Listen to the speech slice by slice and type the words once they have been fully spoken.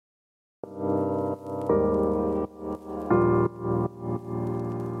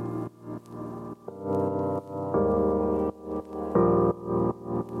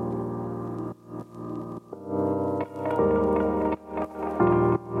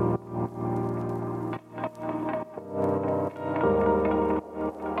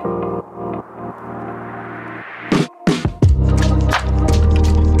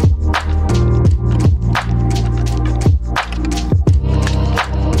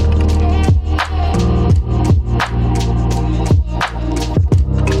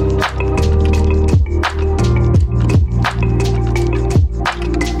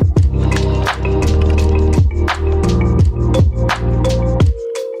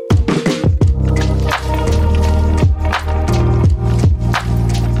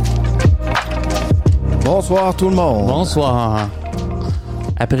Bonsoir tout le monde. Bonsoir.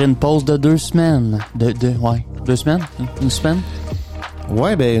 Après une pause de 2 semaines. 2 semaines? Une semaine?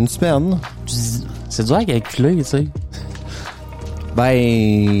 Ouais, ben une semaine. C'est dur à calculer, tu sais.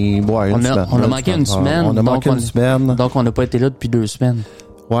 Ben, ouais, une semaine. On a manqué une semaine. On a manqué une semaine. Donc, on n'a pas été là depuis 2 semaines.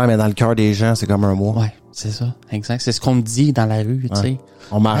 Ouais, mais dans le cœur des gens, c'est comme un mois. Ouais, c'est ça. Exact. C'est ce qu'on me dit dans la rue, tu sais.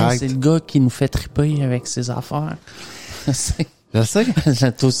 On m'arrête. C'est le gars qui nous fait triper avec ses affaires. Je sais.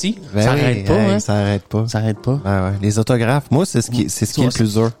 Toi aussi. Ben ça arrête pas, hein? Ça arrête pas. Ça arrête pas. Ben ouais. Les autographes, moi, c'est ce qui est le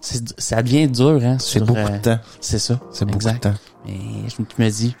plus dur. Ça devient dur, hein? C'est beaucoup de temps. C'est ça. C'est beaucoup de temps. Mais je me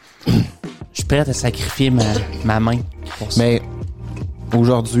dis, je suis prêt à sacrifier ma main pour ça. Mais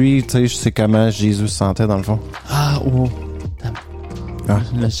aujourd'hui, tu sais, je sais comment Jésus se sentait dans le fond. Ah, oh. Ah.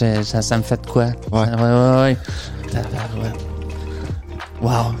 Là, ça me fait de quoi? Ouais. Ouais.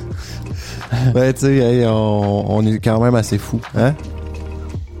 Wow. Ben, tu sais, hey, on est quand même assez fous, hein?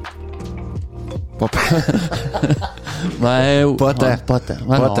 Pas tant.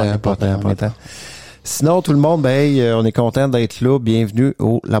 Sinon, tout le monde, ben, on est content d'être là. Bienvenue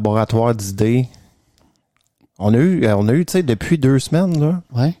au laboratoire d'idées. On a eu, tu sais, depuis 2 semaines, là.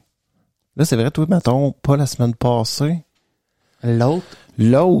 Ouais. Là, c'est vrai, toi, mettons, pas la semaine passée. L'autre,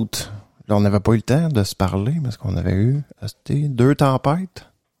 là, on n'avait pas eu le temps de se parler parce qu'on avait eu, c'était 2 tempêtes.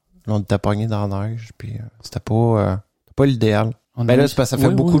 Là, on était pognés dans la neige, puis c'était pas l'idéal. Ben là, c'est parce que ça fait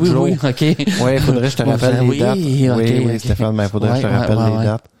beaucoup de jours. Oui, OK. Ouais, faudrait que je te rappelle les dates. Oui, Stéphane, mais faudrait que je te rappelle les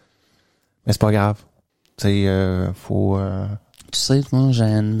dates. Mais c'est pas grave. Tu sais, faut... Tu sais, moi, j'ai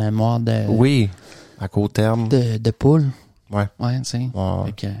une mémoire de... Oui, à court terme. De poule. Ouais. Ouais, tu sais.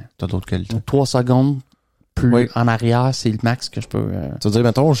 Ouais, t'as d'autres qualités. 3 secondes plus en arrière, c'est le max que je peux... Tu veux dire,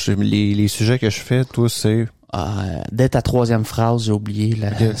 mettons, les sujets que je fais, toi, c'est... dès ta 3e phrase, j'ai oublié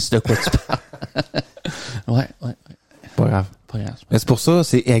c'est de quoi tu parles. Ouais. Pas grave. Pas grave. Mais c'est pour ça,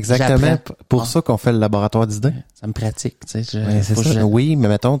 c'est exactement pour ça qu'on fait le laboratoire d'idées. Ça me pratique, tu sais. C'est ça. Oui, mais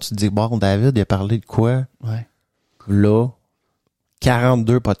mettons, tu te dis, bon, David, il a parlé de quoi? Ouais. Là,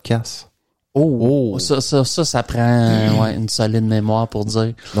 42 podcasts. Oh. Ça prend une solide mémoire pour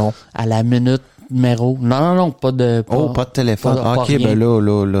dire. Non. À la minute numéro. Non, pas de... Pas de téléphone. Pas OK, rien. ben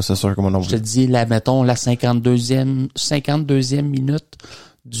là, c'est sûr que mon nom. Je te dis, mettons, la 52e minute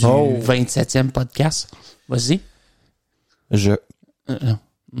du 27e podcast. Vas-y. Non,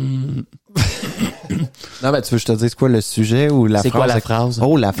 mais tu veux que je te dise quoi, le sujet ou la phrase? C'est quoi la phrase?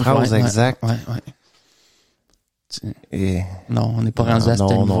 Oh, la phrase exacte. Ouais. Et... Non, on n'est pas rendu à ce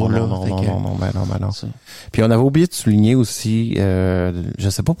niveau-là. Non. Puis on avait oublié de souligner aussi, je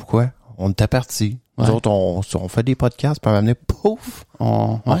sais pas pourquoi, on était partis. Nous autres, on fait des podcasts, puis on va pouf!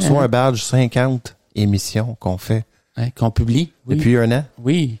 On reçoit un badge 50 émissions qu'on fait. Qu'on publie. Depuis 1 an.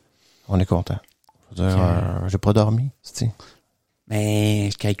 Oui. On est content. Je veux dire, j'ai pas dormi, c'est. Mais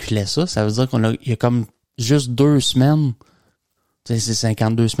je calculais ça. Ça veut dire il y a comme juste 2 semaines. Tu sais, c'est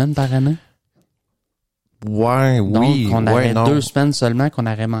 52 semaines par année. Ouais, oui. Donc, on aurait 2 semaines seulement qu'on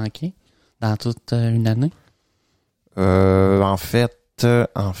aurait manqué dans toute une année. En fait,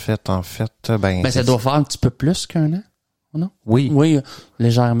 ben. Ça doit faire un petit peu plus qu'1 an, non? Oui. Oui,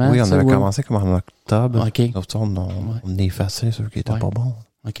 légèrement. Oui, on avait commencé comme en octobre. OK. On effaçait ceux qui étaient pas bons.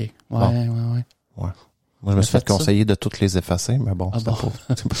 OK. Ouais. Moi, je me suis fait conseiller de toutes les effacer, mais bon, c'était pas...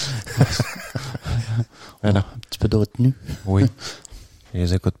 Un petit peu de retenue. Oui. Je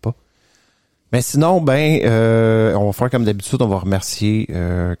les écoute pas. Mais sinon, on va faire comme d'habitude, on va remercier,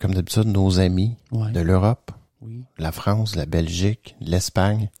 comme d'habitude, nos amis de l'Europe, la France, la Belgique,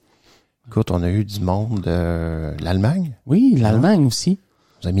 l'Espagne. Écoute, on a eu du monde de l'Allemagne. Oui, l'Allemagne aussi.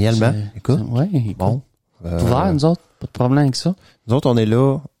 Nos amis allemands, écoute. Oui, bon. Ouvert, nous autres, pas de problème avec ça. Nous autres, on est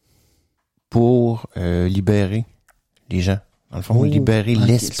là pour libérer les gens. Dans le fond, libérer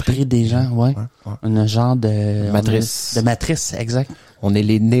l'esprit des gens, ouais. Un genre de... Matrice. De matrice, exact. On est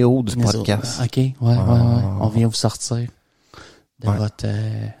les néos du podcast. OK, ouais. On vient vous sortir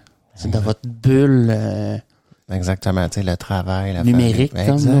de votre bulle... Exactement, tu sais, le travail, la numérique,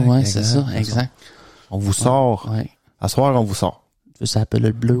 famille. c'est ça, exact. On vous sort. À soir, on vous sort. Tu veux ça la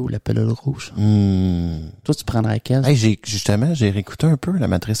pelule bleue ou la pelule rouge? Toi, tu prendrais laquelle? Hey, j'ai réécouté un peu la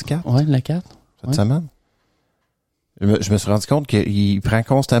Matrice 4. Ouais, la 4. Cette semaine. Je me suis rendu compte qu'il prend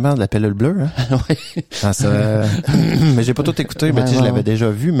constamment de la pelule bleue. Hein? Oui. Mais j'ai pas tout écouté, mais tu sais, je l'avais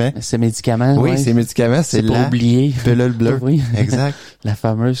déjà vu, mais... C'est médicament. Oui, c'est médicament, c'est la pelule bleue. Oui. Exact. La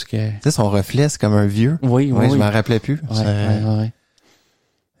fameuse que... Tu sais, son reflet, c'est comme un vieux. Oui. Je m'en rappelais plus.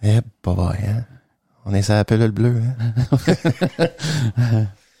 Ouais. Pas vrai, hein? On est sur la pelule bleue, hein?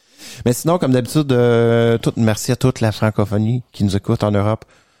 Mais sinon, comme d'habitude, merci à toute la francophonie qui nous écoute en Europe.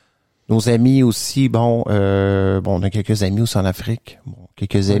 Nos amis aussi, on a quelques amis aussi en Afrique,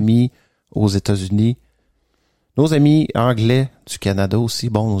 quelques amis aux États-Unis. Nos amis anglais du Canada aussi.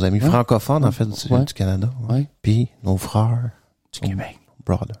 Bon, nos amis francophones, en fait, du Canada. Ouais. Puis nos frères. Du Québec.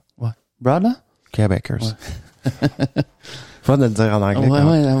 Brother. Ouais. Brother? Québécois. Ouais. Faut de le dire en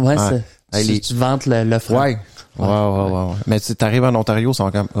anglais. Tu vantes le franc. Ouais. Mais si t'arrives en Ontario,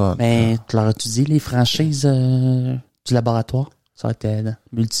 c'est comme... Mais tu leur as-tu dit les franchises du laboratoire? Ça a été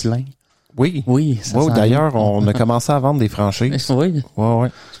multilingue. Oui. Oui, d'ailleurs, on a commencé à vendre des franchises. Oui. Ouais.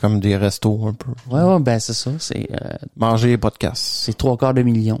 C'est comme des restos un peu. Ouais, ben c'est ça. C'est manger et podcast. C'est 3/4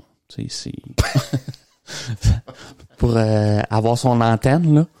 million. C'est pour avoir son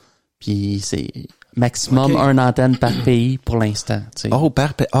antenne, là. Puis c'est maximum une antenne par pays pour l'instant. T'sais.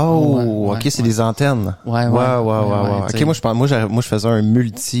 Par pays. OK, c'est des antennes. Ouais. OK, moi je faisais un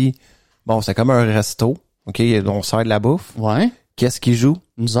multi. Bon, c'est comme un resto. OK, on sert de la bouffe. Ouais. Qu'est-ce qui joue?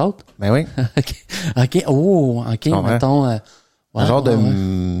 Nous autres? Ben oui. OK. Oh, OK. Mettons... un genre de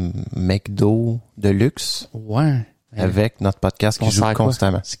McDo de luxe. Ouais. Avec notre podcast qui joue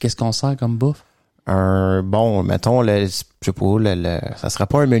constamment. Qu'est-ce qu'on sert comme bouffe? Mettons, je sais pas, ça serait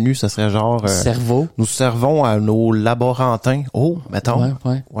pas un menu, ça serait genre... cerveau. Nous servons à nos laborantins. Oh, mettons.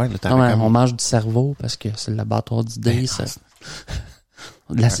 Ouais. On mange du cerveau parce que c'est le laboratoire d'idées, ça.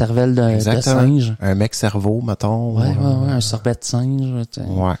 De la cervelle de singe. Un mec cerveau, mettons. Ouais, un sorbet de singe.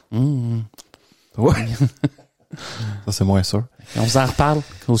 Ouais. Ouais. Ça, c'est moins sûr. On vous en reparle,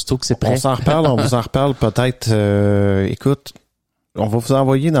 aussitôt que c'est prêt. On vous en reparle peut-être. Écoute, on va vous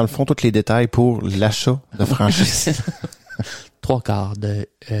envoyer, dans le fond, tous les détails pour l'achat de franchise. 3/4 de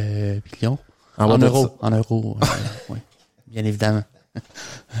millions. En euros. Oui, bien évidemment.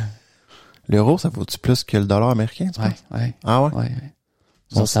 L'euro, ça vaut-tu plus que le dollar américain? Ouais. Ah ouais? Ouais.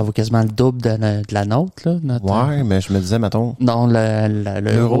 Ça vaut quasiment le double de la nôtre, là. Ouais, mais je me disais, mettons... Non,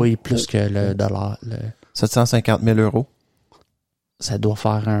 l'euro est plus que le dollar. 750 000 euros. Ça doit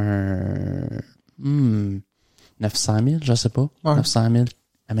faire un... 900 000, je sais pas. Ouais. 900 000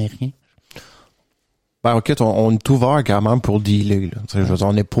 américains. Ben, OK, on est ouvert quand même pour dealer, là. Je veux dire,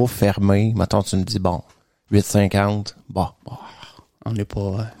 on n'est pas fermé. Mettons, tu me dis, 8,50. On n'est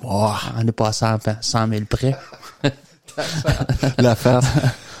pas à 100 000 près. La face.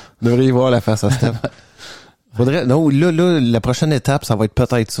 Vous devriez voir la face à Steph. Non, là, la prochaine étape, ça va être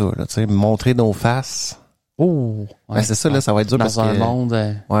peut-être ça, là, tu sais, montrer nos faces. Oh! Ouais, ben, c'est ça, là, ça va être dur dans parce un que...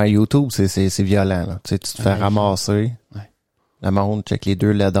 monde... Ouais, YouTube, c'est violent, là. Tu sais, tu te fais ramasser. Ouais. Le monde check les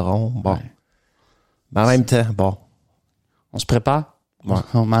deux ladrons. Bon. Ouais. Mais en même temps, On se prépare? Ouais.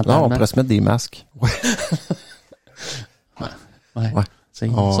 On pourrait se mettre des masques. Ouais. Ouais.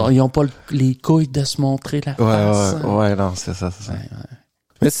 Ils n'ont pas les couilles de se montrer la face. Ouais, non, c'est ça. Ouais.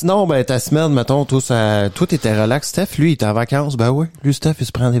 Mais sinon, ta semaine, mettons, toi, t'étais relax. Steph, lui, il était en vacances. Ben oui. Lui, Steph, il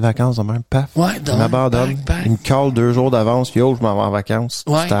se prend des vacances de même. Paf. Ouais, il m'abandonne. Il me cale 2 jours d'avance. Yo, je m'en vais en vacances.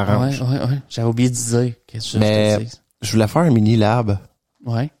 Ouais, tu t'arranges. Ouais. J'avais oublié de dire. Mais je voulais faire un mini lab.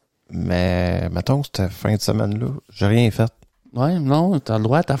 Ouais. Mais, mettons, cette fin de semaine-là, j'ai rien fait. Ouais, non, t'as le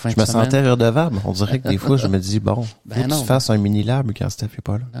droit à ta fin de semaine. Je me sentais redevable. On dirait que des fois, je me dis, faut que tu fasses un mini lab quand Steph est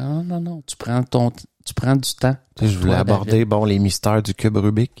pas là. Non. Tu prends du temps. Tu sais, je voulais aborder, les mystères du cube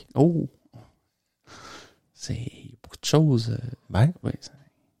Rubik. Oh! C'est beaucoup de choses. Oui.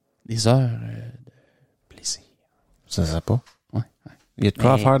 Des heures de plaisir. Ça ne pas. Ouais. Il y a de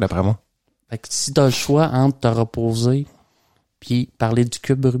quoi à faire, d'après moi. Fait que si t'as le choix entre te reposer puis parler du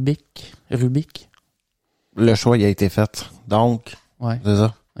cube Rubik, le choix, il a été fait. Donc, c'est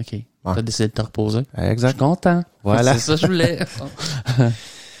ça. OK. T'as décidé de te reposer. Exact. Je suis content. Voilà. C'est ça que je voulais.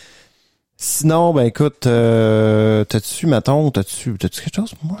 Sinon, écoute, t'as-tu quelque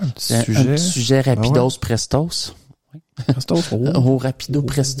chose pour moi? Un petit sujet? Un petit sujet rapidos prestos. Oui. Prestos? Oh, rapido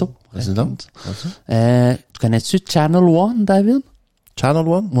presto. Vas-y donc. Connais-tu Channel One, David? Channel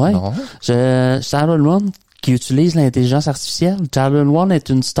One? Oui. Non. Channel One qui utilise l'intelligence artificielle. Channel One est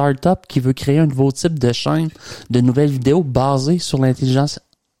une start-up qui veut créer un nouveau type de chaîne de nouvelles vidéos basées sur l'intelligence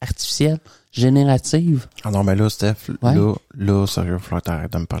artificielle générative. Ah non, mais là, Steph, là, sérieux, il faut que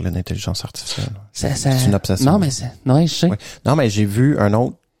t'arrêtes de me parler d'intelligence artificielle. C'est une obsession. Non, mais je sais. Oui. Non, mais j'ai vu un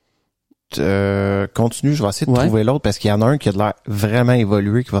autre. Continue, je vais essayer de trouver l'autre parce qu'il y en a un qui a l'air vraiment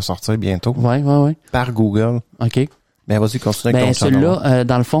évolué qui va sortir bientôt. Oui. Par Google. OK. Mais vas-y, continue avec ton celui-là,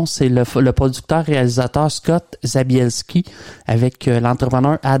 dans le fond, c'est le producteur-réalisateur Scott Zabielski avec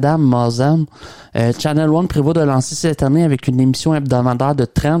l'entrepreneur Adam Mazen. Channel One prévoit de lancer cette année avec une émission hebdomadaire de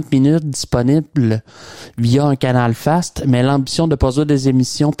 30 minutes disponible via un canal fast, mais l'ambition de produire des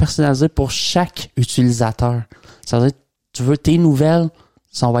émissions personnalisées pour chaque utilisateur. Ça veut dire, tu veux tes nouvelles,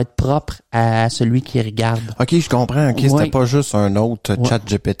 ça va être propre à celui qui regarde. OK, je comprends. OK, c'était pas juste un autre chat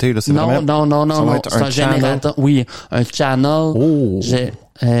GPT. Là, c'est non, c'est un générateur. Oui, un channel. Oh.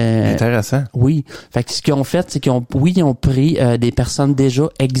 Intéressant. Oui. Fait que ce qu'ils ont fait, c'est ils ont pris des personnes déjà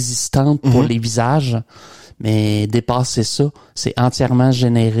existantes pour les visages, mais dépasser ça, c'est entièrement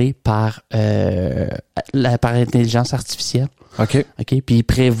généré par intelligence artificielle. OK. Puis il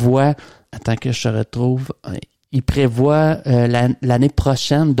prévoit, attends que je te retrouve, il prévoit l'année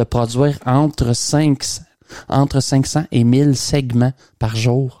prochaine de produire entre 500 et 1000 segments par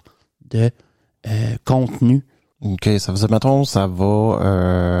jour de contenu. OK, ça faisait, mettons, ça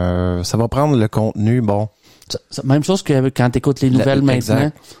va prendre le contenu, bon. Même chose que quand tu écoutes les nouvelles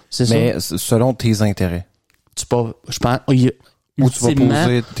maintenant. C'est ça. Mais selon tes intérêts. Je pense, Où tu vas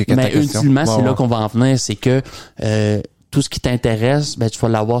poser tes questions. Mais ultimement, c'est là qu'on va en venir, c'est que tout ce qui t'intéresse, ben tu vas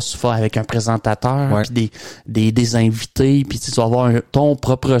l'avoir souvent avec un présentateur, puis des invités, puis tu vas avoir ton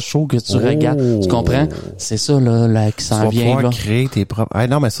propre show que tu regardes. Tu comprends? C'est ça là qui s'en vient. Tu vas pouvoir créer tes propres. Ah,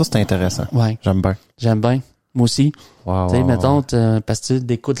 non, mais ça c'est intéressant. Ouais. J'aime bien. Moi aussi. Wow, tu sais, mettons, parce que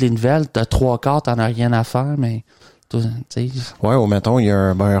tu écoutes les nouvelles, t'as 3/4, t'en as rien à faire, mais ouais, ou mettons, il y a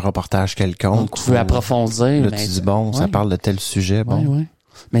un reportage quelconque. Donc, tu veux approfondir. Là, tu dis, ça parle de tel sujet. Bon. Ouais.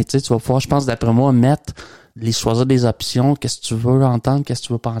 Mais tu sais, tu vas pouvoir, je pense, d'après moi, choisir des options. Qu'est-ce que tu veux entendre, qu'est-ce que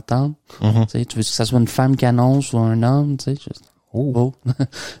tu veux pas entendre. Tu sais, tu veux que ça soit une femme qui annonce ou un homme, tu sais. Je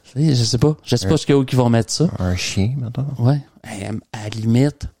sais pas. Je sais pas où ils vont mettre ça. Un chien, maintenant. Ouais. À la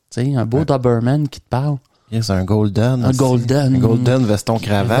limite, tu sais, un beau Doberman qui te parle. C'est un golden. Un golden veston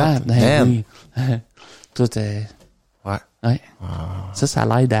cravate. Oui. Tout est... Ouais. Wow. Ça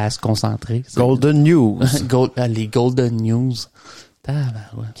l'aide à se concentrer. Golden News. Les Golden News.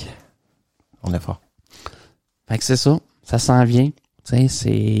 On est fort. Fait que c'est ça. Ça s'en vient. Tu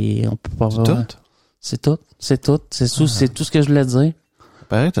sais, on peut pas voir. C'est tout. C'est tout ce que je voulais dire.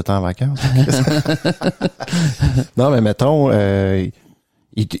 Pareil, t'étais en vacances. Non, mais mettons,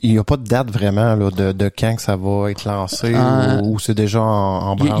 il n'y a pas de date vraiment là, de quand que ça va être lancé ou c'est déjà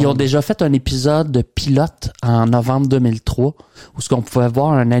en branle. Ils ont déjà fait un épisode de pilote en novembre 2003 où ce qu'on pouvait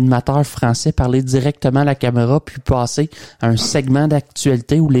voir un animateur français parler directement à la caméra puis passer à un segment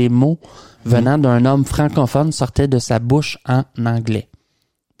d'actualité où les mots venant d'un homme francophone sortaient de sa bouche en anglais.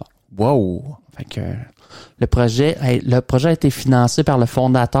 Bon. Wow! Fait que le projet a été financé par le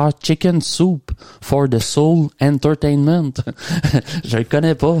fondateur Chicken Soup for the Soul Entertainment. Je le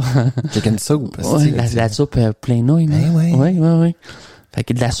connais pas. Chicken Soup. Ouais, la soupe poulet nouilles. Oui. Fait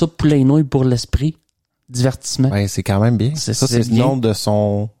que de la soupe poulet nouilles pour l'esprit. Divertissement. Ouais, c'est quand même bien. C'est le nom de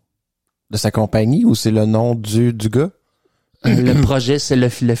sa compagnie ou c'est le nom du gars? Le projet, c'est le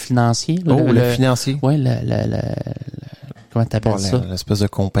financier. Le financier. Oui, comment t'appelles ça? L'espèce de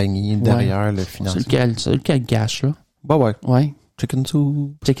compagnie derrière le financier. C'est lequel gâche, là. Ouais. Ouais. Chicken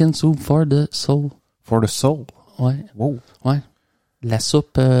Soup for the soul. For the soul? Ouais. Wow. Ouais. La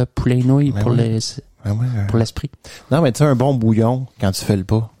soupe poulet nouilles pour l'esprit. Non, mais tu sais, un bon bouillon, quand tu fais le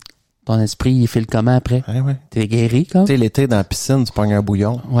pas. Ton esprit, il file comment après? Ouais. T'es guéri, comme? Tu sais, l'été, dans la piscine, tu pognes un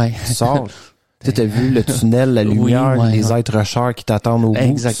bouillon. Ouais. Tu sors. Tu sais, t'as vu le tunnel, la lumière, les êtres rocheurs qui t'attendent au bout.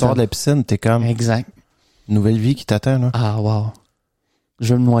 Exactement. Tu sors de la piscine, t'es comme... Exact. Nouvelle vie qui t'attend, là. Ah, wow.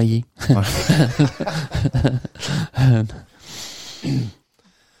 Je veux me noyer. Ouais.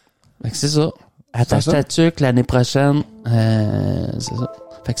 C'est ça. Attache ta tuque l'année prochaine. C'est ça.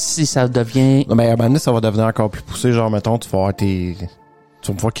 Fait que si ça devient... Non, mais à un moment donné, ça va devenir encore plus poussé. Genre, mettons, tu vas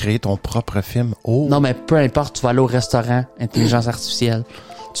pouvoir créer ton propre film. Oh! Non, mais peu importe, tu vas aller au restaurant, intelligence artificielle.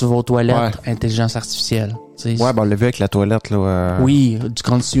 Tu vas aux toilettes, intelligence artificielle. Ouais, on l'a vu avec la toilette, là. Oui, du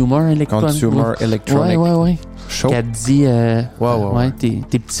consumer electronic. Ouais. Chaud. Qui a dit,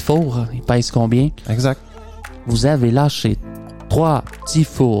 tes petits fours, ils pèsent combien? Exact. Vous avez lâché 3 petits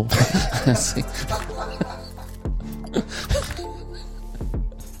fours.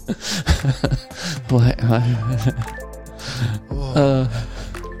 Ouais.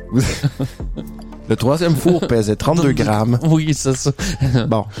 Le troisième four pesait 32 grammes. Oui, c'est ça.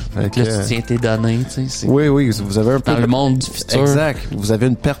 Bon. Là, tu tiens tes données, tu sais. Oui, vous avez un peu... Dans le monde du futur. Exact. Vous avez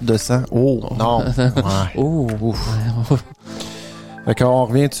une perte de sang. Oh, non. Ouais. Oh. Ouf. Fait qu'on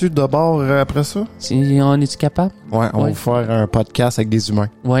revient-tu de bord après ça? Si on est-tu capable? Ouais, on va faire un podcast avec des humains.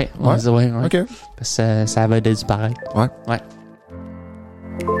 Ouais. OK. Parce que ça va être du pareil. Ouais.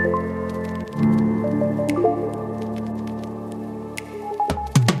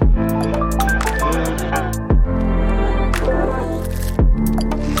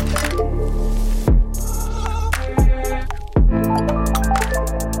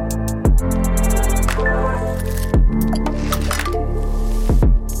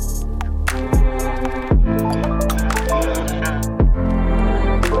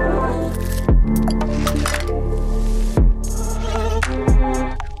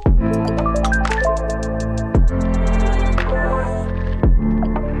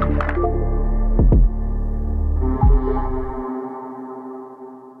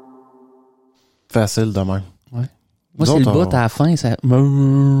 facile de même. Ouais. Moi, c'est le bout à la fin, ça...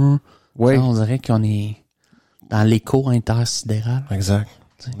 Oui. On dirait qu'on est dans l'écho intersidéral. Exact.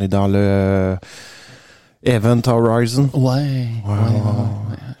 T'sais. On est dans le Event Horizon. Ouais.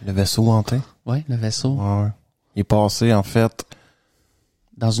 Le vaisseau hanté. Ouais, le vaisseau. Ouais. Il est passé, en fait...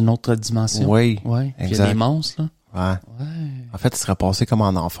 Dans une autre dimension. Oui. Ouais. Puis il y a des monstres, là. Ouais. En fait, il serait passé comme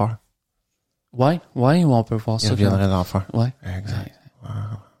en enfer. Ouais, où on peut voir ça. Il reviendrait d'enfer. Ouais. Exact. Ouais.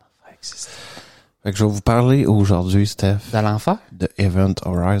 Fait que je vais vous parler aujourd'hui, Steph. De l'enfer? De Event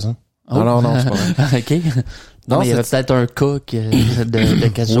Horizon. Oh. Non, c'est pas vrai. OK. Non, mais il y avait peut-être un cas de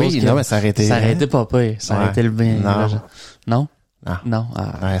quelque chose. Oui, non, mais ça aurait été... Ça aurait été pas pire. Ça aurait été le bien. Non? Non.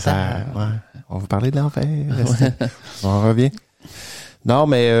 Ouais. On va vous parler de l'enfer. On revient. Non,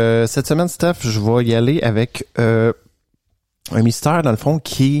 mais cette semaine, Steph, je vais y aller avec un mystère, dans le fond,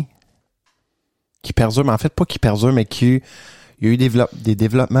 qui perdure, mais en fait, pas qui perdure, mais il y a eu des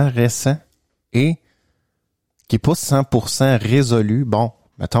développements récents et qui est pas 100% résolu. Bon,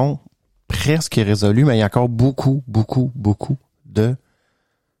 mettons, presque résolu, mais il y a encore beaucoup de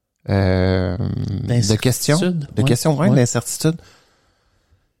questions. D'incertitudes.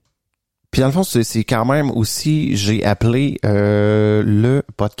 Puis dans le fond, c'est quand même aussi, j'ai appelé le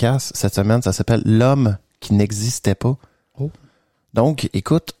podcast cette semaine, ça s'appelle L'homme qui n'existait pas. Oh. Donc,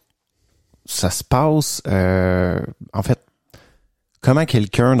 écoute, ça se passe, en fait, comment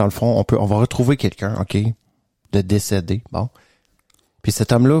quelqu'un, dans le fond, on va retrouver quelqu'un, OK, de décédé, bon. Puis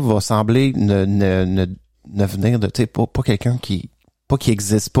cet homme-là va sembler ne venir de, tu sais, pas quelqu'un qui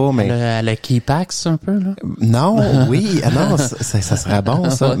existe pas, mais... Elle a Keypax un peu, là? Non, oui, non, ça serait bon,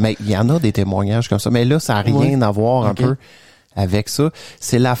 ça. Mais il y en a des témoignages comme ça. Mais là, ça n'a rien à voir un peu avec ça.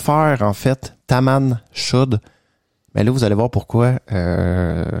 C'est l'affaire, en fait, Tamam Shud. Mais là, vous allez voir pourquoi,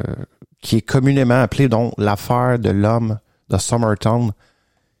 qui est communément appelée, donc, l'affaire de l'homme de Somerton,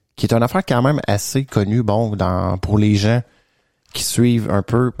 qui est une affaire quand même assez connue, bon, pour les gens qui suivent un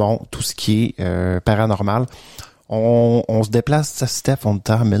peu, bon, tout ce qui est paranormal. On se déplace, Steph, on est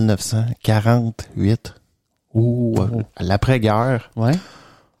en 1948, ou à l'après-guerre. Ouais.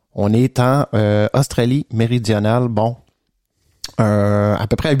 On est en Australie méridionale, bon, à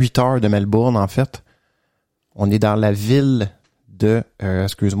peu près à 8 heures de Melbourne, en fait. On est dans la ville de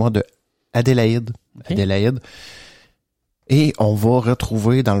Adélaïde. Okay. Adélaïde. Et on va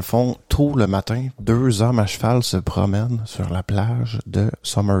retrouver, dans le fond, tôt le matin, 2 hommes à cheval se promènent sur la plage de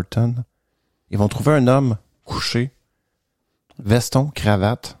Somerton. Ils vont trouver un homme couché, veston,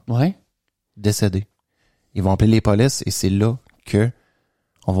 cravate, décédé. Ils vont appeler les polices et c'est là que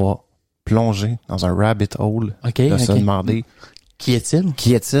on va plonger dans un rabbit hole de se demander qui est-il?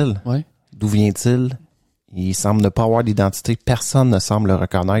 Ouais. D'où vient-il? Il semble ne pas avoir d'identité. Personne ne semble le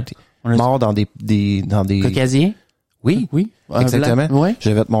reconnaître. Mort dans des Caucasiens? Oui, exactement. Ouais. Je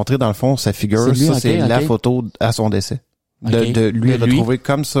vais te montrer dans le fond sa figure. C'est la photo à son décès. De lui retrouver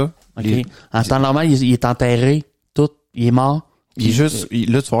comme ça. Okay. En temps normal, il est enterré, il est mort. Là,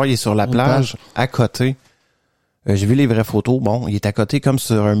 tu vas voir, il est sur la plage, à côté. J'ai vu les vraies photos. Bon, il est à côté comme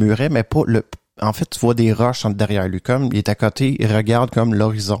sur un muret, mais pas le... En fait, tu vois des roches derrière lui. Comme il est à côté, il regarde comme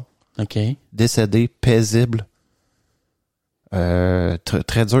l'horizon. OK. Décédé, paisible.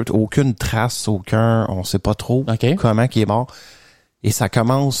 Très dur. Aucune trace, on sait pas trop comment il est mort. Et ça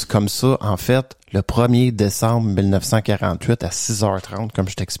commence comme ça, en fait, le 1er décembre 1948 à 6h30, comme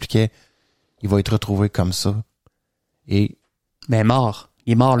je t'expliquais. Il va être retrouvé comme ça. Mais mort.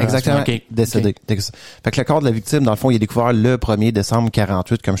 Il est mort, là. Exactement. Décédé. Fait que le corps de la victime, dans le fond, il est découvert le 1er décembre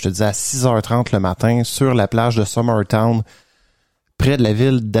 48, comme je te disais, à 6h30 le matin, sur la plage de Somerton, près de la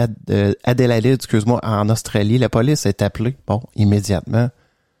ville d'Adélaïde, en Australie. La police est appelée, immédiatement.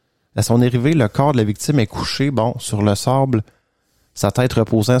 À son arrivée, le corps de la victime est couché, sur le sable, sa tête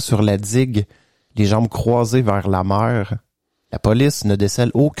reposant sur la digue, les jambes croisées vers la mer. La police ne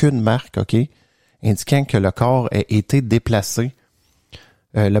décèle aucune marque, indiquant que le corps a été déplacé.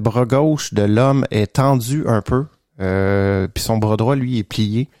 Le bras gauche de l'homme est tendu un peu, puis son bras droit, lui, est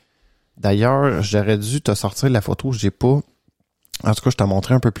plié. D'ailleurs, j'aurais dû te sortir la photo, j'ai pas. En tout cas, je t'ai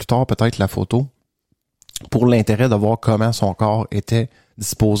montré un peu plus tard peut-être la photo pour l'intérêt de voir comment son corps était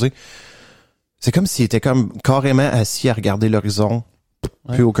disposé. C'est comme s'il était comme carrément assis à regarder l'horizon,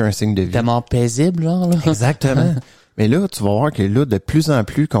 plus aucun signe de vie. Tellement paisible, genre, là. Exactement. Mais là, tu vas voir que là, de plus en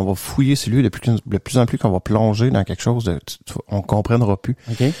plus qu'on va fouiller sur lui, de plus en plus qu'on va plonger dans quelque chose, on comprendra plus.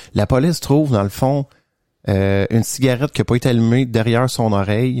 Okay. La police trouve, dans le fond, une cigarette qui n'a pas été allumée derrière son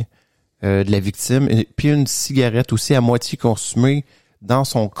oreille de la victime, et puis une cigarette aussi à moitié consumée dans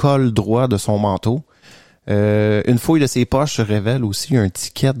son col droit de son manteau. Une fouille de ses poches révèle aussi un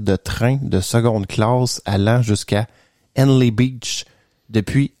ticket de train de seconde classe allant jusqu'à Henley Beach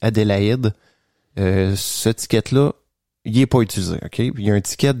depuis Adélaïde. ce ticket-là, il est pas utilisé, OK? Puis il y a un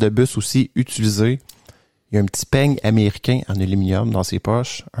ticket de bus aussi utilisé. Il y a un petit peigne américain en aluminium dans ses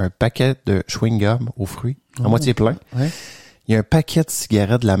poches, un paquet de chewing-gum aux fruits, à moitié plein. Ouais. Il y a un paquet de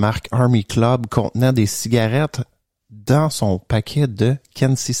cigarettes de la marque Army Club contenant des cigarettes dans son paquet de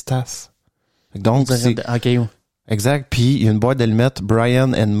Kansas. Donc, c'est... OK. Exact. Puis, il y a une boîte d'allumettes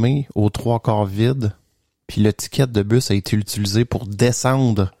Brian and Me aux 3/4 vide. Puis, le ticket de bus a été utilisé pour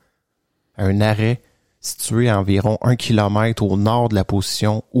descendre à un arrêt situé à environ 1 kilomètre au nord de la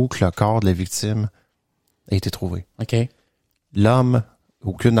position où que le corps de la victime a été trouvé. OK. L'homme,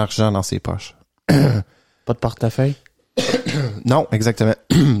 aucun argent dans ses poches. Pas de portefeuille? Non, exactement.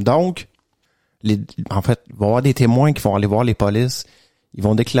 Donc, en fait, il va y avoir des témoins qui vont aller voir les polices. Ils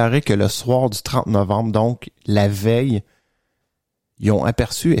vont déclarer que le soir du 30 novembre, donc la veille, ils ont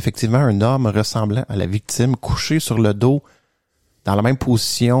aperçu effectivement un homme ressemblant à la victime couché sur le dos dans la même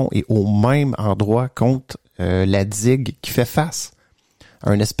position et au même endroit contre la digue qui fait face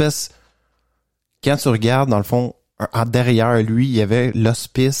à une espèce... Quand tu regardes, dans le fond, derrière lui, il y avait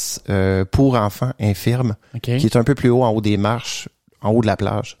l'hospice pour enfants infirmes qui est un peu plus haut en haut des marches, en haut de la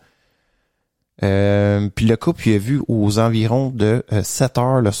plage. Puis le couple il a vu aux environs de 7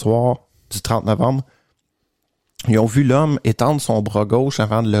 heures le soir du 30 novembre. Ils ont vu l'homme étendre son bras gauche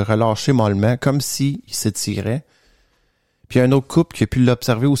avant de le relâcher mollement, comme s'il s'étirait. Puis il y a un autre couple qui a pu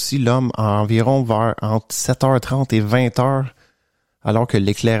l'observer aussi, l'homme, environ vers entre 7h30 et 20h, alors que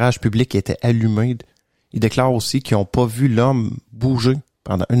l'éclairage public était allumé. Ils déclarent aussi qu'ils n'ont pas vu l'homme bouger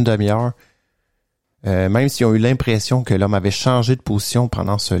pendant une demi-heure, même s'ils ont eu l'impression que l'homme avait changé de position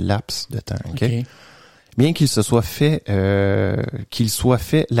pendant ce laps de temps. Okay? Bien qu'il se soit fait,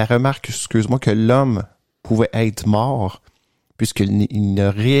 la remarque, excuse-moi, que l'homme pouvait être mort puisqu'il ne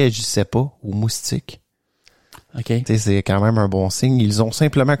réagissait pas aux moustiques. C'est quand même un bon signe. Ils ont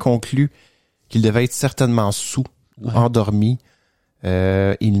simplement conclu qu'il devait être certainement sous ou endormi.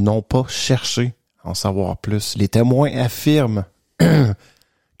 Ils n'ont pas cherché à en savoir plus. Les témoins affirment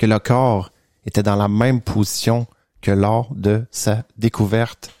que le corps était dans la même position que lors de sa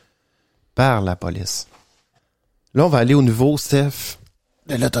découverte par la police. Là, on va aller au niveau, Steph,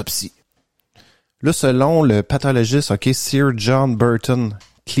 de l'autopsie. Là, selon le pathologiste, Sir John Burton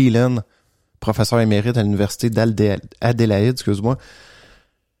Cleland, professeur émérite à l'université d'Adélaïde,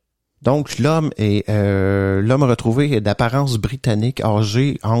 donc, l'homme retrouvé est d'apparence britannique,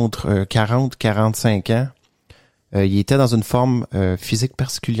 âgé entre 40 et 45 ans. Il était dans une forme physique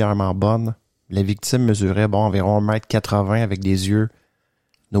particulièrement bonne. La victime mesurait environ 1,80 m avec des yeux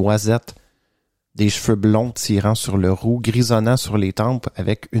noisettes, des cheveux blonds tirant sur le roux, grisonnant sur les tempes,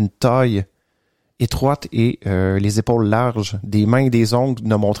 avec une taille étroite et les épaules larges, des mains et des ongles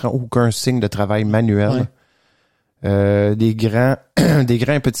ne montrant aucun signe de travail manuel. Des grands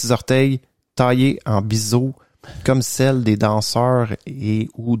petits orteils taillés en biseau comme celles des danseurs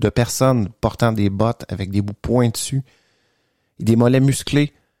ou de personnes portant des bottes avec des bouts pointus et des mollets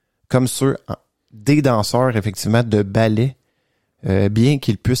musclés comme ceux des danseurs effectivement de ballet, bien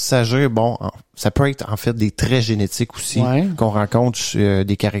qu'ils puissent s'agir, ça peut être en fait des traits génétiques aussi qu'on rencontre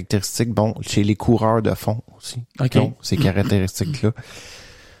des caractéristiques chez les coureurs de fond aussi, donc ces caractéristiques-là.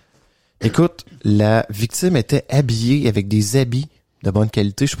 Écoute, la victime était habillée avec des habits de bonne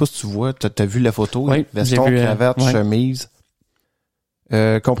qualité. Je sais pas si tu vois, t'as vu la photo, veston, cravate, chemise.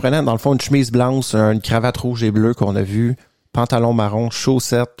 Comprenant dans le fond une chemise blanche, une cravate rouge et bleue qu'on a vu, pantalon marron,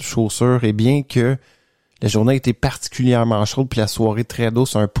 chaussettes, chaussures, et bien que la journée était particulièrement chaude puis la soirée très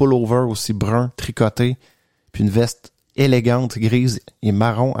douce, un pullover aussi brun tricoté, puis une veste élégante grise et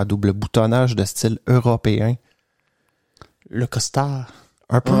marron à double boutonnage de style européen. Le costard.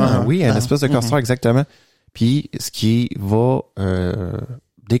 Un peu, oui, une espèce de costard, exactement. Puis, ce qui va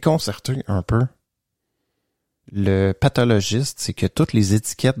déconcerter un peu le pathologiste, c'est que toutes les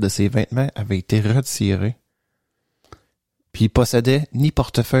étiquettes de ses vêtements avaient été retirées. Puis, il possédait ni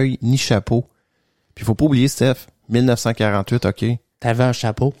portefeuille, ni chapeau. Puis, il faut pas oublier, Steph, 1948, T'avais un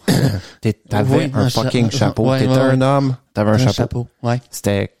chapeau. T'avais un fucking chapeau. T'étais un homme, t'avais un chapeau.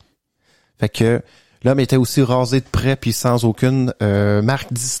 C'était... Fait que... L'homme était aussi rasé de près puis sans aucune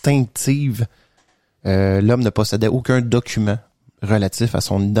marque distinctive. L'homme ne possédait aucun document relatif à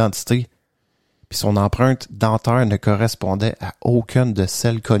son identité. Puis son empreinte dentaire ne correspondait à aucune de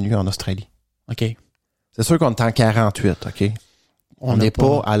celles connues en Australie. C'est sûr qu'on est en 48, On n'est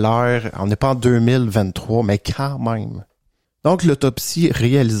pas à l'heure, on n'est pas en 2023, mais quand même. Donc, l'autopsie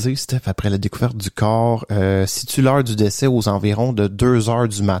réalisée, Steph, après la découverte du corps, situe l'heure du décès aux environs de 2 heures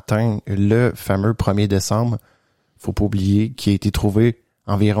du matin, le fameux 1er décembre, faut pas oublier, qui a été trouvé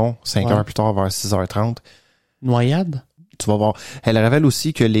environ 5 heures plus tard, vers 6h30. Noyade? tu vas voir. Elle révèle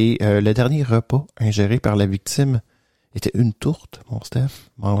aussi que le dernier repas ingéré par la victime était une tourte, mon Steph,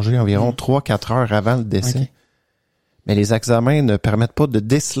 mangée environ 3-4 heures avant le décès. Okay. Mais les examens ne permettent pas de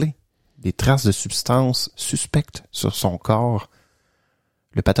déceler des traces de substances suspectes sur son corps.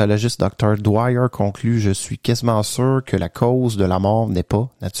 Le pathologiste Dr. Dwyer conclut « Je suis quasiment sûr que la cause de la mort n'est pas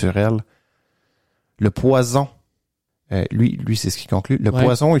naturelle. Le poison, lui c'est ce qu'il conclut, le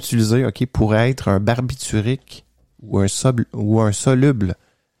poison utilisé pourrait être un barbiturique ou un soluble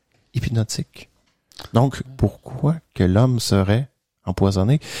hypnotique. Donc, pourquoi que l'homme serait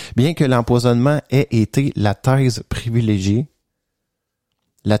empoisonné? Bien que l'empoisonnement ait été la thèse privilégiée,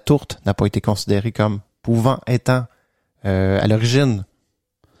 la tourte n'a pas été considérée comme étant à l'origine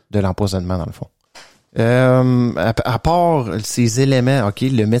de l'empoisonnement, dans le fond. À part ces éléments,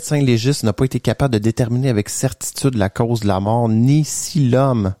 le médecin légiste n'a pas été capable de déterminer avec certitude la cause de la mort, ni si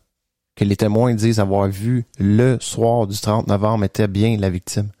l'homme que les témoins disent avoir vu le soir du 30 novembre était bien la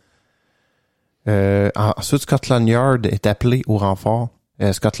victime. Ensuite, Scotland Yard est appelé au renfort.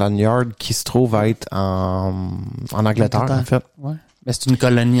 Scotland Yard qui se trouve à être en Angleterre, en fait. Ouais. Mais c'est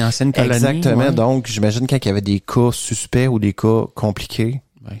une ancienne colonie. Exactement. Donc, j'imagine quand il y avait des cas suspects ou des cas compliqués,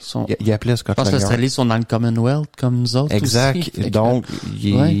 ils appelaient Scotland Yard. Je pense que l'Australie sont dans le Commonwealth, comme nous autres exact. Aussi. Donc,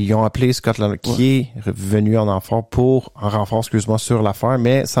 ils ont appelé Scotland qui est venu en renfort, sur l'affaire,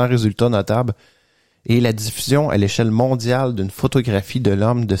 mais sans résultat notable. Et la diffusion à l'échelle mondiale d'une photographie de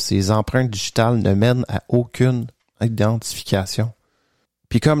l'homme de ses empreintes digitales ne mène à aucune identification.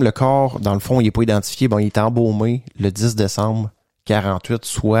 Puis comme le corps, dans le fond, il n'est pas identifié, il est embaumé le 10 décembre 48,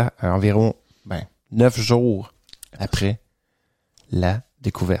 soit environ 9 jours après la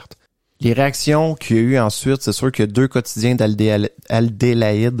découverte. Les réactions qu'il y a eu ensuite, c'est sûr que 2 quotidiens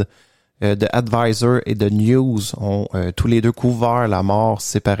d'Adélaïde, de Advisor et de News ont tous les deux couvert la mort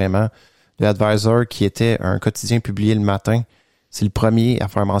séparément. Le Advisor, qui était un quotidien publié le matin, c'est le premier à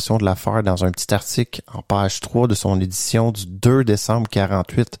faire mention de l'affaire dans un petit article en page 3 de son édition du 2 décembre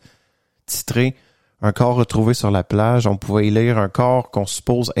 48, titré « Un corps retrouvé sur la plage ». On pouvait y lire un corps qu'on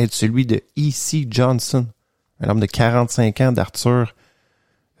suppose être celui de E.C. Johnson, un homme de 45 ans d'Arthur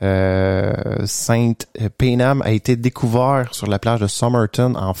Saint-Pénam, a été découvert sur la plage de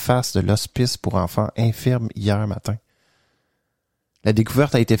Somerton en face de l'hospice pour enfants infirmes hier matin. La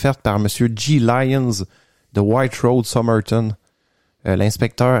découverte a été faite par M. G. Lyons de White Road, Somerton.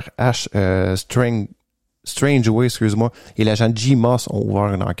 L'inspecteur H. Strangeway, et l'agent G. Moss ont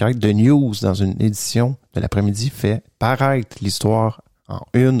ouvert une enquête. The News, dans une édition de l'après-midi, fait paraître l'histoire en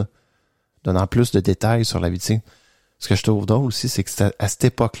une, donnant plus de détails sur la victime. Ce que je trouve drôle aussi, c'est que à cette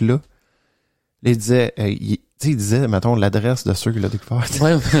époque-là, il disait, mettons, l'adresse de ceux qui l'ont découverte.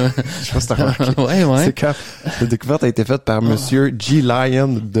 Ouais. Je sais pas si t'as remarqué. Ouais. C'est quand la découverte a été faite par Monsieur G.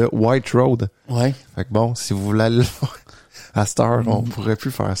 Lyon de White Road. Ouais. Fait que bon, si vous voulez aller le voir à cette heure, on pourrait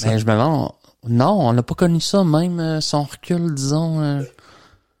plus faire ça. Ben, je me demande, non, on n'a pas connu ça, même son recul, disons.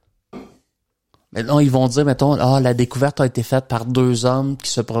 Mais non, ils vont dire, mettons, la découverte a été faite par 2 hommes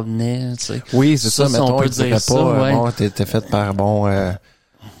qui se promenaient, tu sais. Oui, c'est ça, mettons, on peut ils diraient dire pas, ça, t'es faite par,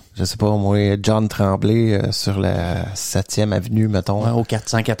 je sais pas, moi, John Tremblay sur la 7e avenue, mettons. Ouais, au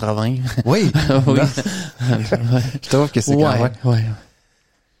 480. Oui. Oui. Je trouve que c'est quand même. Ouais.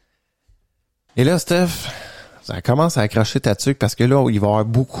 Et là, Steph, ça commence à accrocher ta tuque parce que là, il va y avoir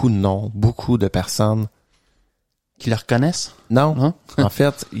beaucoup de noms, beaucoup de personnes. Qui le reconnaissent? Non. Hein? En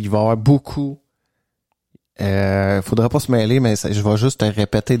fait, il va y avoir beaucoup. Faudra pas se mêler, mais je vais juste te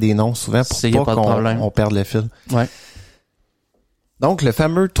répéter des noms souvent pour pas qu'on perde le fil. Ouais. Donc, le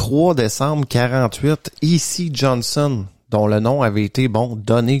fameux 3 décembre 48, E.C. Johnson, dont le nom avait été,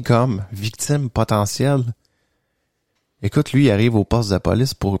 donné comme victime potentielle. Écoute, lui, il arrive au poste de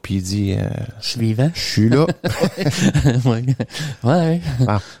police puis il dit... je suis vivant. Je suis là. Ouais.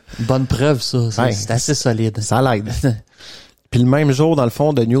 Ah. Bonne preuve, ça. C'est assez solide. Ça l'aide. Puis le même jour, dans le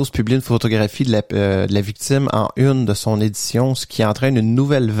fond, The News publie une photographie de la victime en une de son édition, ce qui entraîne une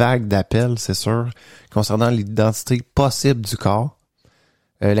nouvelle vague d'appels, c'est sûr, concernant l'identité possible du corps.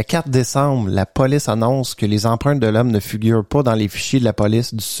 Le 4 décembre, la police annonce que les empreintes de l'homme ne figurent pas dans les fichiers de la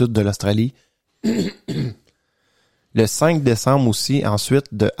police du sud de l'Australie. Le 5 décembre aussi, ensuite,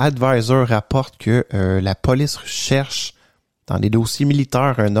 The Advisor rapporte que la police cherche dans les dossiers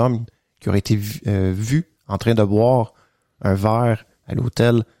militaires un homme qui aurait été vu en train de boire un verre à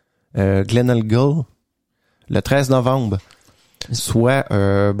l'hôtel Glenelg le 13 novembre, soit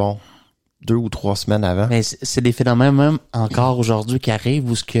 2 ou 3 semaines avant. Mais c'est des phénomènes même encore aujourd'hui qui arrivent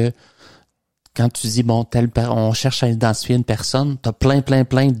où ce que quand tu dis on cherche à identifier une personne, t'as plein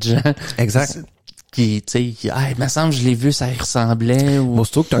de gens. Exact. Qui, tu sais, il me semble que je l'ai vu, ça y ressemblait.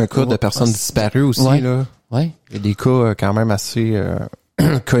 Aussitôt que t'as un cas de personne disparue aussi, là. Ouais. Il y a des cas quand même assez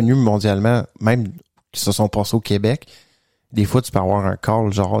connus mondialement, même qui se sont passés au Québec. Des fois, tu peux avoir un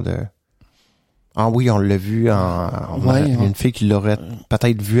call genre de... Ah oui, on l'a vu une fille qui l'aurait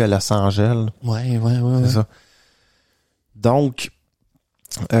peut-être vu à Los Angeles. Ouais. C'est ça. Donc,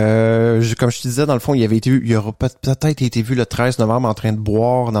 comme je te disais, dans le fond, il aura peut-être été vu le 13 novembre en train de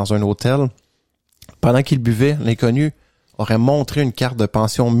boire dans un hôtel. Pendant qu'il buvait, l'inconnu aurait montré une carte de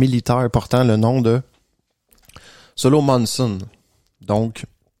pension militaire portant le nom de Somerton. Donc,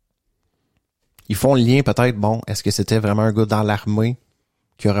 ils font le lien peut-être, est-ce que c'était vraiment un gars dans l'armée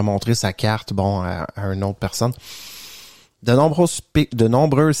qui aurait montré sa carte, à une autre personne? De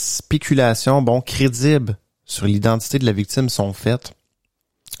nombreuses spéculations, crédibles sur l'identité de la victime sont faites,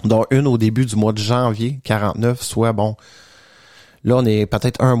 dont une au début du mois de janvier 49, soit, là, on est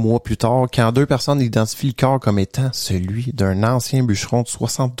peut-être un mois plus tard, quand 2 personnes identifient le corps comme étant celui d'un ancien bûcheron de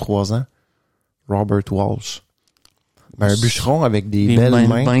 63 ans, Robert Walsh. Un bûcheron avec des belles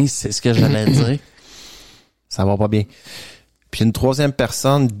mains. C'est ce que j'allais dire. Ça va pas bien. Puis une 3e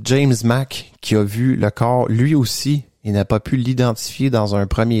personne, James Mack, qui a vu le corps, lui aussi, il n'a pas pu l'identifier dans un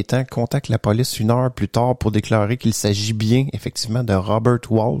premier temps, contacte la police 1 heure plus tard pour déclarer qu'il s'agit bien, effectivement, de Robert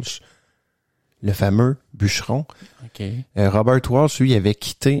Walsh, le fameux bûcheron. Okay. Robert Walsh, lui, avait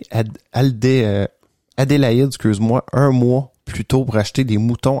quitté Adélaïde, un mois plus tôt pour acheter des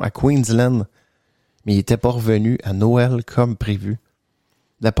moutons à Queensland, mais il n'était pas revenu à Noël comme prévu.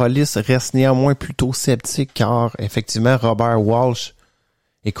 La police reste néanmoins plutôt sceptique car, effectivement, Robert Walsh,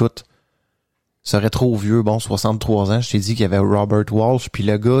 écoute, serait trop vieux, 63 ans, je t'ai dit qu'il y avait Robert Walsh, puis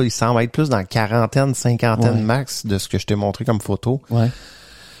le gars, il semble être plus dans la quarantaine, cinquantaine max de ce que je t'ai montré comme photo. Ouais.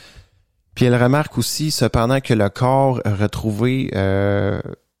 Puis elle remarque aussi, cependant, que le corps retrouvé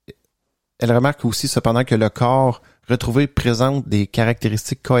présente des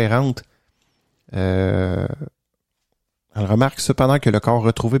caractéristiques cohérentes. Elle remarque cependant que le corps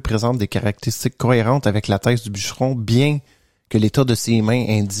retrouvé présente des caractéristiques cohérentes avec la thèse du bûcheron, bien que l'état de ses mains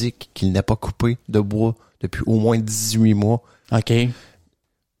indique qu'il n'a pas coupé de bois depuis au moins 18 mois. OK.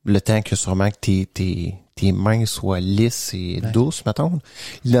 Le temps que sûrement que tes mains soient lisses et douces, mettons.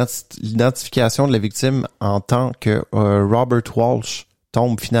 L'identification de la victime en tant que Robert Walsh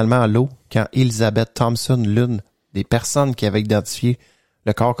tombe finalement à l'eau quand Elizabeth Thompson, l'une des personnes qui avait identifié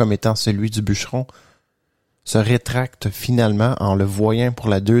le corps comme étant celui du bûcheron, se rétracte finalement en le voyant pour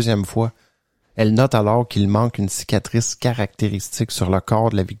la 2e fois. Elle note alors qu'il manque une cicatrice caractéristique sur le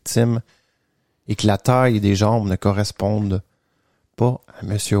corps de la victime et que la taille des jambes ne correspondent pas à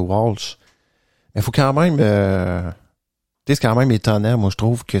M. Walsh. Mais il faut quand même... c'est quand même étonnant, moi, je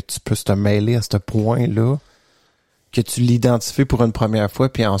trouve, que tu peux te mêler à ce point-là, que tu l'identifies pour une première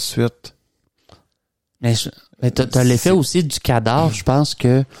fois, puis ensuite... Mais t'as l'effet aussi du cadavre, je pense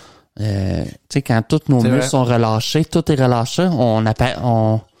que... tu sais, quand tous nos muscles sont relâchés, tout est relâché,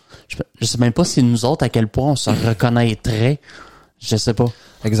 je sais même pas si nous autres, à quel point on se reconnaîtrait. Je sais pas.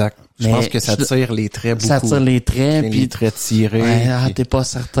 Exact. Je pense que ça tire les traits beaucoup. Ça tire les traits. Puis les traits tirés. Ouais, t'es pas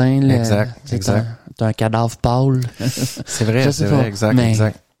certain. Là, exact. T'as un cadavre pâle. C'est vrai, exact.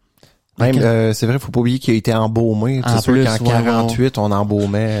 Même, c'est vrai, faut pas oublier qu'il a été embaumé. C'est sûr qu'en 48, on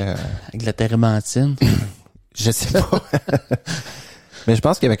embaumait... Avec la térébenthine. Je sais pas. Mais je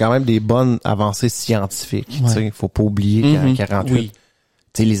pense qu'il y avait quand même des bonnes avancées scientifiques. Ouais. Il faut pas oublier qu'en 48,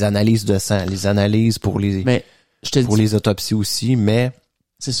 les analyses de sang, les analyses pour les autopsies aussi, mais...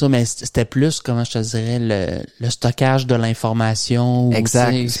 C'est ça, mais c'était plus, comment je te dirais, le stockage de l'information.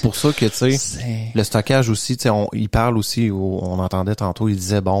 Exact. C'est pour ça que, tu sais, le stockage aussi, tu sais, il parle aussi, on entendait tantôt, il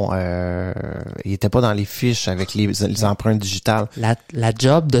disait, il était pas dans les fiches avec les empreintes digitales. La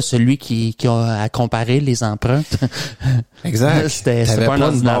job de celui qui a comparé les empreintes. Exact. C'était pas un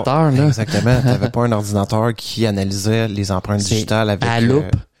ordinateur, là. Exactement. T'avais pas un ordinateur qui analysait les empreintes digitales avec... à la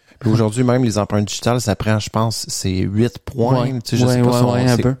loupe. Puis aujourd'hui, même, les empreintes digitales, ça prend, je pense, c'est 8 points. Tu sais, je sais pas si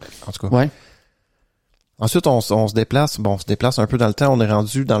un peu. En tout cas. Ensuite, on se déplace. On se déplace un peu dans le temps. On est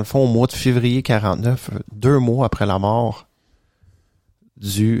rendu, dans le fond, au mois de février 49, 2 mois après la mort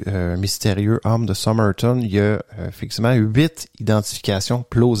du mystérieux homme de Somerton. Il y a effectivement 8 identifications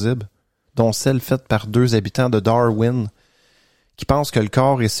plausibles, dont celle faite par 2 habitants de Darwin, qui pensent que le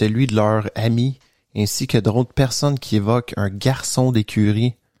corps est celui de leur ami, ainsi que d'autres personnes qui évoquent un garçon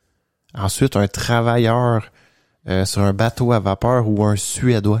d'écurie. Ensuite, un travailleur sur un bateau à vapeur ou un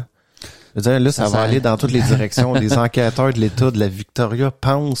Suédois. Je veux dire, là, ça va aller dans toutes les directions. Les enquêteurs de l'État de la Victoria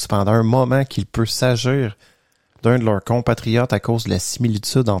pensent pendant un moment qu'il peut s'agir d'un de leurs compatriotes à cause de la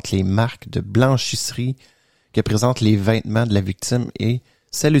similitude entre les marques de blanchisserie que présentent les vêtements de la victime et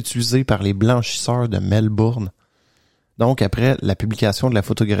celles utilisées par les blanchisseurs de Melbourne. Donc, après la publication de la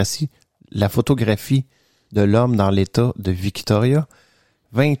photographie de l'homme dans l'État de Victoria,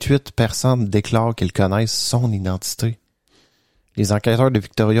 28 personnes déclarent qu'ils connaissent son identité. Les enquêteurs de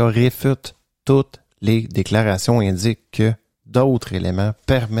Victoria réfutent toutes les déclarations et indiquent que d'autres éléments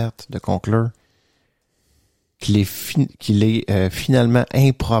permettent de conclure qu'il est finalement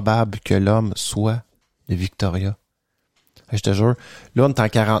improbable que l'homme soit de Victoria. Je te jure, là, on est en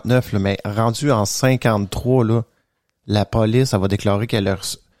 49, là, mais rendu en 53, là, la police, elle va déclarer qu'elle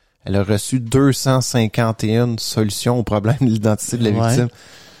a reçu 251 solutions au problème de l'identité de la victime,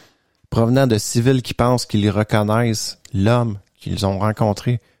 provenant de civils qui pensent qu'ils reconnaissent l'homme qu'ils ont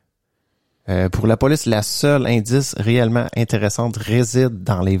rencontré. Pour la police, la seule indice réellement intéressante réside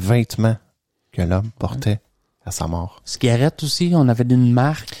dans les vêtements que l'homme portait à sa mort. Cigarette aussi, on avait une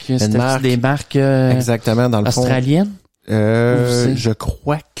marque. C'était des marques exactement, dans le australiennes? Je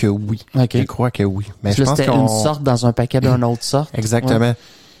crois que oui. Okay. Je crois que oui. Mais je pense c'était une sorte dans un paquet d'une autre sorte. Exactement. Ouais.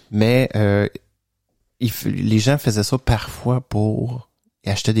 Mais les gens faisaient ça parfois pour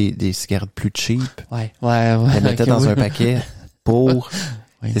acheter des cigarettes plus cheap. Ouais. Ils les mettaient dans un paquet pour...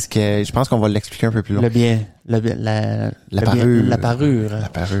 Oui. C'est ce que je pense qu'on va l'expliquer un peu plus loin. La parure.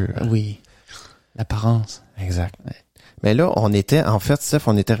 Oui. L'apparence. Exact. Ouais. Mais là, on était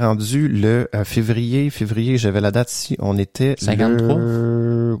rendu le février, j'avais la date ici, on était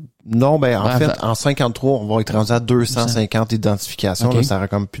 53? Non, en 53, on va être rendu à 250 identifications, okay. Là, ça aurait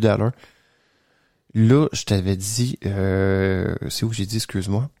comme plus d'allure. Là, je t'avais dit, c'est où j'ai dit,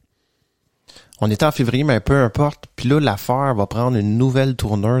 excuse-moi. On était en février, mais peu importe. Puis là, l'affaire va prendre une nouvelle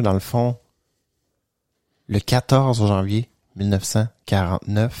tournure, dans le fond, le 14 janvier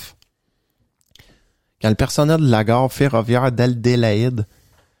 1949. Quand le personnel de la gare ferroviaire d'Adélaïde,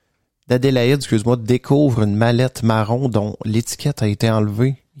 découvre une mallette marron dont l'étiquette a été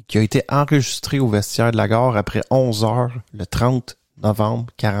enlevée, qui a été enregistrée au vestiaire de la gare après 11 heures, le 30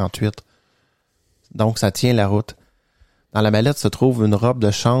 novembre 48. Donc, ça tient la route. Dans la mallette se trouve une robe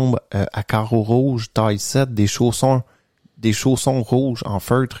de chambre à carreaux rouges, taille 7, des chaussons rouges en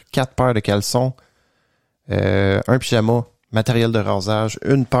feutre, 4 paires de caleçons, un pyjama, matériel de rasage,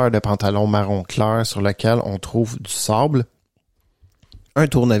 une paire de pantalons marron clair sur lequel on trouve du sable, un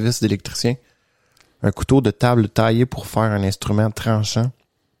tournevis d'électricien, un couteau de table taillé pour faire un instrument tranchant,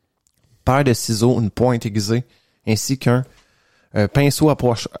 paire de ciseaux, une pointe aiguisée, ainsi qu'un pinceau à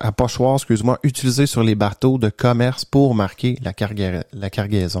pochoir, utilisé sur les bateaux de commerce pour marquer la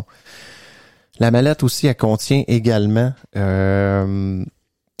cargaison. La mallette aussi, elle contient également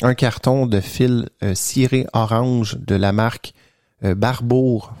un carton de fil ciré orange de la marque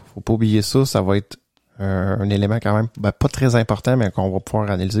Barbour. Faut pas oublier ça, ça va être un élément quand même pas très important, mais qu'on va pouvoir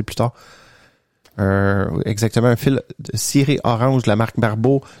analyser plus tard. Exactement, un fil ciré orange de la marque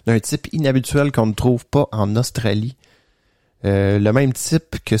Barbour, d'un type inhabituel qu'on ne trouve pas en Australie. Le même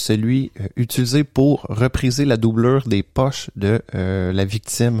type que celui utilisé pour repriser la doublure des poches de la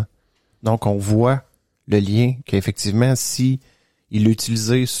victime. Donc, on voit le lien qu'effectivement, si il l'a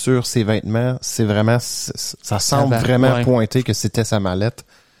utilisé sur ses vêtements, c'est vraiment, ça semble vraiment pointer que c'était sa mallette.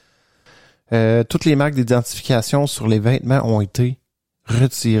 Toutes les marques d'identification sur les vêtements ont été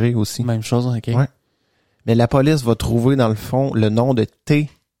retirées aussi. Même chose, ok. Ouais. Mais la police va trouver, dans le fond, le nom de T.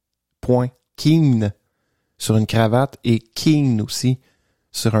 Keane sur une cravate et Keane aussi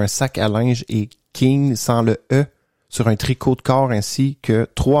sur un sac à linge et Keane sans le E sur un tricot de corps ainsi que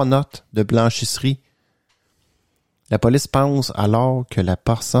 3 notes de blanchisserie. La police pense alors que la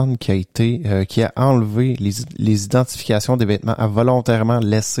personne qui a enlevé les identifications des vêtements a volontairement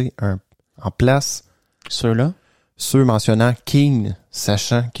laissé en place ceux mentionnant Keane,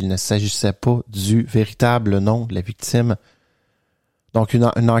 sachant qu'il ne s'agissait pas du véritable nom de la victime. Donc,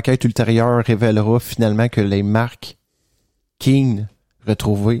 une enquête ultérieure révélera finalement que les marques Keane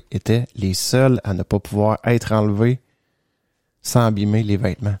retrouvées étaient les seules à ne pas pouvoir être enlevées sans abîmer les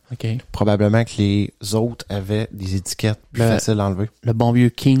vêtements. Okay. Probablement que les autres avaient des étiquettes plus faciles à enlever. Le bon vieux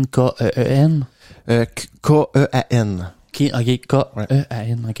Keane, K-E-E-N? K-E-A-N.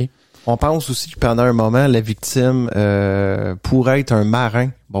 K-E-A-N, OK. On pense aussi que pendant un moment, la victime pourrait être un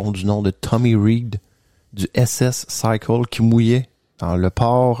marin, du nom de Tommy Reed, du SS Cycle, qui mouillait dans le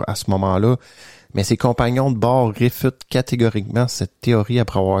port à ce moment-là. Mais ses compagnons de bord réfutent catégoriquement cette théorie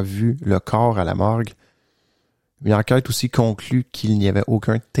après avoir vu le corps à la morgue. Une enquête aussi conclut qu'il n'y avait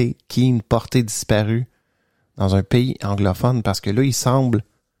aucun T. Keane porté disparu dans un pays anglophone parce que là,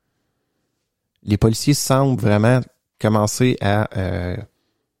 les policiers semblent vraiment commencer à faire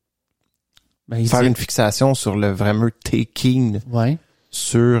une fixation sur le fameux T. Keane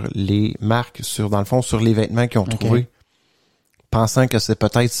sur les marques, dans le fond, sur les vêtements qu'ils ont trouvés, pensant que c'est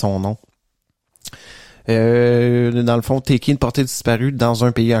peut-être son nom. Dans le fond, Teki, une portée disparue dans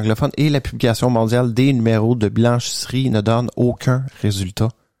un pays anglophone et la publication mondiale des numéros de blanchisserie ne donne aucun résultat.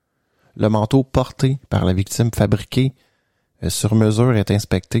 Le manteau porté par la victime fabriqué sur mesure est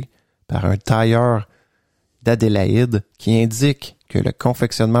inspecté par un tailleur d'Adélaïde qui indique que le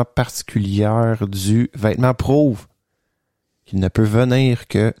confectionnement particulier du vêtement prouve qu'il ne peut venir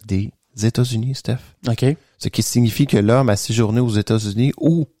que des États-Unis, Steph. OK. Ce qui signifie que l'homme a séjourné aux États-Unis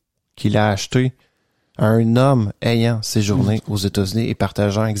ou qu'il a acheté à un homme ayant séjourné aux États-Unis et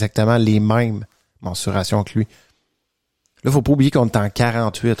partageant exactement les mêmes mensurations que lui. Là, faut pas oublier qu'on est en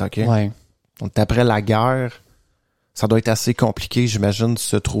 48, OK? Ouais. Donc, après la guerre, ça doit être assez compliqué, j'imagine, de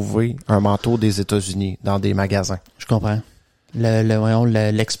se trouver un manteau des États-Unis dans des magasins. Je comprends.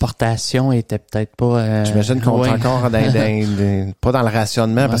 L'exportation était peut-être pas... J'imagine qu'on est encore pas dans le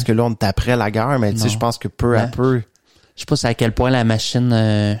rationnement, parce que là, on est après la guerre, mais tu sais, je pense que peu à peu... Je sais pas à quel point la machine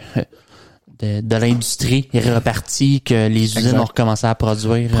de l'industrie est repartie, que les usines ont recommencé à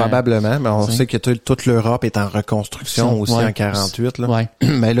produire. Probablement, mais on sait que toute l'Europe est en reconstruction aussi en 48. Là. Ouais.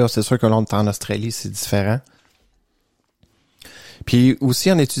 Mais là, c'est sûr que l'on est en Australie, c'est différent. Puis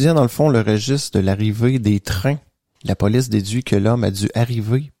aussi, en étudiant dans le fond le registre de l'arrivée des trains, la police déduit que l'homme a dû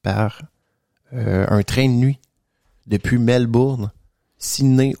arriver par un train de nuit depuis Melbourne,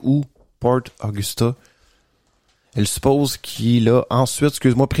 Sydney ou Port Augusta. Elle suppose qu'il a ensuite,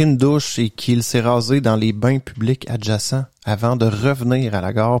 pris une douche et qu'il s'est rasé dans les bains publics adjacents avant de revenir à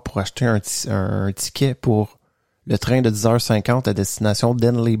la gare pour acheter un ticket pour le train de 10h50 à destination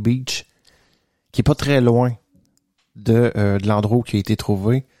d'Henley Beach, qui est pas très loin de l'endroit où il a été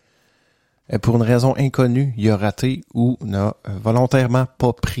trouvé. Pour une raison inconnue, il a raté ou n'a volontairement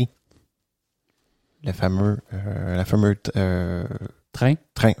pas pris le fameux train.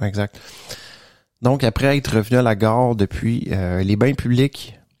 Train, exact. Donc, après être revenu à la gare depuis les bains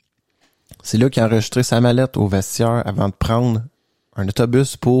publics, c'est là qu'il a enregistré sa mallette au vestiaire avant de prendre un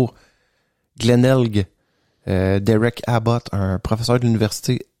autobus pour Glenelg. Derek Abbott, un professeur de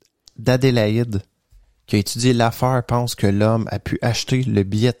l'université d'Adélaïde, qui a étudié l'affaire, pense que l'homme a pu acheter le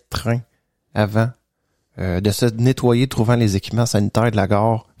billet de train avant de se nettoyer, trouvant les équipements sanitaires de la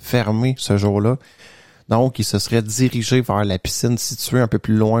gare fermés ce jour-là. Donc, il se serait dirigé vers la piscine située un peu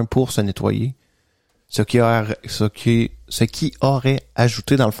plus loin pour se nettoyer. Ce qui aurait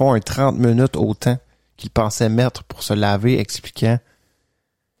ajouté, dans le fond, 30 minutes au temps qu'il pensait mettre pour se laver, expliquant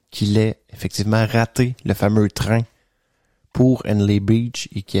qu'il ait effectivement raté le fameux train pour Henley Beach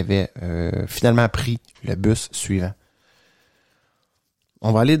et qu'il avait finalement pris le bus suivant.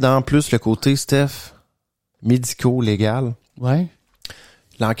 On va aller dans plus le côté, Steph, médico-légal. Ouais.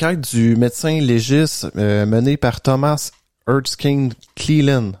 L'enquête du médecin légiste menée par Thomas Erskine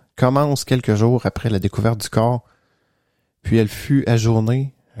Cleland commence quelques jours après la découverte du corps, puis elle fut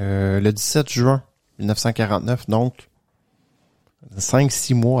ajournée le 17 juin 1949, donc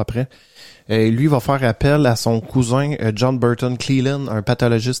 5-6 mois après. Lui va faire appel à son cousin John Burton Cleland, un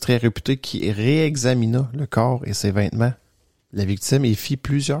pathologiste très réputé qui réexamina le corps et ses vêtements de la victime et fit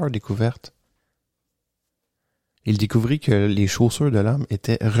plusieurs découvertes. Il découvrit que les chaussures de l'homme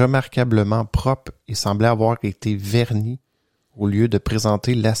étaient remarquablement propres et semblaient avoir été vernies au lieu de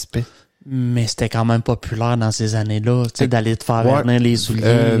présenter l'aspect. Mais c'était quand même populaire dans ces années-là, tu sais, d'aller te faire vernir les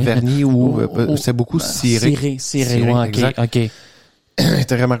souliers. Vernis ou c'est beaucoup ciré. Ciré, ouais, ok.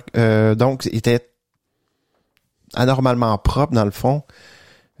 Donc, il était anormalement propre dans le fond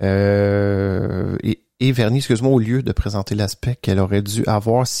et verni, au lieu de présenter l'aspect qu'elle aurait dû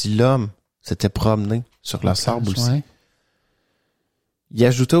avoir si l'homme s'était promené sur le sable aussi. Ouais. Il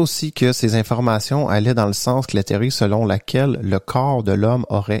ajouta aussi que ces informations allaient dans le sens que la théorie selon laquelle le corps de l'homme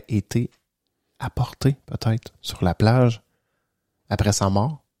aurait été apporté, peut-être, sur la plage après sa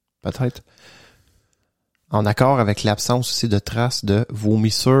mort, peut-être, en accord avec l'absence aussi de traces de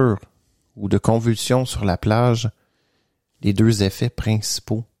vomissures ou de convulsions sur la plage, les deux effets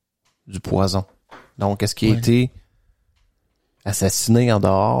principaux du poison. Donc, est-ce qu'il a été assassiné en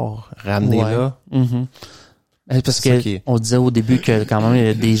dehors, ramené là? Mm-hmm. Parce que on disait au début que quand même il y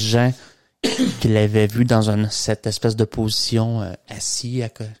a des gens qui l'avaient vu dans cette espèce de position assis.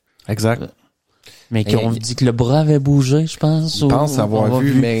 Exact. Mais qui ont dit que le bras avait bougé, je pense. Je pense avoir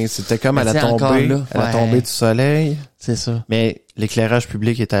vu, mais c'était comme à la tombée du soleil. C'est ça. Mais l'éclairage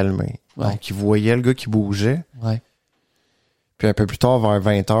public était allumé. Ouais. Donc, ils voyaient le gars qui bougeait. Ouais. Puis un peu plus tard, vers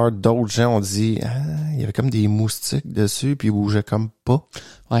 20h, d'autres gens ont dit il y avait comme des moustiques dessus, puis il bougeait comme pas.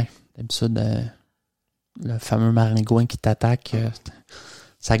 Ouais. D'habitude, le fameux maringouin qui t'attaque,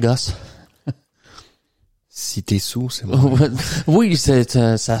 ça gosse. Si t'es sous, c'est bon. Oui, ça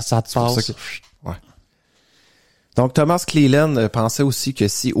te passe. Ouais. Donc, Thomas Cleland pensait aussi que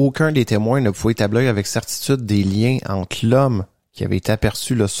si aucun des témoins ne pouvait établir avec certitude des liens entre l'homme qui avait été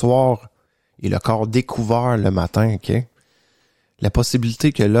aperçu le soir et le corps découvert le matin, la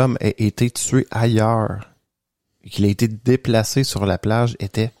possibilité que l'homme ait été tué ailleurs et qu'il ait été déplacé sur la plage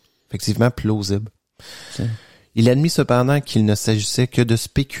était effectivement plausible. Okay. Il admit cependant qu'il ne s'agissait que de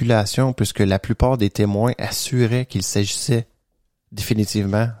spéculation puisque la plupart des témoins assuraient qu'il s'agissait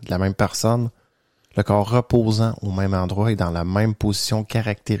définitivement de la même personne, le corps reposant au même endroit et dans la même position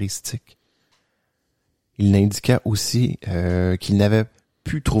caractéristique. Il indiqua aussi qu'il n'avait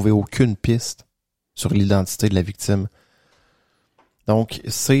pu trouver aucune piste sur l'identité de la victime. Donc,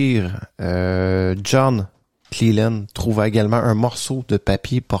 Sir John Cleland trouva également un morceau de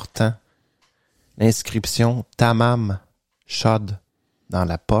papier portant l'inscription Tamam Shud dans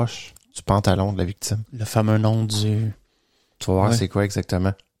la poche du pantalon de la victime. Le fameux nom du... Tu vas voir c'est quoi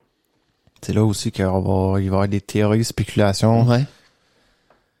exactement. C'est là aussi qu'il va y avoir des théories, spéculations. Ouais.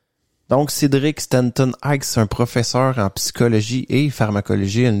 Donc, Cédric Stanton Hicks, un professeur en psychologie et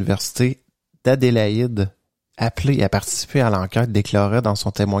pharmacologie à l'université d'Adélaïde, appelé à participer à l'enquête, déclarait dans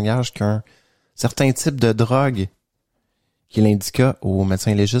son témoignage qu'un certain type de drogue qu'il indiqua aux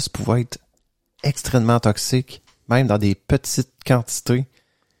médecins légistes pouvait être extrêmement toxique, même dans des petites quantités,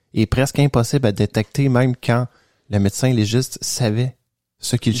 et presque impossible à détecter même quand le médecin légiste savait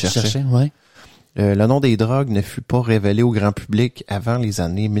ce qu'il cherchait. Ouais. Le nom des drogues ne fut pas révélé au grand public avant les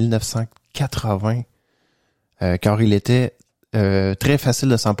années 1980, car il était très facile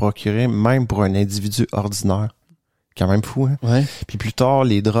de s'en procurer, même pour un individu ordinaire. Quand même fou, hein? Ouais. Puis plus tard,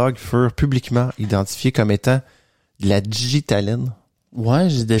 les drogues furent publiquement identifiées comme étant de la digitaline. Ouais,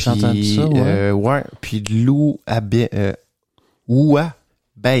 j'ai déjà entendu ça, ouais. Puis de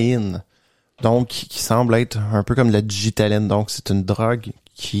l'ouabaïne. Donc, qui semble être un peu comme de la digitaline. Donc, c'est une drogue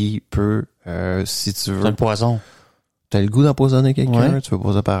qui peut, si tu veux... C'est un poison. T'as le goût d'empoisonner quelqu'un, tu veux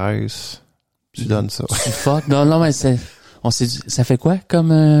pas ça paraisse, tu donnes ça. C'est fuck. Non, mais ça fait quoi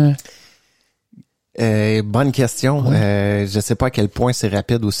comme... Bonne question. Je sais pas à quel point c'est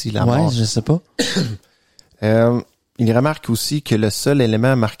rapide aussi, la mort. Ouais, je sais pas. Il remarque aussi que le seul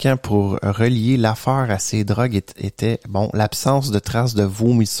élément marquant pour relier l'affaire à ces drogues était, l'absence de traces de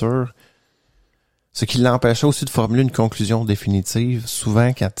vomissure, ce qui l'empêchait aussi de formuler une conclusion définitive. Souvent,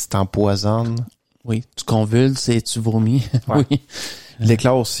 quand tu t'empoisonnes... Oui, tu convulses et tu vomis. Ouais. Oui. Il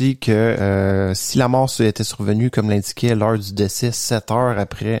déclare aussi que si la mort était survenue, comme l'indiquait l'heure du décès, 7 heures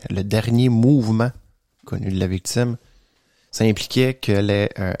après le dernier mouvement connu de la victime, ça impliquait qu'elle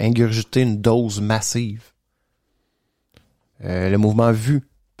ait ingurgité une dose massive. Le mouvement vu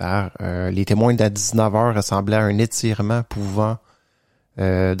par les témoins d'à 19 heures ressemblait à un étirement pouvant,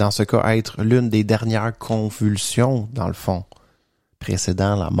 dans ce cas, être l'une des dernières convulsions, dans le fond,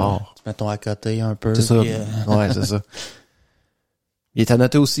 précédant la mort. Tu mets ton à côté un peu. C'est ça. Puis, Ouais, c'est ça. Il est à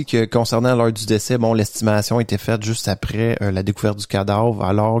noter aussi que concernant l'heure du décès, l'estimation était faite juste après la découverte du cadavre,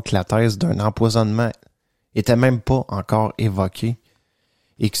 alors que la thèse d'un empoisonnement était même pas encore évoquée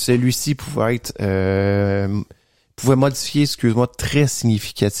et que celui-ci pouvait modifier, très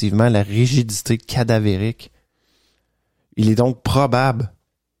significativement la rigidité cadavérique. Il est donc probable,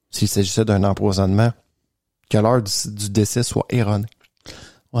 s'il s'agissait d'un empoisonnement, que l'heure du décès soit erronée.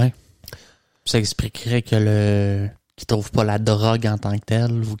 Ouais. Ça expliquerait que qu'ils trouvent pas la drogue en tant que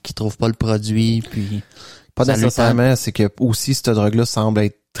telle ou qu'ils trouvent pas le produit, puis... Pas nécessairement, c'est que aussi cette drogue-là semble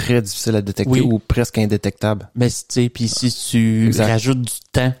être très difficile à détecter ou presque indétectable. Mais tu sais, puis si tu rajoutes du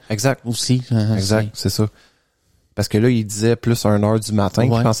temps aussi. C'est ça. Parce que là, il disait plus à 1h du matin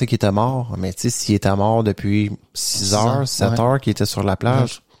qu'il pensait qu'il était mort. Mais tu sais, s'il était mort depuis 6 heures, 7 heures qu'il était sur la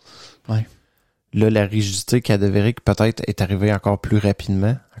plage, là, la rigidité cadavérique peut-être est arrivée encore plus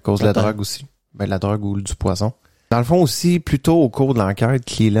rapidement à cause de la drogue aussi. La drogue ou du poison. Dans le fond aussi, plus tôt au cours de l'enquête,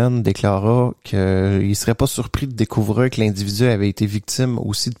 Cleland déclara qu'il serait pas surpris de découvrir que l'individu avait été victime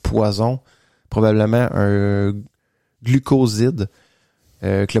aussi de poison, probablement un glucoside,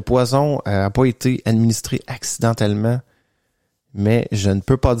 que le poison a pas été administré accidentellement, mais je ne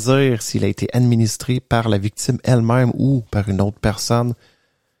peux pas dire s'il a été administré par la victime elle-même ou par une autre personne.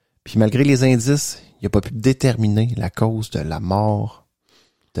 Puis malgré les indices, il n'a pas pu déterminer la cause de la mort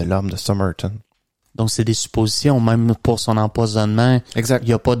de l'homme de Somerton. Donc, c'est des suppositions, même pour son empoisonnement. Exact. Il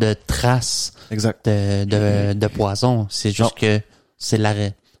n'y a pas de traces de poison. C'est juste que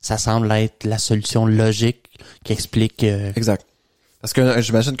ça semble être la solution logique qui explique... Exact. Parce que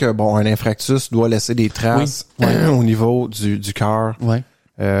j'imagine que un infractus doit laisser des traces au niveau du cœur. Ouais.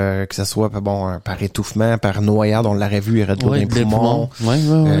 Que ce soit par étouffement, par noyade, on l'aurait vu, il y aurait de l'eau dans les poumons.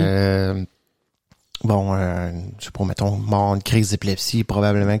 bon, je sais pas, mettons, mort, une crise d'épilepsie,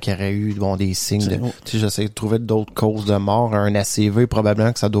 probablement qu'il y aurait eu, bon, des signes de, tu sais, j'essaie de trouver d'autres causes de mort. Un ACV,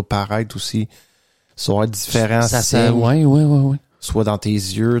 probablement que ça doit paraître aussi, soit différents signes. Oui. Soit dans tes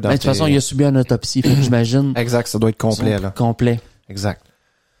yeux, de toute façon, il a subi une autopsie, fait que j'imagine. Exact, ça doit être complet, là. Complet. Exact.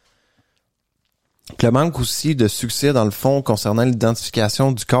 Le manque aussi de succès, dans le fond, concernant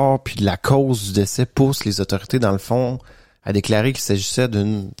l'identification du corps puis de la cause du décès pousse les autorités, dans le fond, à déclarer qu'il s'agissait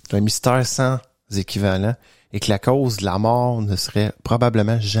d'un mystère sans équivalent et que la cause de la mort ne serait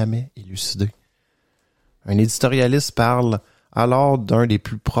probablement jamais élucidée. Un éditorialiste parle alors d'un des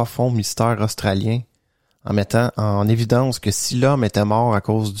plus profonds mystères australiens, en mettant en évidence que si l'homme était mort à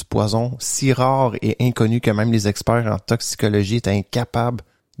cause du poison, si rare et inconnu que même les experts en toxicologie étaient incapables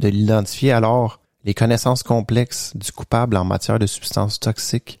de l'identifier, alors les connaissances complexes du coupable en matière de substances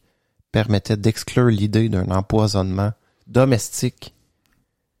toxiques permettaient d'exclure l'idée d'un empoisonnement domestique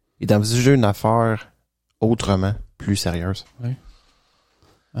et d'envisager une affaire autrement plus sérieuse. Oui.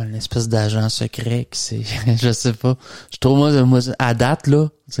 Une espèce d'agent secret qui c'est, je sais pas. Je trouve moi à date là,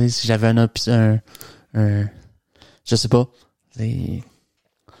 tu sais, si j'avais un je sais pas,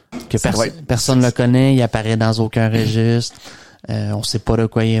 que personne le connaît, il apparaît dans aucun registre, on sait pas de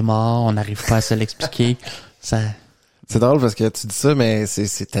quoi il est mort, on n'arrive pas à se l'expliquer. Ça. C'est drôle parce que tu dis ça, mais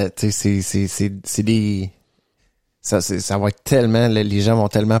c'est des ça va être tellement, les gens vont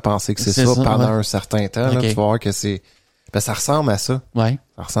tellement penser que c'est ça pendant un certain temps. Là, tu vas voir que c'est, ben ça ressemble à ça. Ouais.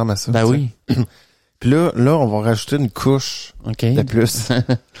 Ça ressemble à ça. Ben oui. Puis là, on va rajouter une couche de plus.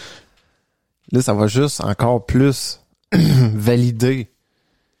 Là, ça va juste encore plus valider.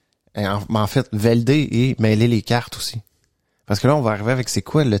 En fait, valider et mêler les cartes aussi. Parce que là, on va arriver avec c'est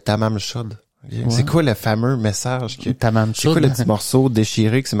quoi le Tamam Shud? Okay? Ouais. C'est quoi le fameux message? Tamam Shud. C'est quoi le petit morceau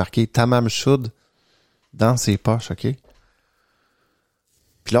déchiré que c'est marqué Tamam Shud dans ses poches, OK?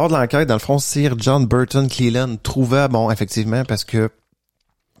 Puis lors de l'enquête, dans le fond, Sir John Burton Cleland trouvait, bon, effectivement, parce que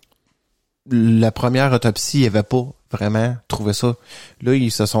la première autopsie, il avait pas vraiment trouvé ça. Là,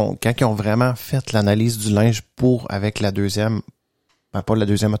 quand ils ont vraiment fait l'analyse du linge avec la deuxième, ben pas la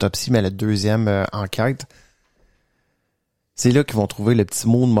deuxième autopsie, mais la deuxième enquête, c'est là qu'ils vont trouver le petit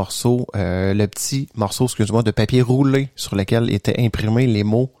mot de morceau, le petit morceau, excuse-moi, de papier roulé sur lequel étaient imprimés les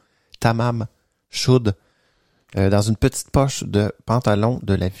mots Tamam Shud dans une petite poche de pantalon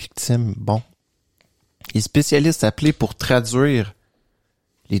de la victime. Bon. Les spécialistes appelés pour traduire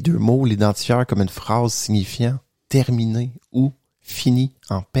les deux mots l'identifièrent comme une phrase signifiant terminé ou fini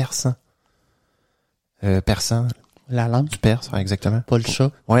en persan. Persan. La langue. Du perse, exactement. Pas le chat.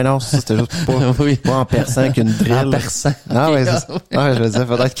 Ouais, non, ça, c'était juste pas en persan qu'une drill. En persan. Non, ouais, c'est, non, je me disais,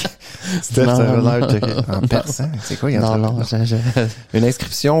 peut-être que c'était en persan. C'est quoi, il y a non, une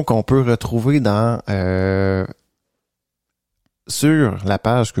inscription qu'on peut retrouver dans, sur la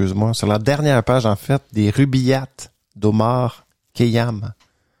page, excuse-moi, sur la dernière page, en fait, des rubiates d'Omar Khayyam.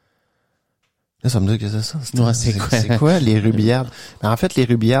 Là, ça me dit que c'est ça. C'est quoi les rubiades? En fait, les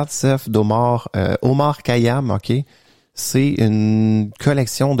rubiades, c'est d'Omar Khayyam, OK? C'est une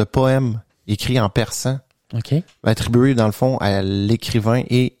collection de poèmes écrits en persan. OK. Attribués, dans le fond, à l'écrivain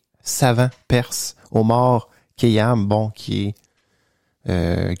et savant perse Omar Khayyam, bon, qui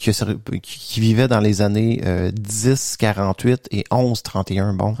vivait dans les années 1048 et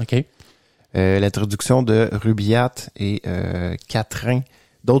 1131, bon. OK. La traduction de rubiate et quatrain.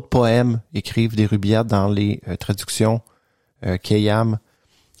 D'autres poèmes écrivent des rubiades dans les traductions Khayyam.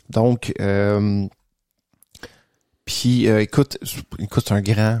 Donc, puis écoute, c'est un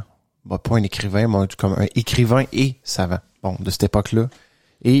grand, pas un écrivain, mais comme un écrivain et savant, bon, de cette époque-là.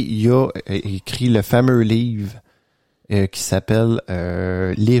 Et il a écrit le fameux livre qui s'appelle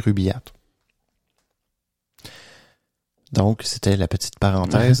Les Rubiates. Donc, c'était la petite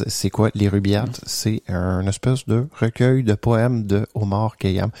parenthèse. C'est quoi les rubiates? C'est un espèce de recueil de poèmes de Omar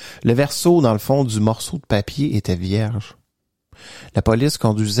Khayyam. Le verso, dans le fond, du morceau de papier était vierge. La police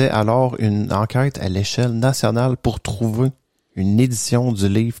conduisait alors une enquête à l'échelle nationale pour trouver une édition du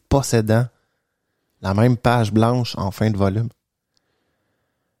livre possédant la même page blanche en fin de volume.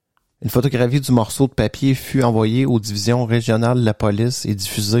 Une photographie du morceau de papier fut envoyée aux divisions régionales de la police et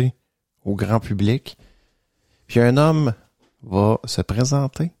diffusée au grand public. Puis un homme va se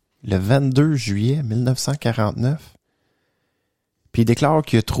présenter le 22 juillet 1949. Puis il déclare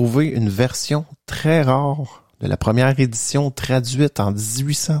qu'il a trouvé une version très rare de la première édition traduite en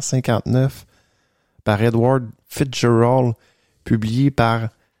 1859 par Edward Fitzgerald, publiée par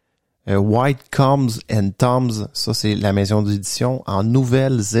White Combs and Toms, ça c'est la maison d'édition, en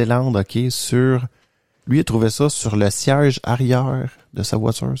Nouvelle-Zélande, OK, lui il a trouvé ça sur le siège arrière de sa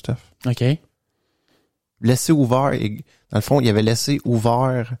voiture, Steph. OK. Laissé ouvert, et dans le fond, il avait laissé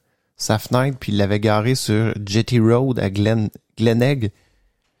ouvert sa fenêtre, puis il l'avait garé sur Jetty Road à Glenegg,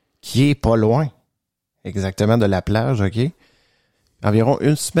 qui est pas loin, exactement de la plage, OK? Environ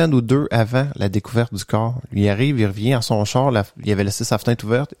une semaine ou deux avant la découverte du corps. Lui arrive, il revient à son char, il avait laissé sa fenêtre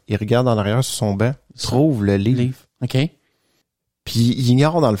ouverte, il regarde en arrière sur son banc, trouve le livre. OK. Puis il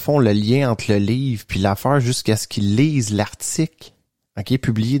ignore dans le fond le lien entre le livre puis l'affaire jusqu'à ce qu'il lise l'article, OK,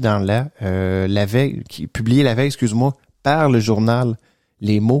 publié dans la veille, publié la veille, excuse-moi, par le journal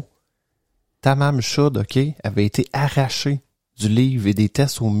Les Mots. Tamam Shud, OK, avait été arraché du livre et des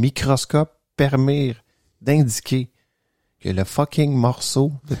tests au microscope permirent d'indiquer que le fucking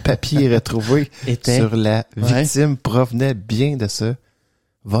morceau de papier retrouvé sur la victime provenait bien de ce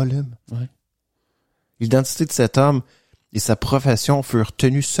volume. Ouais. L'identité de cet homme et sa profession furent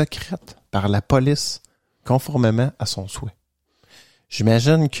tenues secrètes par la police conformément à son souhait.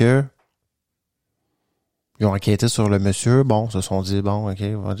 J'imagine que ils ont enquêté sur le monsieur, se sont dit, OK,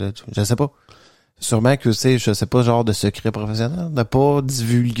 je sais pas. Sûrement que c'est, je sais pas, genre de secret professionnel, de pas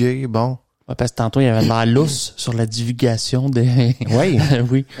divulguer, bon. Ouais, parce que tantôt, il y avait l'air lousse sur la divulgation des... Oui.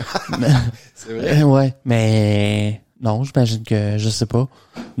 Oui. C'est vrai. Ouais, mais non, j'imagine que, je sais pas,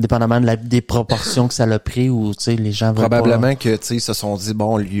 dépendamment des proportions que ça l'a pris ou, tu sais, les gens veulent probablement que, tu sais, ils se sont dit,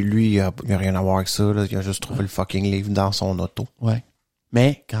 lui il a rien à voir avec ça, là, il a juste trouvé le fucking livre dans son auto. Ouais.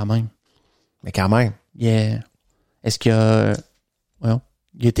 Mais, quand même. Est-ce qu'il a...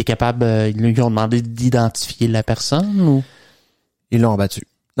 Il était capable... ils lui ont demandé d'identifier la personne ou... Ils l'ont battu.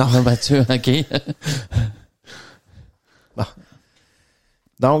 Non. Ils l'ont battu, OK. Bon.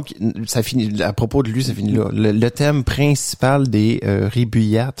 Donc, ça finit, à propos de lui, ça finit là. Le thème principal des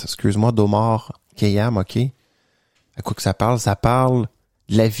ribouillates, excuse-moi, d'Omar Khayyam, OK? À quoi que ça parle? Ça parle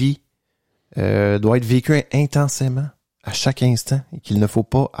de la vie doit être vécue intensément à chaque instant et qu'il ne faut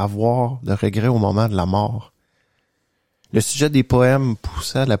pas avoir de regrets au moment de la mort. Le sujet des poèmes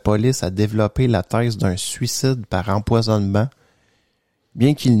poussa la police à développer la thèse d'un suicide par empoisonnement,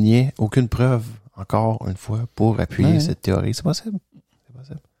 bien qu'il n'y ait aucune preuve, encore une fois, pour appuyer cette théorie. C'est possible.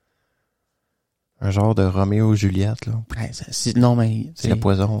 Un genre de Roméo et Juliette, là. Ouais, non, mais... C'est le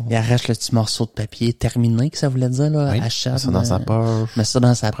poison. Il arrache le petit morceau de papier terminé, que ça voulait dire, là. Oui, Achète, met ça dans sa poche. Met ça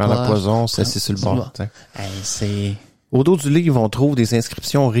dans sa poche. Prend le poison, s'assied sur le bord. C'est... Au dos du livre, on trouve des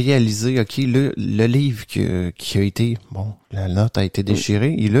inscriptions réalisées. OK, le livre qui a été... la note a été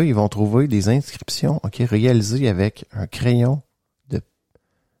déchirée. Et là, ils vont trouver des inscriptions, OK, réalisées avec un crayon, de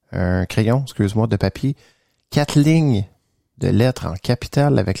papier. 4 lignes de lettres en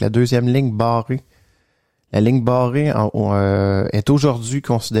capitale avec la deuxième ligne barrée. La ligne barrée est aujourd'hui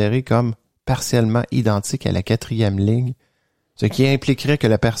considérée comme partiellement identique à la 4e ligne, ce qui impliquerait que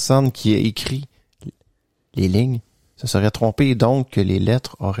la personne qui a écrit les lignes se serait trompée et donc que les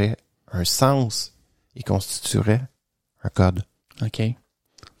lettres auraient un sens et constitueraient un code. OK. Ouais,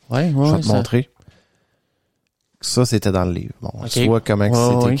 je vais te montrer. Ça, c'était dans le livre. Tu vois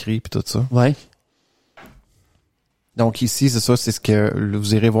comment c'est écrit puis tout ça. Ouais. Donc ici, c'est ça, c'est ce que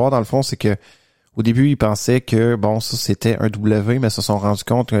vous irez voir dans le fond, c'est que au début, ils pensaient que ça c'était un W, mais ils se sont rendus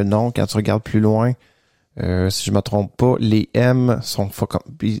compte que non, quand tu regardes plus loin, si je me trompe pas, les M sont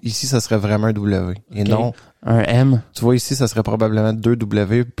ici, ça serait vraiment un W. Et non. Un M. Tu vois ici, ça serait probablement 2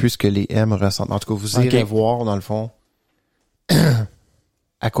 W puisque les M ressemblent. En tout cas, vous irez voir dans le fond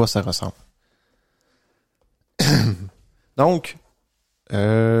à quoi ça ressemble. Donc,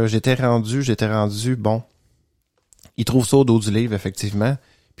 j'étais rendu, il trouve ça au dos du livre, effectivement.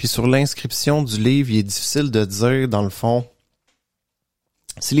 Puis sur l'inscription du livre, il est difficile de dire, dans le fond,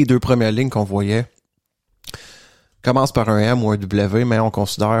 si les 2 premières lignes qu'on voyait commencent par un M ou un W, mais on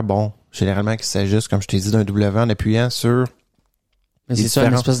considère, généralement qu'il s'agit, comme je t'ai dit, d'un W en appuyant sur... Mais c'est ça,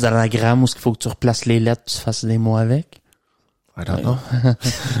 une espèce d'anagramme où il faut que tu replaces les lettres, tu fasses des mots avec? I don't know.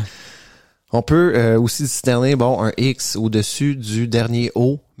 On peut aussi discerner, un X au-dessus du dernier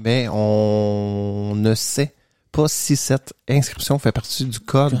O, mais on ne sait pas si cette inscription fait partie du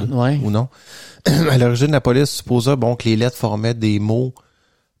code ou non. À l'origine, la police supposa que les lettres formaient des mots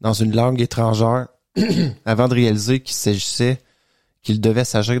dans une langue étrangère avant de réaliser qu'il devait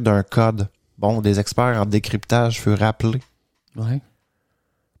s'agir d'un code. Des experts en décryptage furent appelés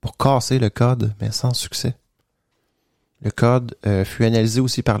pour casser le code, mais sans succès. Le code fut analysé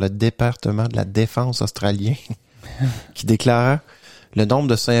aussi par le département de la défense australien qui déclara le nombre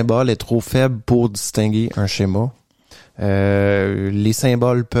de symboles est trop faible pour distinguer un schéma. Les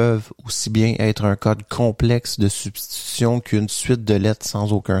symboles peuvent aussi bien être un code complexe de substitution qu'une suite de lettres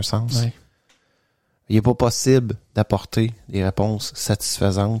sans aucun sens. Ouais. Il n'est pas possible d'apporter des réponses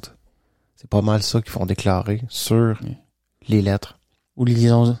satisfaisantes. C'est pas mal ça qu'ils font déclarer sur les lettres. Ou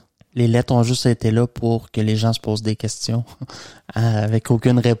les lettres ont juste été là pour que les gens se posent des questions avec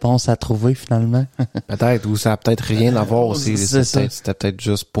aucune réponse à trouver finalement. Peut-être, ou ça a peut-être rien à voir aussi. C'était peut-être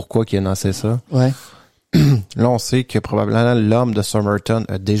juste pourquoi qu'il a lancé ça. Ouais. Là, on sait que probablement l'homme de Somerton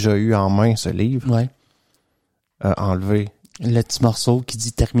a déjà eu en main ce livre. Ouais. Enlevé. Le petit morceau qui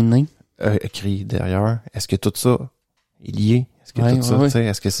dit terminé. Écrit derrière. Est-ce que tout ça est lié? Est-ce que tout ça, tu sais,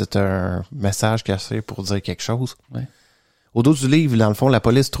 est-ce que c'est un message caché pour dire quelque chose? Ouais. Au dos du livre, dans le fond, la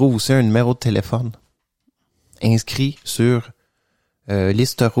police trouve aussi un numéro de téléphone inscrit sur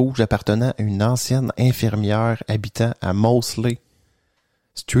liste rouge appartenant à une ancienne infirmière habitant à Mosley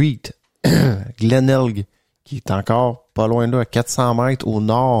Street, Glenelg, qui est encore pas loin là, à 400 mètres au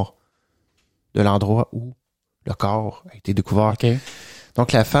nord de l'endroit où le corps a été découvert. Okay.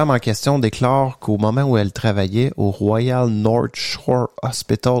 Donc, la femme en question déclare qu'au moment où elle travaillait au Royal North Shore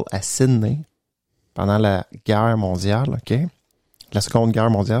Hospital à Sydney, pendant la guerre mondiale, OK? La Seconde Guerre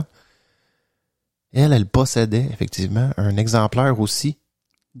mondiale, elle possédait effectivement un exemplaire aussi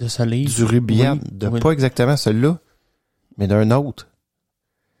de ce livre. Du Rubian, pas exactement celui-là, mais d'un autre.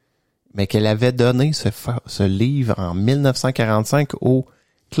 Mais qu'elle avait donné ce livre en 1945 au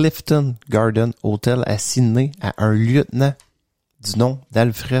Clifton Garden Hotel à Sydney à un lieutenant du nom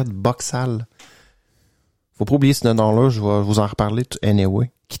d'Alfred Boxall. Faut pas oublier ce nom-là, je vais vous en reparler anyway,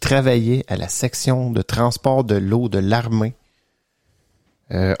 qui travaillait à la section de transport de l'eau de l'armée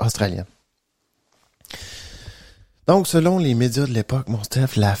australienne. Donc, selon les médias de l'époque, mon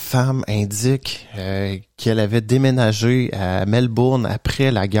Steph, la femme indique qu'elle avait déménagé à Melbourne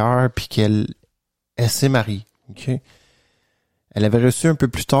après la guerre puis qu'elle s'est mariée. Okay? Elle avait reçu un peu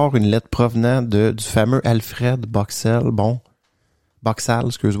plus tard une lettre provenant du fameux Alfred Boxall,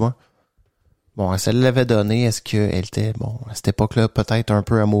 excuse-moi. Bon, elle se l'avait donné. Est-ce qu'elle était, à cette époque-là, peut-être un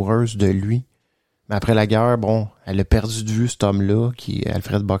peu amoureuse de lui? Mais après la guerre, elle a perdu de vue cet homme-là, qui est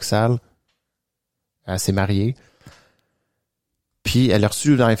Alfred Boxall. Elle s'est mariée. Puis, elle a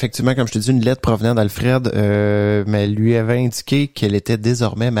reçu, effectivement, comme je te dis, une lettre provenant d'Alfred, mais elle lui avait indiqué qu'elle était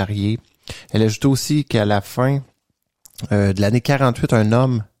désormais mariée. Elle a ajouté aussi qu'à la fin de l'année 48, un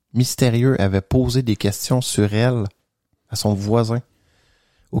homme mystérieux avait posé des questions sur elle à son voisin.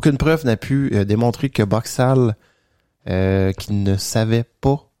 Aucune preuve n'a pu démontrer que Boxall, qui ne savait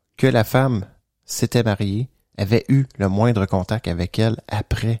pas que la femme s'était mariée, avait eu le moindre contact avec elle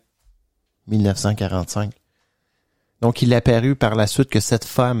après 1945. Donc, il est apparu par la suite que cette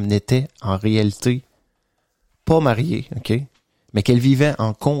femme n'était en réalité pas mariée, OK? Mais qu'elle vivait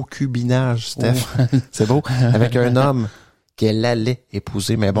en concubinage, Steph. Oh. C'est beau? Avec un homme qu'elle allait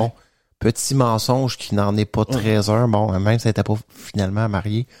épouser. Mais bon, petit mensonge qui n'en est pas très un. Bon, même si elle n'était pas finalement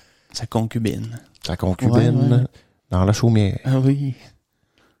mariée. Sa concubine. Dans la chaumière. Ah oui.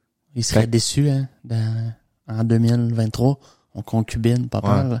 Il serait déçu, hein, en 2023. On concubine, pas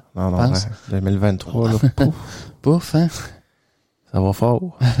mal. Non, 2023, là, pouf. Pouf, hein? Ça va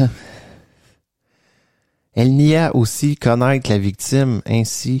fort. Elle nia aussi connaître la victime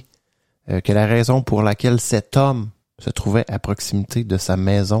ainsi que la raison pour laquelle cet homme se trouvait à proximité de sa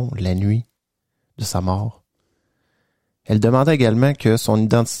maison la nuit de sa mort. Elle demanda également que son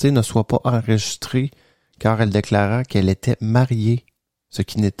identité ne soit pas enregistrée car elle déclara qu'elle était mariée, ce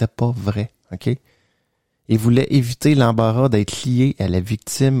qui n'était pas vrai, OK? Et voulait éviter l'embarras d'être liée à la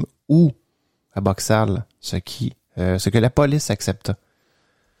victime ou à Boxall, ce que la police accepta.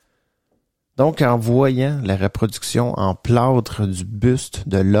 Donc, en voyant la reproduction en plâtre du buste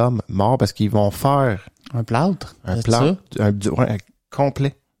de l'homme mort, parce qu'ils vont faire un plâtre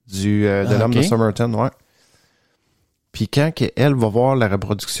complet de l'homme de Somerton, ouais. Puis quand elle va voir la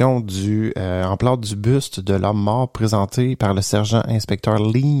reproduction en plâtre du buste de l'homme mort présenté par le sergent-inspecteur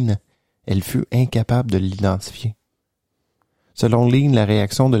Lean, elle fut incapable de l'identifier. Selon Lean, la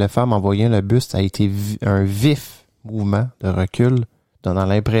réaction de la femme en voyant le buste a été un vif mouvement de recul, donnant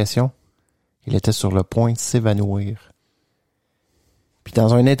l'impression qu'il était sur le point de s'évanouir. Puis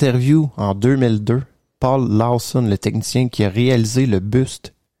dans une interview en 2002, Paul Lawson, le technicien qui a réalisé le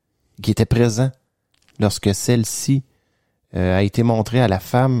buste, qui était présent lorsque celle-ci a été montrée à la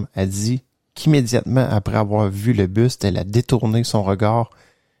femme, a dit qu'immédiatement après avoir vu le buste, elle a détourné son regard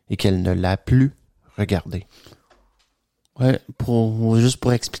et qu'elle ne l'a plus regardé. Ouais, juste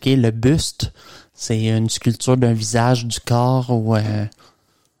pour expliquer, le buste, c'est une sculpture d'un visage, du corps, ou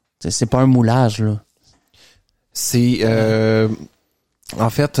c'est pas un moulage, là. C'est en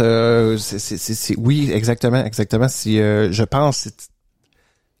fait c'est oui, exactement. Si je pense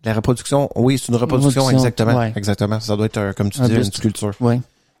la reproduction, oui, c'est une reproduction exactement. Ouais. Exactement, ça doit être comme tu dis une sculpture. Oui.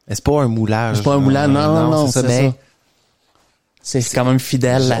 Mais c'est pas un moulage. C'est pas un moulage, non, c'est ça. C'est quand même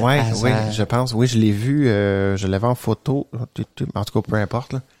fidèle à je pense. Oui, je l'ai vu, je l'avais en photo. En tout cas, peu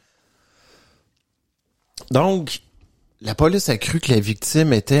importe, là. Donc, la police a cru que la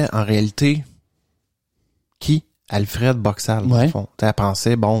victime était en réalité qui? Alfred Boxall, dans le fond. Elle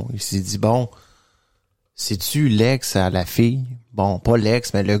pensait, il s'est dit, c'est-tu l'ex à la fille? Bon, pas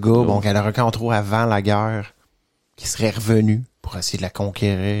l'ex, mais le gars, qu'elle a rencontré avant la guerre, qui serait revenu pour essayer de la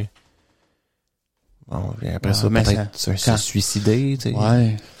conquérir. Bon, et après ça, peut-être se suicider, tu sais.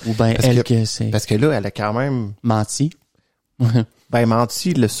 Ouais. Ou bien que c'est... Parce que là, elle a quand même... Menti.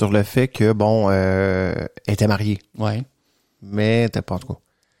 menti sur le fait que, elle était mariée. Ouais. Mais t'es pas en tout cas.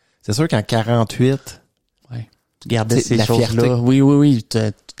 C'est sûr qu'en 48... Ouais. Tu gardais ces choses-là. Fierté. Oui. Tu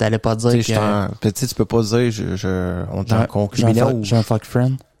t'allais pas dire que... tu peux pas dire, on est en concubinage. J'ai un fuck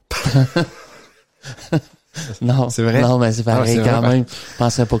friend. Non. C'est vrai? Non, mais c'est pareil quand même. Je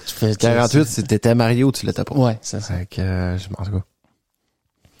penserais pas que tu fais... 48, si t'étais marié ou tu l'étais pas. Ouais, c'est ça. Fait que, en tout cas.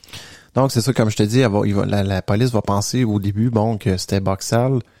 Donc, c'est ça, comme je te dis, la police va penser au début, que c'était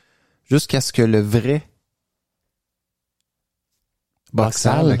Boxall, jusqu'à ce que le vrai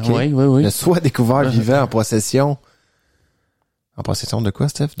Boxall, oui. ne soit découvert vivant en possession de quoi,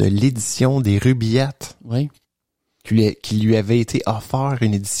 Steph? De l'édition des Rubaiyat. Oui. Qui lui avait été offert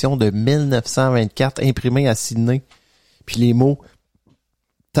une édition de 1924 imprimée à Sydney. Puis les mots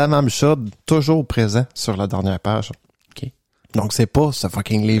Tamam Shud toujours présents sur la dernière page. OK. Donc c'est pas ce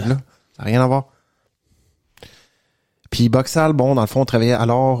fucking livre-là. Ça n'a rien à voir. Puis Boxall, dans le fond, travaillait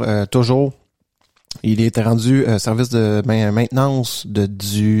alors toujours. Il était rendu service de maintenance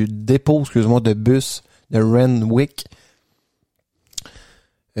du dépôt, de bus de Renwick.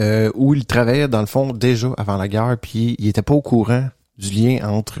 Où il travaillait dans le fond déjà avant la guerre, puis il était pas au courant du lien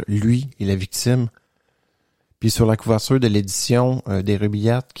entre lui et la victime. Puis sur la couverture de l'édition des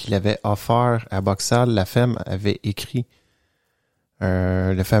Rubaiyat qu'il avait offert à Boxall, la femme avait écrit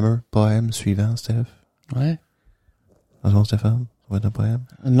le fameux poème suivant, Steph. Ouais. Bonjour Stéphane, ça va être un poème?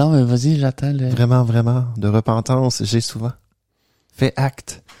 Non, mais vas-y, j'attends le... Vraiment, de repentance, j'ai souvent fait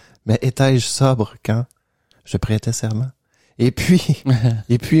acte, mais étais-je sobre quand je prêtais serment? Et puis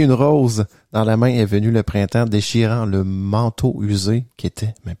une rose dans la main est venue le printemps, déchirant le manteau usé qui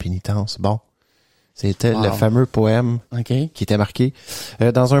était ma pénitence. Bon, c'était le fameux poème qui était marqué.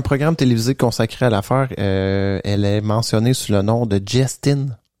 Dans un programme télévisé consacré à l'affaire, elle est mentionnée sous le nom de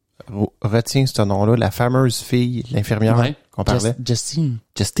Justine. Retiens ce nom-là, la fameuse fille, l'infirmière qu'on parlait. Justine,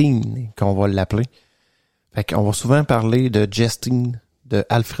 qu'on va l'appeler. Fait qu'on va souvent parler de Justine, de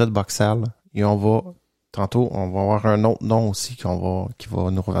Alfred Boxall, et tantôt, on va avoir un autre nom aussi qui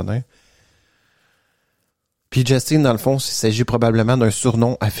va nous revenir. Puis Justine, dans le fond, il s'agit probablement d'un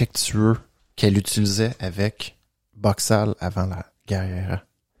surnom affectueux qu'elle utilisait avec Boxall avant la guerre.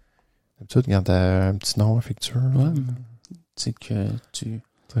 D'habitude, quand t'as un petit nom affectueux. Ouais, tu sais que tu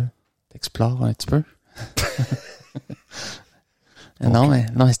explores un petit peu. Non,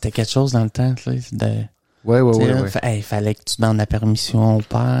 c'était quelque chose dans le temps, tu sais, Ouais. Il fallait que tu demandes la permission au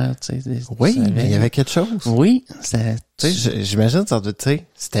père, tu sais. Oui, mais il y avait quelque chose. Oui, tu sais, j'imagine, ça doit, tu sais,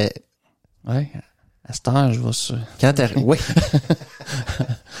 c'était... Ouais, à cette heure, je vais sur... Quand t'arrivais... Oui.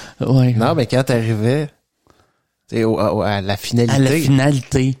 Ouais. Non, mais quand t'arrivais, tu sais, à la finalité... À la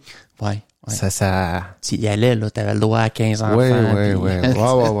finalité, ouais. Ça... Tu y allais, là, t'avais le droit à 15 enfants.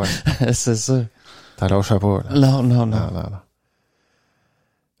 Ouais. C'est ça. T'en lâches pas, là. Non.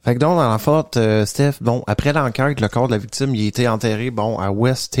 Fait que donc, dans la faute, Steph, après l'enquête, le corps de la victime, il a été enterré, à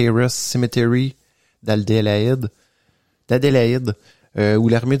West Terrace Cemetery d'Adélaïde, où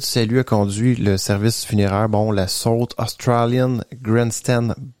l'armée du salut a conduit le service funéraire, la South Australian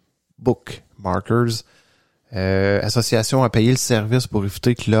Grandstand Book Markers. Association a payé le service pour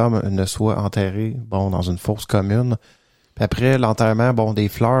éviter que l'homme ne soit enterré, dans une fosse commune. Puis après l'enterrement, des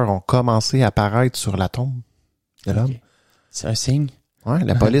fleurs ont commencé à apparaître sur la tombe de l'homme. C'est un signe. Ouais,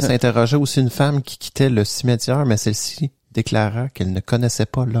 la police interrogeait aussi une femme qui quittait le cimetière, mais celle-ci déclara qu'elle ne connaissait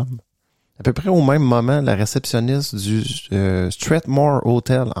pas l'homme. À peu près au même moment, la réceptionniste du Strathmore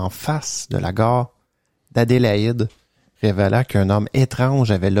Hotel en face de la gare d'Adélaïde révéla qu'un homme étrange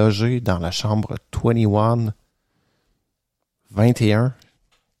avait logé dans la chambre 21.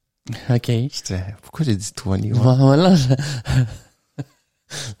 OK. Pourquoi j'ai dit 21? Voilà.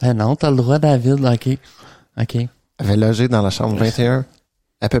 Ben non, t'as le droit, David. OK. Avait logé dans la chambre 21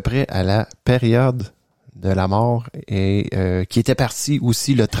 à peu près à la période de la mort et qui était parti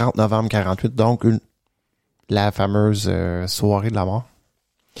aussi le 30 novembre 48, donc la fameuse soirée de la mort.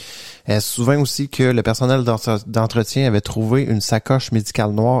 Elle se souvient aussi que le personnel d'entretien avait trouvé une sacoche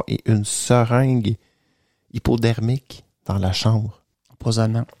médicale noire et une seringue hypodermique dans la chambre.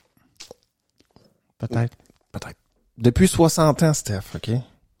 Empoisonnement. Peut-être. Depuis 60 ans, Steph, OK?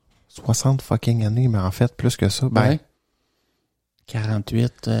 60 fucking années, mais en fait, plus que ça.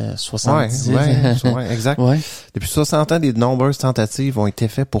 48, 70. Ouais, exact. Ouais. Depuis 60 ans, de nombreuses tentatives ont été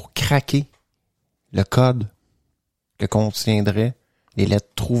faites pour craquer le code que contiendraient les lettres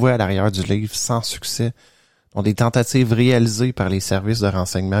trouvées à l'arrière du livre sans succès, dont des tentatives réalisées par les services de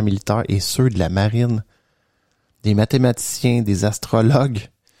renseignement militaires et ceux de la marine, des mathématiciens, des astrologues,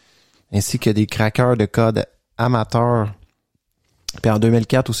 ainsi que des craqueurs de code amateurs. Puis en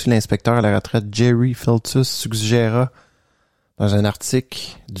 2004 aussi, l'inspecteur à la retraite Jerry Feltus suggéra dans un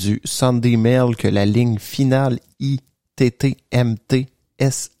article du Sunday Mail que la ligne finale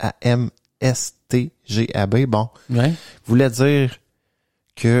ITTMT-SAMSTGAB, voulait dire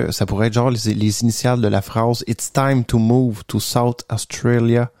que ça pourrait être genre les initiales de la phrase It's time to move to South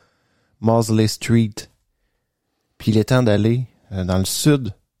Australia, Mosley Street. Puis il est temps d'aller dans le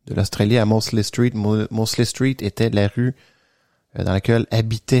sud de l'Australie à Mosley Street. Mosley Street était la rue dans laquelle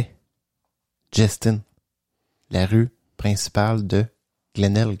habitait Justin, la rue principale de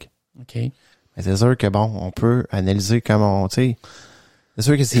Glenelg. OK. Mais c'est sûr que bon, on peut analyser comment tu sais, c'est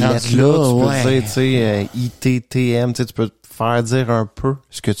sûr que ces lettres-là, tu peux dire, tu sais, ITTM, tu sais, tu peux faire dire un peu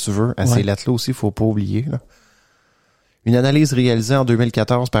ce que tu veux. À ces lettres-là aussi, faut pas oublier, là. Une analyse réalisée en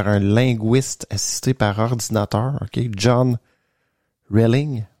 2014 par un linguiste assisté par ordinateur, OK, John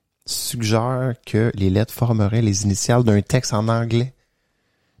Relling, suggère que les lettres formeraient les initiales d'un texte en anglais.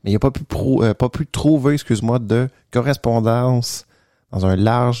 Mais il n'a pas pu trouver, de correspondance dans un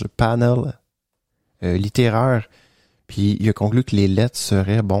large panel littéraire. Puis il a conclu que les lettres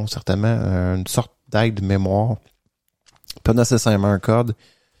seraient, certainement une sorte d'aide-mémoire, pas nécessairement un code,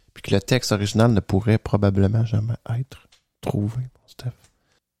 puis que le texte original ne pourrait probablement jamais être trouvé. Bon, Steph.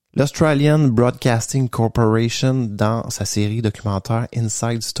 L'Australian Broadcasting Corporation, dans sa série documentaire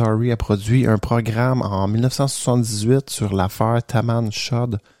Inside Story, a produit un programme en 1978 sur l'affaire Tamam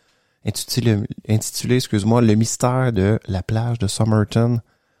Shud, intitulé, Le mystère de la plage de Somerton,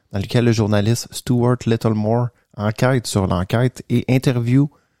 dans lequel le journaliste Stuart Littlemore enquête sur l'enquête et interview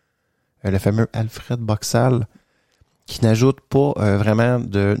le fameux Alfred Boxall, qui n'ajoute pas vraiment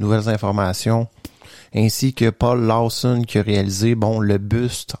de nouvelles informations, ainsi que Paul Lawson qui a réalisé le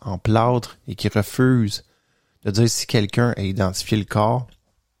buste en plâtre et qui refuse de dire si quelqu'un a identifié le corps.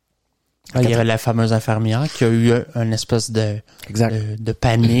 Il y avait la fameuse infirmière qui a eu une espèce de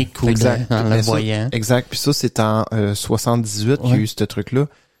panique en le voyant. Exact. Puis ça, c'est en 78 qu'il y a eu ce truc-là.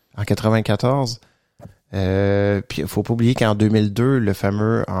 En 94. Puis il faut pas oublier qu'en 2002, le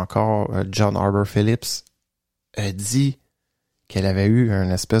fameux encore John Arbor Phillips a dit qu'elle avait eu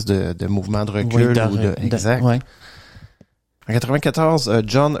une espèce de mouvement de recul. Exact. En 94,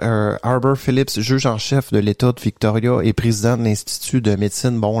 John Arbor Phillips, juge en chef de l'État de Victoria et président de l'Institut de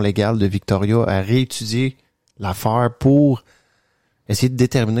médecine légale de Victoria, a réétudié l'affaire pour essayer de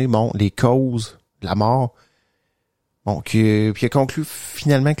déterminer les causes de la mort. Puis a conclu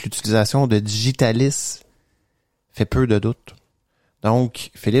finalement que l'utilisation de digitalis fait peu de doute.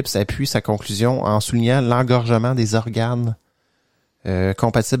 Donc, Phillips appuie sa conclusion en soulignant l'engorgement des organes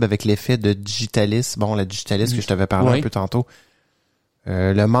compatible avec l'effet de digitalis. La digitalis que je t'avais parlé un peu tantôt.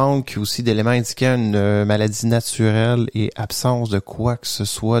 Le manque aussi d'éléments indiquant une maladie naturelle et absence de quoi que ce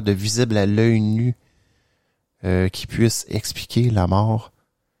soit de visible à l'œil nu qui puisse expliquer la mort.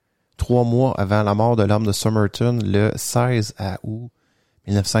 3 mois avant la mort de l'homme de Somerton, le 16 août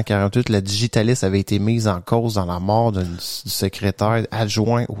 1948, la digitalis avait été mise en cause dans la mort du secrétaire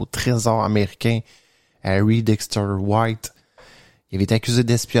adjoint au Trésor américain, Harry Dexter White. Il avait été accusé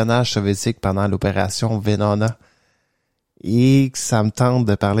d'espionnage soviétique pendant l'opération Venona. Et ça me tente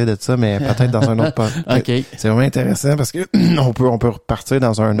de parler de ça, mais peut-être dans un autre podcast. Okay. C'est vraiment intéressant parce que on peut repartir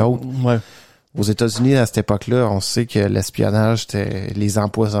dans un autre. Ouais. Aux États-Unis, à cette époque-là, on sait que l'espionnage, c'était les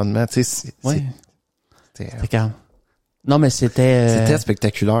empoisonnements. Tu sais, c'était quand... Non, mais c'était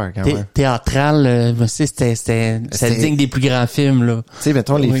spectaculaire quand même. Théâtral, c'était digne des plus grands films, là. Tu sais,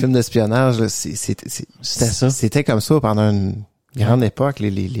 mettons, les films d'espionnage, là, c'était ça. C'était comme ça pendant une grande époque,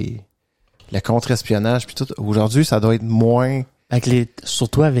 le contre-espionnage puis tout. Aujourd'hui, ça doit être moins...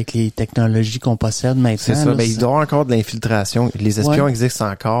 surtout avec les technologies qu'on possède maintenant. C'est ça. Il doit y avoir encore de l'infiltration. Les espions existent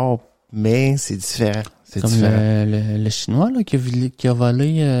encore, mais c'est différent. C'est comme différent. Le Chinois, là, qui a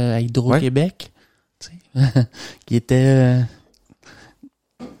volé à Hydro-Québec. Qui était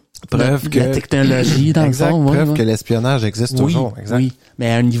preuve que la technologie dans le fond, preuve que l'espionnage existe toujours. Exact. Oui, mais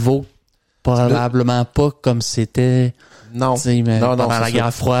à un niveau probablement pas comme c'était pendant la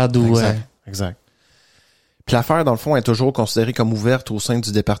guerre froide ou exact. Puis l'affaire dans le fond est toujours considérée comme ouverte au sein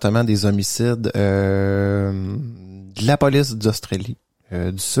du département des homicides de la police d'Australie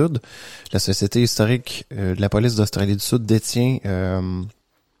du Sud. La Société historique de la police d'Australie du Sud détient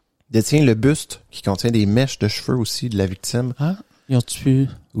le buste qui contient des mèches de cheveux aussi de la victime. Ah, Ils ont tué...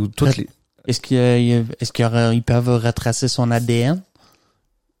 Ou toutes les... Est-ce qu'ils peuvent retracer son ADN?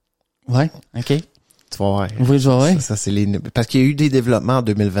 Ouais, OK. Tu vas voir. Oui, je vois, ouais. Ça, c'est parce qu'il y a eu des développements en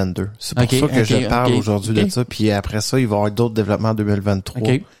 2022. C'est pour ça que je parle aujourd'hui de ça. Puis après ça, il va y avoir d'autres développements en 2023.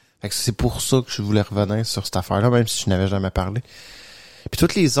 Fait que c'est pour ça que je voulais revenir sur cette affaire-là, même si je n'avais jamais parlé. Puis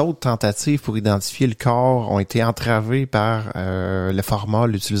toutes les autres tentatives pour identifier le corps ont été entravées par le format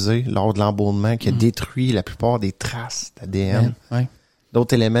utilisé lors de l'embaumement qui a détruit la plupart des traces d'ADN. Ouais.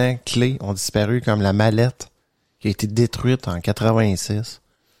 D'autres éléments clés ont disparu, comme la mallette qui a été détruite en 86.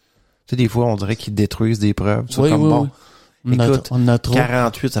 Tu sais, des fois, on dirait qu'ils détruisent des preuves. Oui, comme, bon, écoute, on a trop.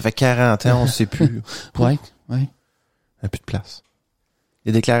 48, ça fait 40 ans, on ne sait plus. Oui. Il n'y a plus de place.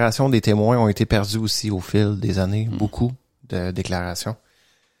 Les déclarations des témoins ont été perdues aussi au fil des années. Beaucoup de déclarations.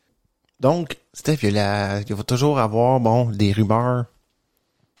 Donc, Steph, il va toujours avoir, des rumeurs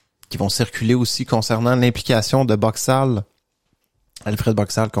qui vont circuler aussi concernant l'implication de Boxall, Alfred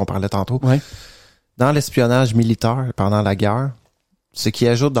Boxall, qu'on parlait tantôt, dans l'espionnage militaire pendant la guerre, ce qui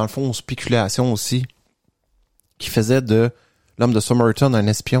ajoute, dans le fond, aux spéculations aussi, qui faisait de l'homme de Somerton un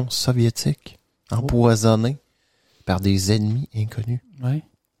espion soviétique, empoisonné par des ennemis inconnus. Ouais.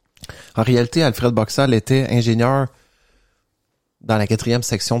 En réalité, Alfred Boxall était ingénieur dans la 4e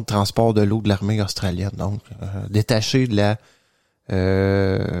section de transport de l'eau de l'armée australienne, donc détaché de la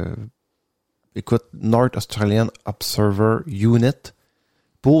North Australian Observer Unit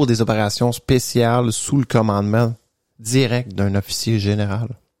pour des opérations spéciales sous le commandement direct d'un officier général.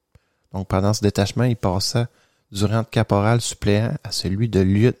 Donc pendant ce détachement, il passait du rang de caporal suppléant à celui de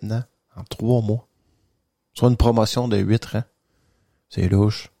lieutenant en 3 mois. Soit une promotion de 8 rangs. C'est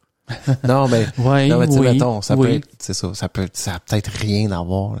louche. Non, mais mettons, ça peut être, c'est ça, ça a peut-être rien à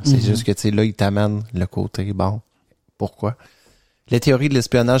voir. C'est juste que, là, il t'amène le côté, pourquoi? La théorie de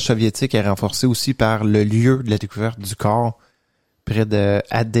l'espionnage soviétique est renforcée aussi par le lieu de la découverte du corps près de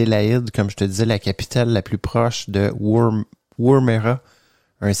Adélaïde, comme je te disais, la capitale la plus proche de Woomera,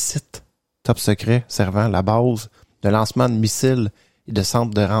 un site top secret servant la base de lancement de missiles et de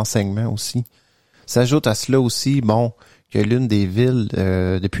centres de renseignement aussi. S'ajoute à cela aussi, que l'une des villes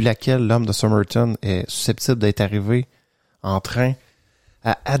depuis laquelle l'homme de Somerton est susceptible d'être arrivé en train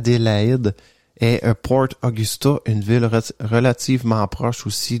à Adélaïde est Port Augusta, une ville relativement proche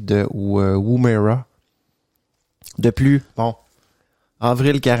aussi de Woomera. De plus,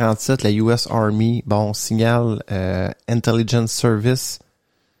 avril 47, la US Army, signale Intelligence Service,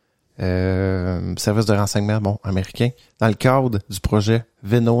 service de renseignement, américain, dans le cadre du projet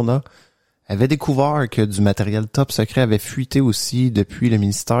Venona, avait découvert que du matériel top secret avait fuité aussi depuis le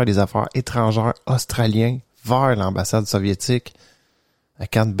ministère des Affaires étrangères australien vers l'ambassade soviétique à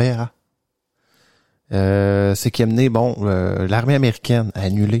Canberra. C'est qui a mené, l'armée américaine à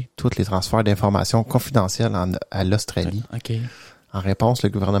annuler tous les transferts d'informations confidentielles à l'Australie. Okay. En réponse, le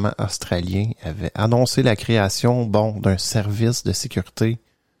gouvernement australien avait annoncé la création, d'un service de sécurité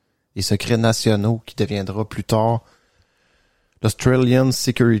et secrets nationaux qui deviendra plus tard l'Australian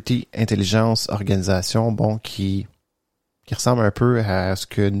Security Intelligence Organisation, qui ressemble un peu à ce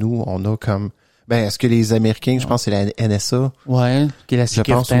que nous, on a comme... à ce que les Américains, je pense, c'est la NSA. Ouais, qui est la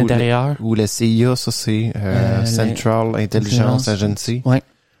sécurité intérieure. Ou la CIA, ça, c'est Central Intelligence Agency. Ouais.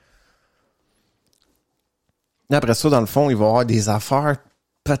 Après ça, dans le fond, il va y avoir des affaires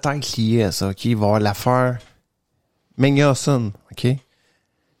peut-être liées à ça, OK? Il va y avoir l'affaire Magnuson, OK?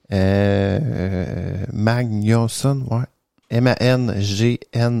 Magnuson, ouais.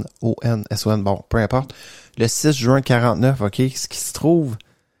 Magnoson, peu importe. Le 6 juin 49, OK, ce qui se trouve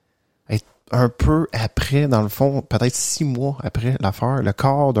être un peu après, dans le fond, peut-être 6 mois après l'affaire, le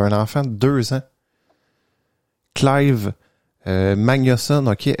corps d'un enfant de 2 ans. Clive Magnuson,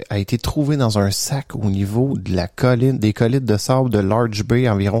 OK, a été trouvé dans un sac au niveau de la colline, des collines de sable de Large Bay,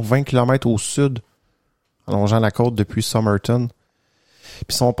 environ 20 km au sud, en longeant la côte depuis Somerton.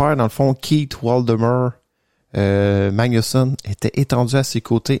 Puis son père, dans le fond, Keith Waldemar Magnuson, était étendu à ses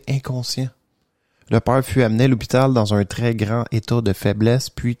côtés, inconscient. Le père fut amené à l'hôpital dans un très grand état de faiblesse,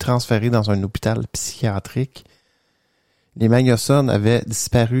 puis transféré dans un hôpital psychiatrique. Les Magnuson avaient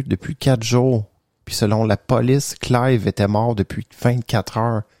disparu depuis 4 jours, puis selon la police, Clive était mort depuis 24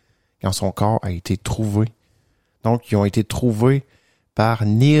 heures quand son corps a été trouvé. Donc, ils ont été trouvés par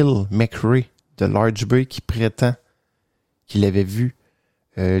Neil McRae de Large Bay qui prétend qu'il avait vu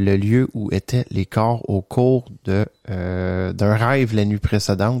le lieu où étaient les corps au cours d'un rêve la nuit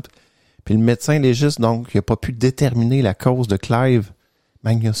précédente. Puis le médecin légiste, donc, il n'a pas pu déterminer la cause de Clive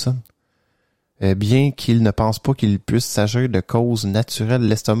Magnuson. Bien qu'il ne pense pas qu'il puisse s'agir de cause naturelle,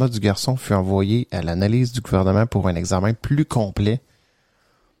 l'estomac du garçon fut envoyé à l'analyse du gouvernement pour un examen plus complet.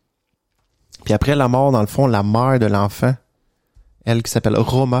 Puis après la mort, dans le fond, la mère de l'enfant elle qui s'appelle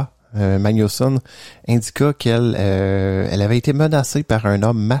Roma Magnusson, indiqua qu'elle elle avait été menacée par un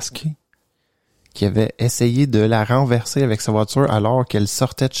homme masqué qui avait essayé de la renverser avec sa voiture alors qu'elle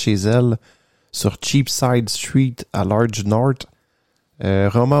sortait de chez elle sur Cheapside Street à Large North.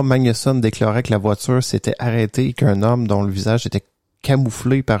 Roma Magnusson déclarait que la voiture s'était arrêtée et qu'un homme dont le visage était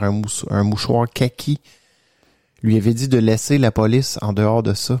camouflé par un mouchoir kaki lui avait dit de laisser la police en dehors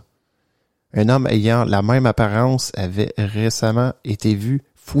de ça. Un homme ayant la même apparence avait récemment été vu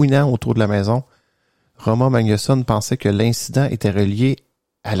fouinant autour de la maison. Roma Magnusson pensait que l'incident était relié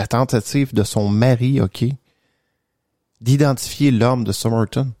à la tentative de son mari, d'identifier l'homme de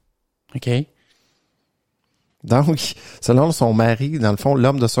Somerton. OK. Donc, selon son mari, dans le fond,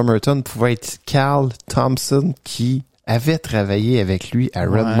 l'homme de Somerton pouvait être Carl Thompson qui avait travaillé avec lui à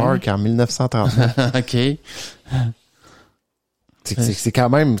Redmark en 1939. OK. C'est quand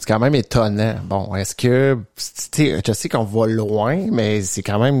même étonnant. Bon, est-ce que, je sais qu'on va loin, mais c'est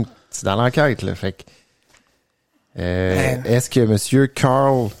dans l'enquête, là. Fait que, est-ce que monsieur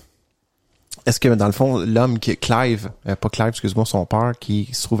Carl, est-ce que, dans le fond, l'homme qui, son père, qui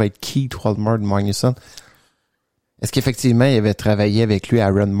se trouve être Keith Waldemar Magnusson, est-ce qu'effectivement, il avait travaillé avec lui à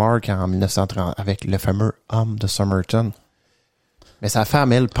Redmark en 1930, avec le fameux homme de Somerton? Mais sa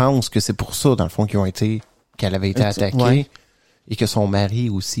femme, elle, pense que c'est pour ça, dans le fond, qu'elle avait été attaquée, et que son mari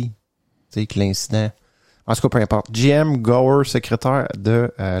aussi. Tu sais, que l'incident... En tout cas, peu importe. GM Gower, secrétaire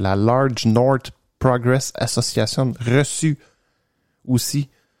de la Large North Progress Association, reçut aussi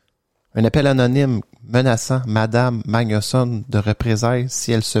un appel anonyme menaçant Madame Magnusson de représailles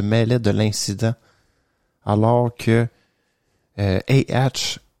si elle se mêlait de l'incident, alors que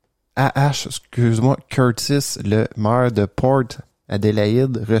Curtis, le maire de Port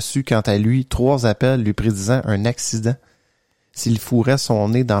Adélaïde, reçut quant à lui 3 appels lui prédisant un accident s'il fourrait son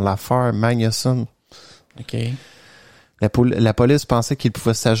nez dans l'affaire Magnusson. OK. La police pensait qu'il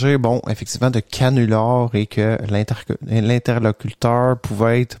pouvait s'agir, effectivement, de canulars et que l'interlocuteur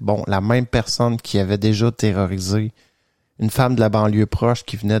pouvait être, la même personne qui avait déjà terrorisé une femme de la banlieue proche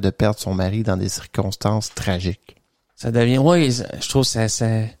qui venait de perdre son mari dans des circonstances tragiques. Ça devient, je trouve que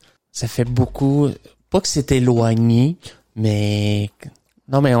ça fait beaucoup, pas que c'est éloigné, mais,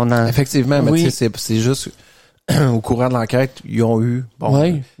 non, mais on a... Effectivement, mais tu sais, c'est juste... Au courant de l'enquête, ils ont eu...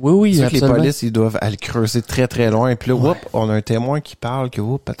 oui, c'est que les polices, ils doivent aller creuser très, très loin. Puis là, on a un témoin qui parle que,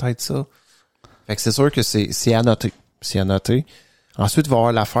 peut-être ça. Fait que c'est sûr que c'est à noter. C'est à noter. Ensuite, il va y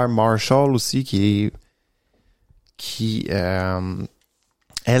avoir l'affaire Marshall aussi,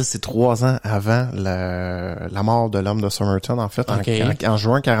 elle, c'est 3 ans avant la mort de l'homme de Somerton, en fait, en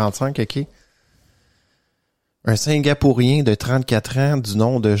juin 45, Un Singapourien de 34 ans du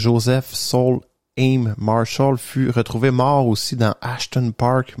nom de Joseph Saul Ames Marshall fut retrouvé mort aussi dans Ashton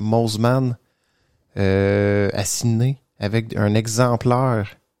Park, Mosman, à Sydney, avec un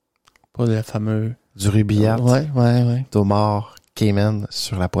exemplaire pas le fameux du rubillat ouais. d'Omar Cayman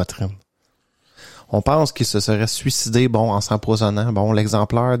sur la poitrine. On pense qu'il se serait suicidé, en s'empoisonnant.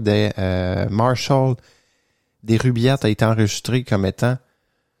 L'exemplaire des Marshall des rubillates a été enregistré comme étant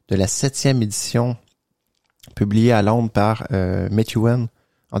de la 7e édition publiée à Londres par Methuen.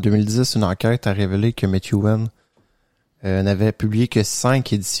 En 2010, une enquête a révélé que Methuen n'avait publié que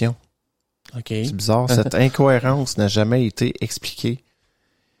 5 éditions. Okay. C'est bizarre. Cette incohérence n'a jamais été expliquée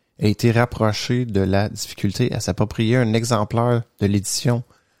et a été rapprochée de la difficulté à s'approprier un exemplaire de l'édition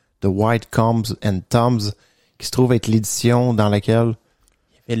de White Combs and Toms, qui se trouve être l'édition dans laquelle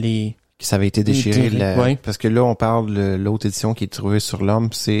ça avait été déchiré. Parce que là, on parle de l'autre édition qui est trouvée sur l'homme,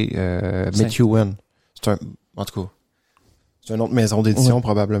 c'est Methuen. En tout cas, c'est une autre maison d'édition,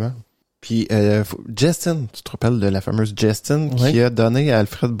 probablement. Puis Justin, tu te rappelles de la fameuse Justin, qui a donné à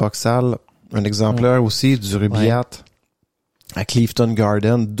Alfred Boxall un exemplaire aussi du rubillat à Clifton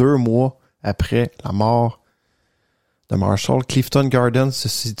Garden 2 mois après la mort de Marshall. Clifton Garden se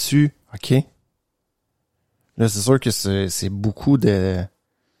situe, là, c'est sûr que c'est beaucoup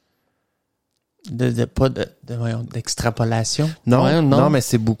d'extrapolation. Non, mais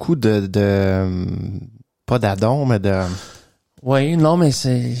c'est beaucoup de pas d'addon, mais de... Oui, non, mais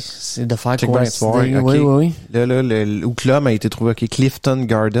c'est de faire coïncider. Oui. Là, où que l'homme a été trouvé, Clifton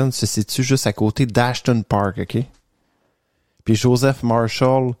Garden se situe juste à côté d'Ashton Park, Puis Joseph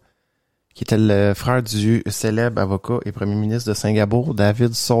Marshall, qui était le frère du célèbre avocat et premier ministre de Singapour,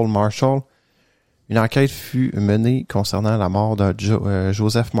 David Saul Marshall. Une enquête fut menée concernant la mort de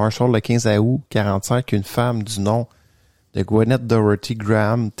Joseph Marshall le 15 août 1945, une femme du nom de Gwyneth Dorothy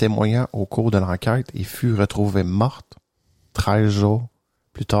Graham témoigna au cours de l'enquête et fut retrouvée morte 13 jours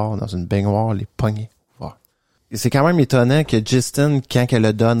plus tard dans une baignoire, les poignets ouverts. c'est quand même étonnant que Justin, quand elle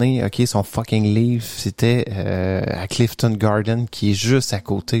a donné, son fucking livre, c'était à Clifton Garden, qui est juste à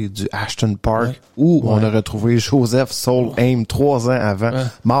côté du Ashton Park, où on a retrouvé Joseph Soul Aim 3 ans avant,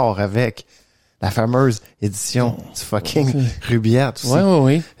 mort avec la fameuse édition du fucking Rubiat aussi.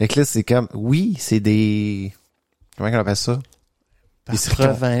 Oui. Fait que là, c'est comme, c'est des... Comment on appelle ça? Par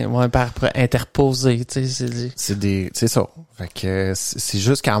preuve interposée, tu sais, c'est ça. Fait que c'est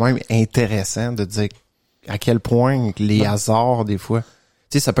juste quand même intéressant de dire à quel point les hasards, des fois, tu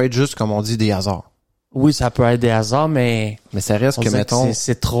sais, ça peut être juste, comme on dit, des hasards. Oui, ça peut être des hasards, mais ça reste que, mettons...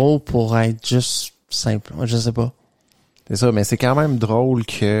 c'est trop pour être juste simple. Moi, je sais pas. C'est ça, mais c'est quand même drôle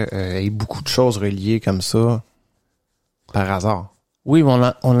qu'il y ait beaucoup de choses reliées comme ça par hasard. Oui, mais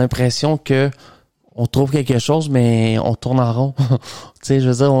on a l'impression que on trouve quelque chose, mais on tourne en rond. Tu sais, je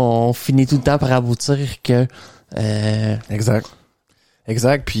veux dire, on finit tout le temps par aboutir que...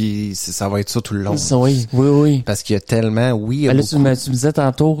 Exact, puis ça va être ça tout le long. Oui. Parce qu'il y a tellement, là, tu me disais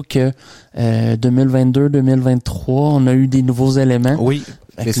tantôt que 2022-2023, on a eu des nouveaux éléments. Oui,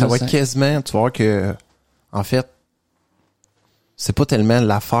 mais ça va être quasiment, tu vois que, en fait, c'est pas tellement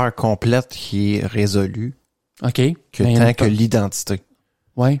l'affaire complète qui est résolue que l'identité.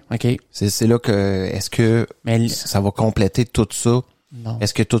 Oui, OK. C'est là que, est-ce que ça va compléter tout ça? Non.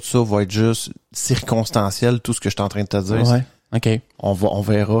 Est-ce que tout ça va être juste circonstanciel, tout ce que je suis en train de te dire? Ouais, OK. On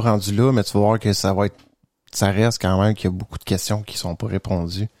verra rendu là, mais tu vas voir que ça reste quand même qu'il y a beaucoup de questions qui sont pas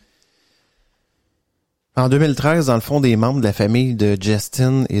répondues. En 2013, dans le fond, des membres de la famille de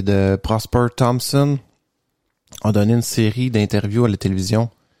Justin et de Prosper Thompson ont donné une série d'interviews à la télévision.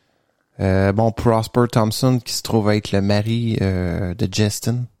 Prosper Thompson, qui se trouve être le mari de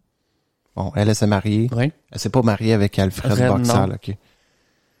Justin. Bon, elle s'est mariée. Oui. Elle s'est pas mariée avec Alfred Boxall, OK.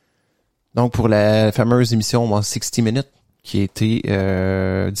 Donc, pour la fameuse émission 60 Minutes, qui a été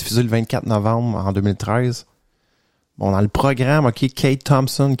diffusée le 24 novembre en 2013. Bon, dans le programme, Kate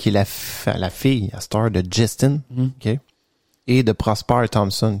Thompson, qui est la fille, la star de Justin, et de Prosper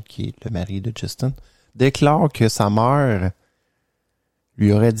Thompson, qui est le mari de Justin, déclare que sa mère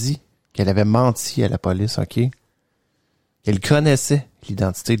lui aurait dit qu'elle avait menti à la police, qu'elle connaissait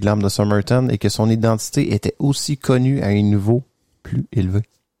l'identité de l'homme de Somerton et que son identité était aussi connue à un niveau plus élevé.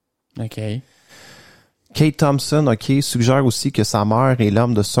 OK. Kate Thompson, suggère aussi que sa mère et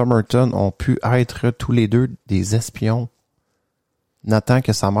l'homme de Somerton ont pu être tous les deux des espions, notant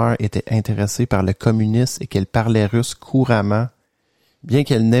que sa mère était intéressée par le communisme et qu'elle parlait russe couramment, bien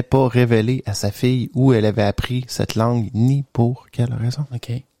qu'elle n'ait pas révélé à sa fille où elle avait appris cette langue ni pour quelle raison.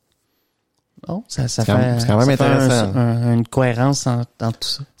 OK. Bon, c'est quand même intéressant. Une cohérence dans tout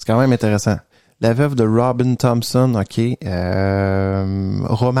ça. C'est quand même intéressant. La veuve de Robin Thompson,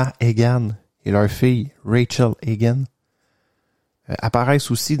 Roma Egan et leur fille Rachel Egan apparaissent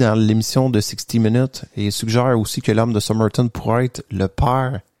aussi dans l'émission de 60 Minutes et suggèrent aussi que l'homme de Somerton pourrait être le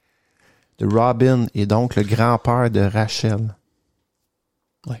père de Robin et donc le grand-père de Rachel.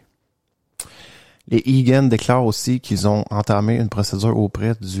 Les Egan déclarent aussi qu'ils ont entamé une procédure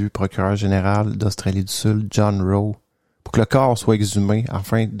auprès du procureur général d'Australie du Sud, John Rowe, pour que le corps soit exhumé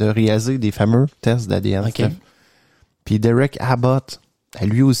afin de réaliser des fameux tests d'ADN. Puis Derek Abbott a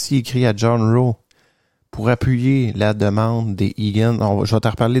lui aussi écrit à John Rowe pour appuyer la demande des Egan. Je vais te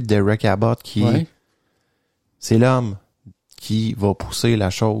reparler de Derek Abbott c'est l'homme qui va pousser la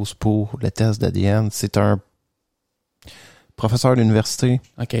chose pour le test d'ADN. C'est un professeur d'université.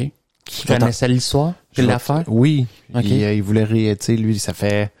 Qui connaissait l'histoire de l'affaire? Oui. Il voulait lui, ça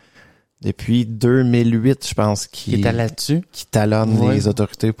fait depuis 2008, je pense, qu'il était là-dessus. Qui talonne les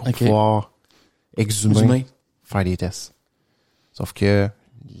autorités pour pouvoir exhumer, faire des tests. Sauf que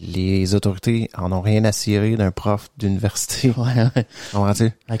les autorités en ont rien à cirer d'un prof d'université.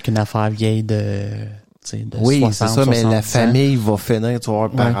 Avec une affaire vieille de oui, 60, c'est ça, mais la famille va finir, tu vas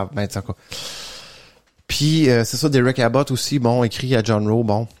voir, Puis, c'est ça, Derek Abbott aussi, écrit à John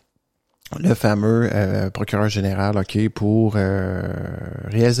Rowe, le fameux procureur général, pour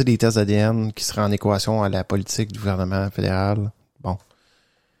réaliser des tests d'ADN qui seraient en équation à la politique du gouvernement fédéral.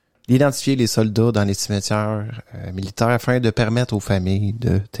 D'identifier les soldats dans les cimetières militaires afin de permettre aux familles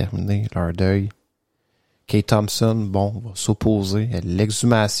de terminer leur deuil. Kate Thompson, va s'opposer à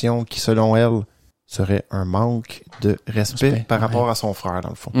l'exhumation qui, selon elle, serait un manque de respect par rapport à son frère, dans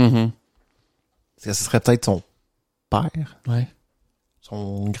le fond. Mm-hmm. Ce serait peut-être son père?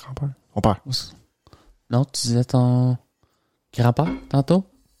 Son grand-père? Son père. Non, tu disais ton grand-père, tantôt?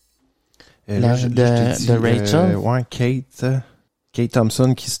 De Rachel? Kate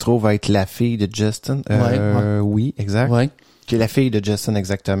Thompson, qui se trouve être la fille de Justin. Oui, exact. Qui est la fille de Justin,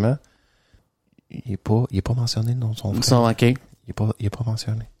 exactement. Il est pas mentionné le nom de son frère. OK. Il est pas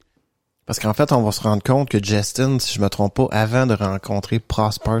mentionné. Parce qu'en fait, on va se rendre compte que Justin, si je me trompe pas, avant de rencontrer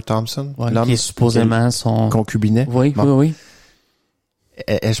Prosper Thompson, l'homme qui est supposément son concubinet. Oui.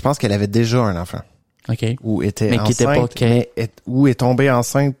 Je pense qu'elle avait déjà un enfant. OK. Ou était mais enceinte, qui était pas ou est tombée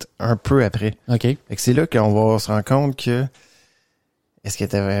enceinte un peu après. OK. Fait que c'est là qu'on va se rendre compte que est-ce que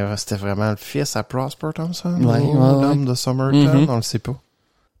c'était vraiment le fils à Prosper Thompson? L'homme de Somerton? On le sait pas.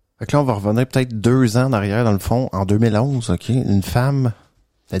 Fait que là, on va revenir peut-être 2 ans en arrière, dans le fond, en 2011, OK? Une femme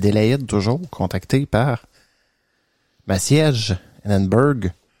d'Adélaïde, toujours, contactée par Massiège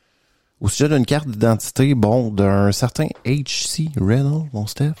Annenberg, au sujet d'une carte d'identité, d'un certain H.C. Reynolds, mon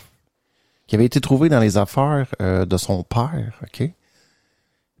Steph, qui avait été trouvée dans les affaires de son père, OK? Puis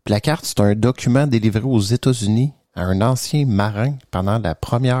la carte, c'est un document délivré aux États-Unis à un ancien marin pendant la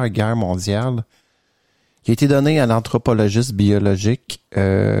Première Guerre mondiale, qui a été donné à l'anthropologiste biologique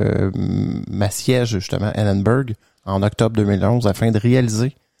Massiège, justement, Annenberg, en octobre 2011, afin de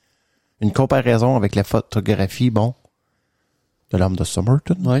réaliser une comparaison avec la photographie, de l'homme de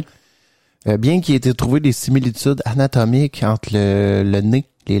Somerton. Oui. Bien qu'il ait été trouvé des similitudes anatomiques entre le nez,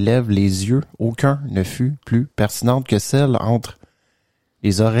 les lèvres, les yeux, aucun ne fut plus pertinente que celle entre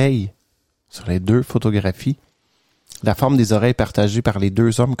les oreilles sur les 2 photographies. La forme des oreilles partagées par les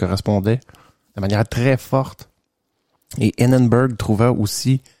 2 hommes correspondait de manière très forte. Et Annenberg trouva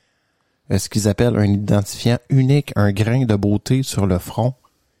aussi ce qu'ils appellent un identifiant unique, un grain de beauté sur le front,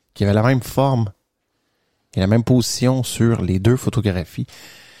 qui avait la même forme et la même position sur les 2 photographies.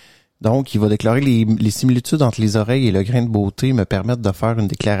 Donc, il va déclarer les similitudes entre les oreilles et le grain de beauté me permettent de faire une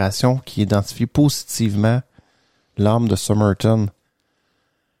déclaration qui identifie positivement l'homme de Somerton.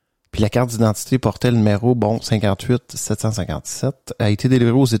 Puis la carte d'identité portait le numéro 58-757, a été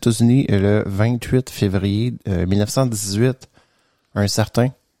délivrée aux États-Unis le 28 février 1918. Un certain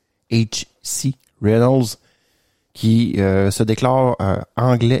H.C. Reynolds qui se déclare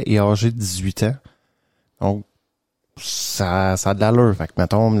anglais et âgé de 18 ans. Donc, ça a de l'allure. Fait que,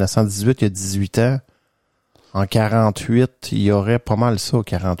 mettons, en 1918, il y a 18 ans. En 48, il y aurait pas mal ça,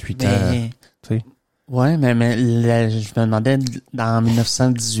 48 ans. Tu sais. Ouais, mais je me demandais, en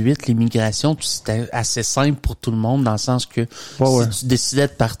 1918, l'immigration, c'était assez simple pour tout le monde, dans le sens que si tu décidais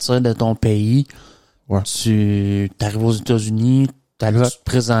de partir de ton pays, tu arrives aux États-Unis, tu te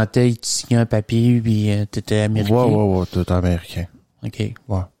présentais, ils te signaient un papier, puis t'étais américain. Ouais, t'étais américain. OK.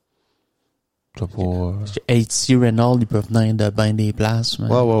 Ouais. T'as pas... H.C. Reynolds, il peut venir de bien des places. Mais...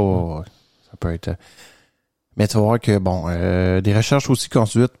 Ouais. Ça peut être... Mais tu vas voir que, des recherches aussi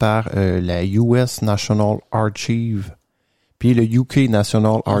conduites par la US National Archive, puis le UK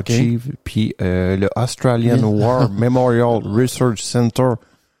National Archive, puis le Australian War Memorial Research Center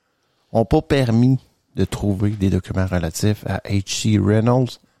ont pas permis de trouver des documents relatifs à H.C.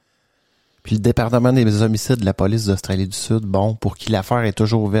 Reynolds. Puis le département des homicides de la police d'Australie du Sud, pour qui l'affaire est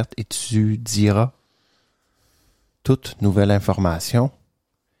toujours ouverte, étudiera toute nouvelle information.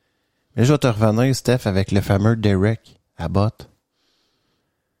 Mais je vais te revenir, Steph, avec le fameux Derek Abbott.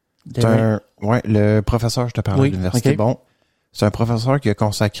 Le professeur, je te parlais de l'université. Okay. C'est un professeur qui a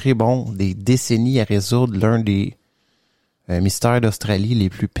consacré, des décennies à résoudre l'un des mystères d'Australie les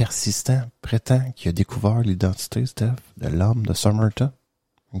plus persistants, prétend qu'il a découvert l'identité, Steph, de l'homme de Somerton.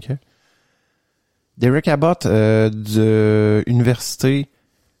 OK? Derek Abbott, de l'université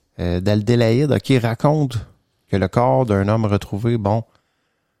d'Adélaïde, raconte que le corps d'un homme retrouvé,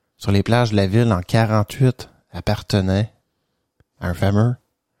 sur les plages de la ville en 48, appartenait à un fameux,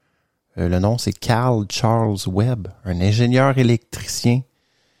 le nom c'est Carl Charles Webb, un ingénieur électricien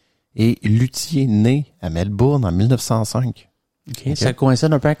et luthier né à Melbourne en 1905. Okay. Ça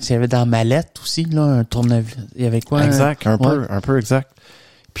coïncide un peu avec ce qu'il y avait dans la mallette aussi, là, un tournevis. Il y avait quoi? Exact, un peu exact.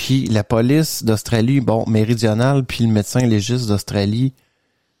 Puis la police d'Australie, méridionale, puis le médecin légiste d'Australie,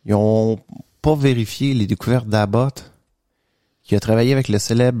 ils ont pas vérifié les découvertes d'Abbott, qui a travaillé avec le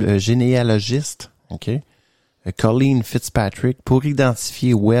célèbre généalogiste, Colleen Fitzpatrick, pour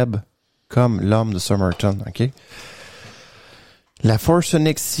identifier Webb comme l'homme de Somerton, La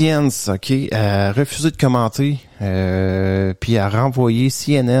Fortunic Science, a refusé de commenter, puis a renvoyé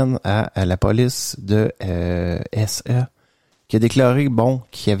CNN à la police de SA, qui a déclaré,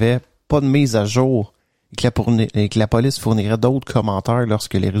 qu'il n'y avait pas de mise à jour et que la police fournirait d'autres commentaires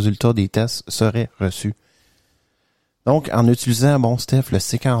lorsque les résultats des tests seraient reçus. Donc, en utilisant, Steph, le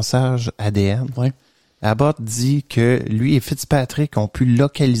séquençage ADN, Abbott dit que lui et Fitzpatrick ont pu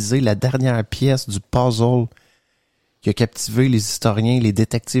localiser la dernière pièce du puzzle qui a captivé les historiens, les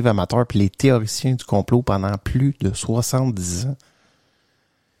détectives amateurs puis les théoriciens du complot pendant plus de 70 ans.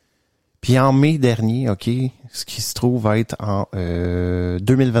 Puis en mai dernier, ce qui se trouve être en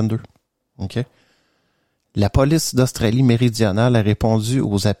 2022, La police d'Australie méridionale a répondu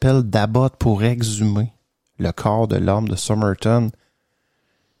aux appels d'Abbott pour exhumer le corps de l'homme de Somerton.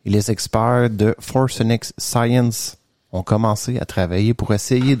 Et les experts de Forensic Science ont commencé à travailler pour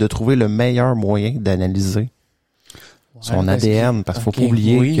essayer de trouver le meilleur moyen d'analyser son ADN. Parce qu'il faut pas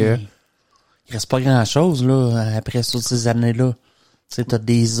oublier que... Il reste pas grand-chose là après toutes ces années-là. Tu sais, t'as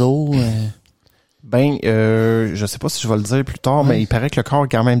des os... je sais pas si je vais le dire plus tard, mais il paraît que le corps est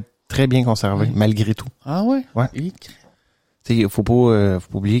quand même très bien conservé, malgré tout. Ah ouais? Ouais. Il faut pas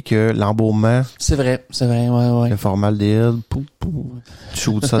oublier que l'embaumement... C'est vrai, ouais. Le formaldéhyde, tu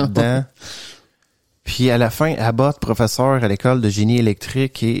shoots ça dedans. Puis à la fin, Abbott, professeur à l'école de génie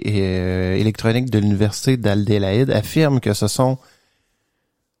électrique et électronique de l'université d'Adélaïde, affirme que ce sont,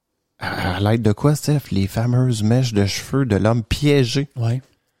 à l'aide de quoi, Steph, les fameuses mèches de cheveux de l'homme piégé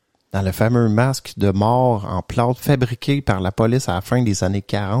dans le fameux masque de mort en plâtre fabriqué par la police à la fin des années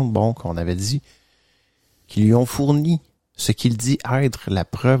 40, qu'on avait dit, qui lui ont fourni ce qu'il dit être la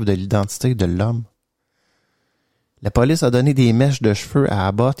preuve de l'identité de l'homme. La police a donné des mèches de cheveux à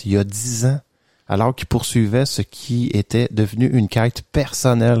Abbott il y a 10 ans, alors qu'il poursuivait ce qui était devenu une quête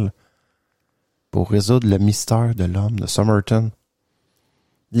personnelle pour résoudre le mystère de l'homme de Somerton.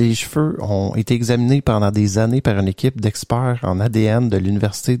 Les cheveux ont été examinés pendant des années par une équipe d'experts en ADN de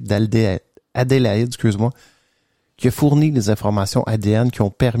l'université d'Adélaïde, qui a fourni les informations ADN qui ont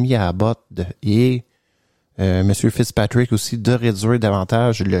permis à Abbott et M. Fitzpatrick aussi de réduire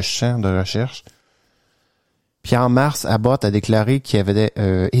davantage le champ de recherche. Puis en mars, Abbott a déclaré qu'il avait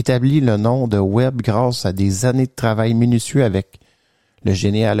établi le nom de Webb grâce à des années de travail minutieux avec le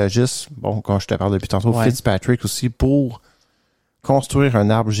généalogiste, quand je te parle depuis tantôt, Fitzpatrick aussi, pour construire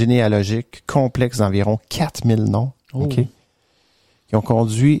un arbre généalogique complexe d'environ 4000 noms, qui ont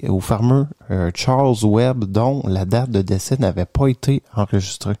conduit au fameux Charles Webb, dont la date de décès n'avait pas été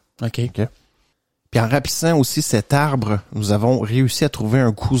enregistrée. Puis en rapissant aussi cet arbre, nous avons réussi à trouver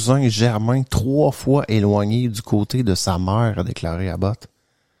un cousin germain 3 fois éloigné du côté de sa mère, a déclaré Abbott.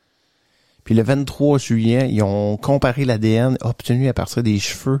 Puis le 23 juillet, ils ont comparé l'ADN obtenu à partir des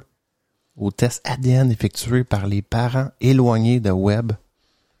cheveux au test ADN effectué par les parents éloignés de Webb.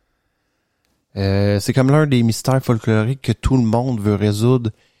 C'est comme l'un des mystères folkloriques que tout le monde veut résoudre.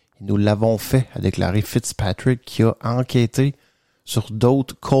 Et nous l'avons fait, a déclaré Fitzpatrick, qui a enquêté sur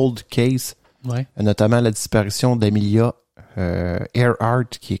d'autres cold cases, notamment la disparition d'Amelia Earhart,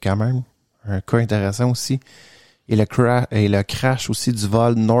 qui est quand même un cas intéressant aussi, et le crash aussi du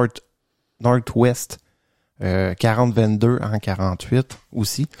vol Northwest 4022 en 48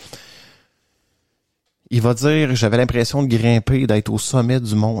 aussi. Il va dire, j'avais l'impression de grimper, d'être au sommet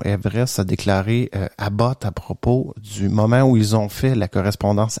du mont Everest, a déclaré Abbott à propos du moment où ils ont fait la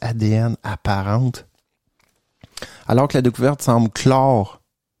correspondance ADN apparente. Alors que la découverte semble clore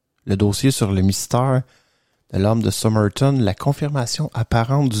le dossier sur le mystère de l'homme de Somerton, la confirmation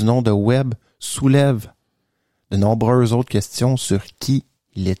apparente du nom de Webb soulève de nombreuses autres questions sur qui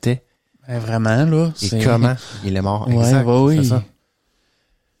il était. Vraiment, là. Et comment il est mort. Exact, c'est ça.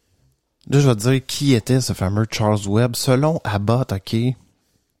 Là, je vais te dire qui était ce fameux Charles Webb. Selon Abbott,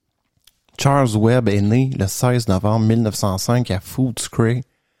 Charles Webb est né le 16 novembre 1905 à Footscray,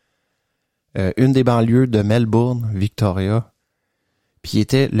 une des banlieues de Melbourne, Victoria. Puis il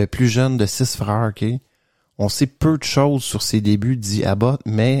était le plus jeune de 6 frères, On sait peu de choses sur ses débuts, dit Abbott,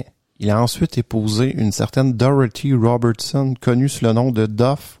 mais il a ensuite épousé une certaine Dorothy Robertson, connue sous le nom de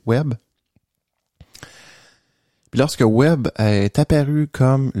Duff Webb. Puis lorsque Webb est apparu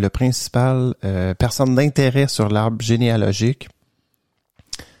comme le principal personne d'intérêt sur l'arbre généalogique,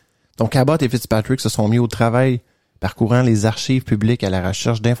 donc Abbott et Fitzpatrick se sont mis au travail parcourant les archives publiques à la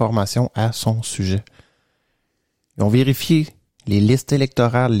recherche d'informations à son sujet. Ils ont vérifié les listes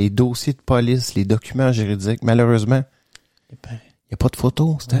électorales, les dossiers de police, les documents juridiques. Malheureusement, il n'y a pas de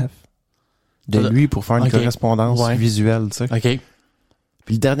photo, Steph, de lui pour faire une correspondance visuelle, tu sais.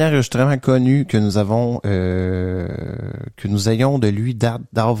 Puis le dernier enregistrement connu que nous avons, que nous ayons de lui date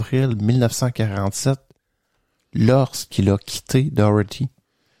d'avril 1947, lorsqu'il a quitté Dorothy.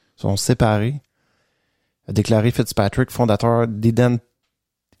 Ils sont séparés. A déclaré Fitzpatrick, fondateur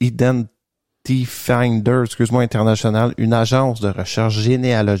d'Identifinder, International, une agence de recherche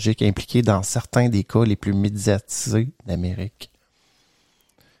généalogique impliquée dans certains des cas les plus médiatisés d'Amérique.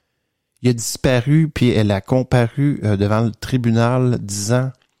 Il a disparu, puis elle a comparu devant le tribunal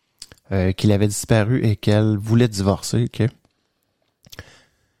disant qu'il avait disparu et qu'elle voulait divorcer.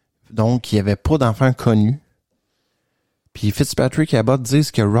 Donc, il n'y avait pas d'enfant connu. Puis Fitzpatrick et Abbott disent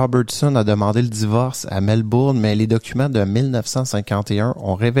que Robertson a demandé le divorce à Melbourne, mais les documents de 1951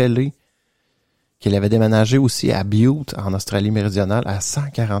 ont révélé qu'il avait déménagé aussi à Bute, en Australie méridionale, à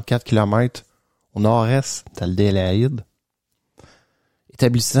 144 km au nord-est d'Adélaïde,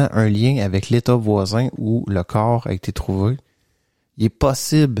 établissant un lien avec l'État voisin où le corps a été trouvé. Il est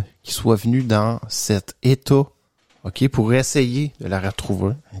possible qu'il soit venu dans cet État, OK, pour essayer de la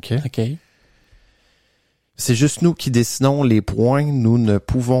retrouver. OK? C'est juste nous qui décidons les points. Nous ne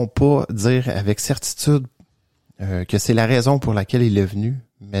pouvons pas dire avec certitude que c'est la raison pour laquelle il est venu,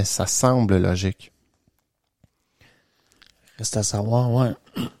 mais ça semble logique. Reste à savoir, ouais.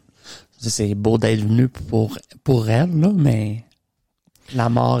 C'est beau d'être venu pour elle, là, mais la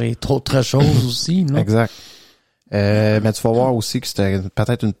mort est autre chose aussi, là. Exact. Mais tu vas voir aussi que c'était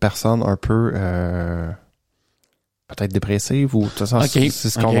peut-être une personne un peu peut-être dépressive ou tout ça. C'est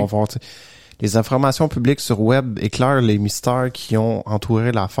ce qu'on va voir. T'sais. Les informations publiques sur web éclairent les mystères qui ont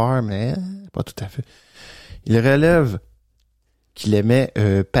entouré l'affaire, mais pas tout à fait. Il relève qu'il aimait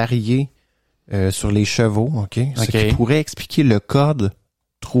parier sur les chevaux, OK? Ce qui pourrait expliquer le code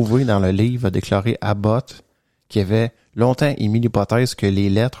trouvé dans le livre, a déclaré Abbott, qui avait longtemps émis l'hypothèse que les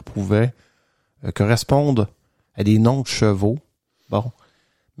lettres pouvaient correspondre à des noms de chevaux. Bon.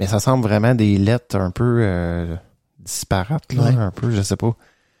 Mais ça semble vraiment des lettres un peu disparates, là, un peu, je sais pas.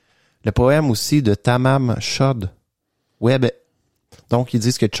 Le poème aussi de Tamam Shud, Webb. Donc, ils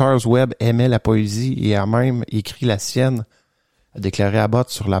disent que Charles Webb aimait la poésie et a même écrit la sienne, a déclaré Abbott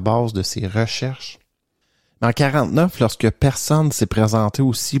sur la base de ses recherches. Mais en 49, lorsque personne s'est présenté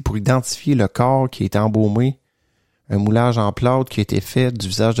aussi pour identifier le corps qui a été embaumé, un moulage en plâtre qui a été fait du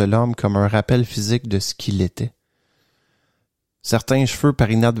visage de l'homme comme un rappel physique de ce qu'il était. Certains cheveux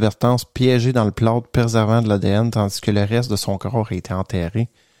par inadvertance piégés dans le plâtre préservant de l'ADN, tandis que le reste de son corps a été enterré.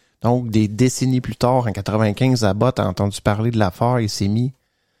 Donc, des décennies plus tard, en 95, Abbott a entendu parler de l'affaire et s'est mis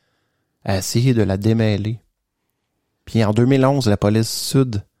à essayer de la démêler. Puis en 2011, la police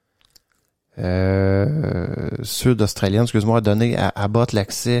sud-australienne, a donné à Abbott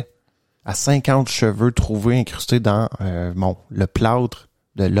l'accès à 50 cheveux trouvés incrustés dans le plâtre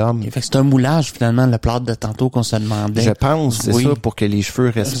de l'homme. Fait que c'est un moulage, finalement, le plâtre de tantôt qu'on se demandait. Je pense, c'est ça, pour que les cheveux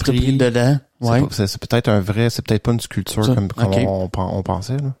restent pris dedans. Ouais. C'est peut-être un vrai, c'est peut-être pas une sculpture comme on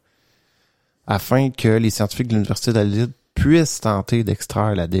pensait, là. Afin que les scientifiques de l'Université d'Adélaïde puissent tenter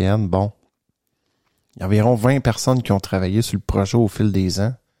d'extraire l'ADN. Bon, il y a environ 20 personnes qui ont travaillé sur le projet au fil des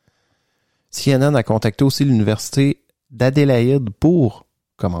ans. CNN a contacté aussi l'Université d'Adélaïde pour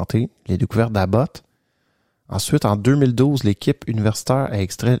commenter les découvertes d'Abbott. Ensuite, en 2012, l'équipe universitaire a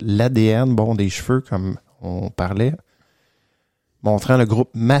extrait l'ADN, des cheveux, comme on parlait, montrant le groupe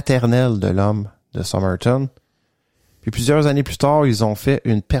maternel de l'homme de Somerton. Puis plusieurs années plus tard, ils ont fait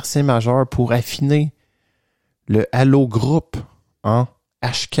une percée majeure pour affiner le allogroupe en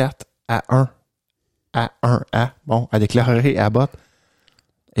H4A1. A1A. Bon, a déclaré Abbott.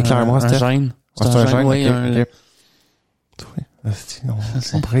 Éclaire-moi, Steph. Un gène. C'est un gène. Oui,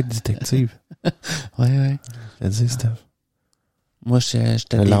 on pourrait être détective. Oui. Je te dis, Steph. Moi,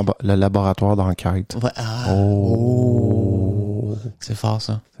 j'étais... Le laboratoire d'enquête. Ouais. Oh. C'est fort,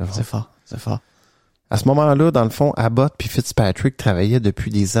 ça. C'est fort. À ce moment-là, dans le fond, Abbott puis Fitzpatrick travaillaient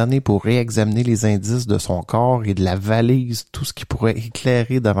depuis des années pour réexaminer les indices de son corps et de la valise, tout ce qui pourrait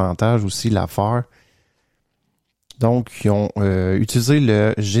éclairer davantage aussi l'affaire. Donc, ils ont utilisé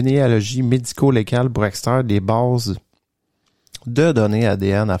le généalogie médico-légale pour extraire des bases de données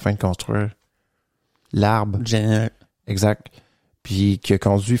ADN afin de construire l'arbre. Exact. Puis qui a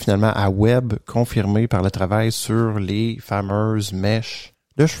conduit finalement à Webb, confirmé par le travail sur les fameuses mèches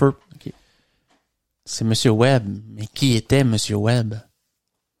de cheveux. Okay. C'est M. Webb. Mais qui était M. Webb?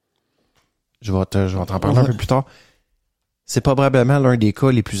 Je vais t'en parler un peu plus tard. C'est probablement l'un des cas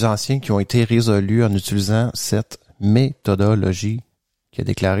les plus anciens qui ont été résolus en utilisant cette méthodologie qu'a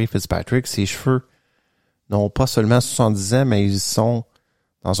déclaré Fitzpatrick. Ses cheveux n'ont pas seulement 70 ans, mais ils sont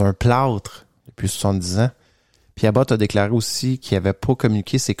dans un plâtre depuis 70 ans. Puis Abbott a déclaré aussi qu'il n'avait pas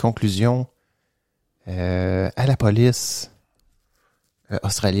communiqué ses conclusions à la police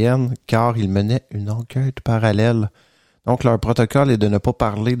australienne, car il menait une enquête parallèle. Donc, leur protocole est de ne pas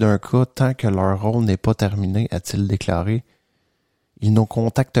parler d'un cas tant que leur rôle n'est pas terminé, a-t-il déclaré. Ils nous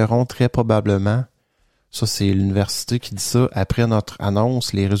contacteront très probablement. Ça, c'est l'université qui dit ça. Après notre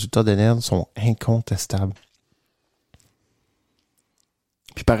annonce, les résultats d'ADN sont incontestables.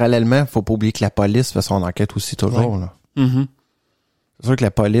 Puis parallèlement, il ne faut pas oublier que la police fait son enquête aussi toujours. Là. Mm-hmm. C'est sûr que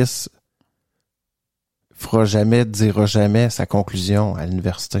la police dira jamais sa conclusion à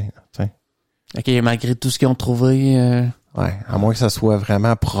l'université. Là, OK, malgré tout ce qu'ils ont trouvé... Ouais, à moins que ça soit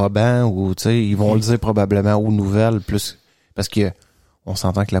vraiment probant ou, ils vont le dire probablement aux nouvelles, plus parce que on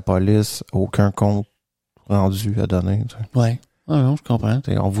s'entend que la police n'a aucun compte rendu à donner. T'sais. Ouais. Ah non, je comprends.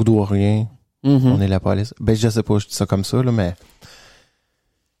 On vous doit rien. Mm-hmm. On est la police. Ben, je sais pas, je dis ça comme ça, là, mais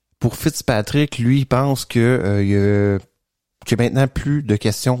pour Fitzpatrick, lui, il pense que qu'il y a maintenant plus de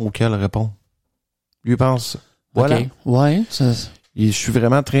questions auxquelles répondre. Lui, il pense, voilà. Okay. Ouais, ça... Je suis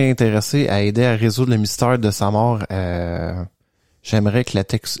vraiment très intéressé à aider à résoudre le mystère de sa mort. J'aimerais que la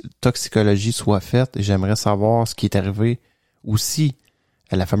toxicologie soit faite et j'aimerais savoir ce qui est arrivé aussi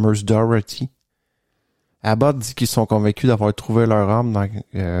à la fameuse Dorothy. Abbott dit qu'ils sont convaincus d'avoir trouvé leur homme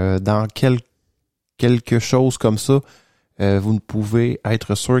dans quelque chose comme ça. Vous ne pouvez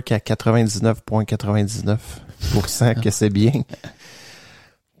être sûr qu'à 99,99% que c'est bien.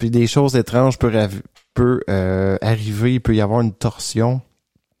 Puis des choses étranges peuvent arriver, il peut y avoir une torsion.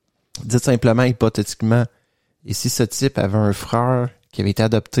 Dites simplement, hypothétiquement, et si ce type avait un frère qui avait été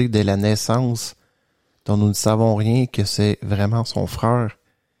adopté dès la naissance, dont nous ne savons rien que c'est vraiment son frère,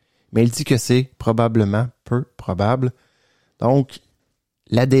 mais il dit que c'est probablement peu probable. Donc,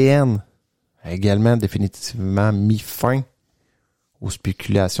 l'ADN a également définitivement mis fin aux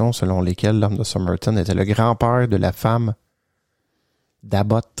spéculations selon lesquelles l'homme de Somerton était le grand-père de la femme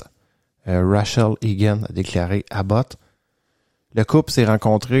d'Abbott. Rachel Egan a déclaré Abbott. Le couple s'est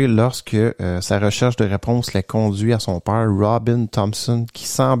rencontré lorsque sa recherche de réponse l'a conduit à son père, Robin Thompson, qui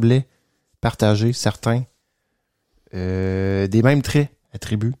semblait partager certains des mêmes traits,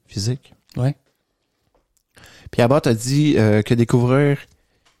 attributs physiques. Ouais. Puis Abbott a dit que découvrir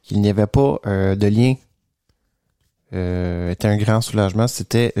qu'il n'y avait pas de lien était un grand soulagement.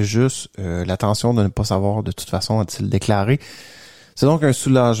 C'était juste la tension de ne pas savoir de toute façon, a-t-il déclaré. C'est donc un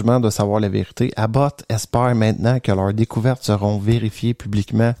soulagement de savoir la vérité. Abbott espère maintenant que leurs découvertes seront vérifiées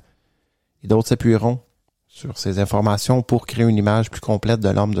publiquement et d'autres s'appuieront sur ces informations pour créer une image plus complète de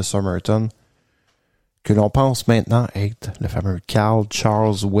l'homme de Somerton que l'on pense maintenant être le fameux Carl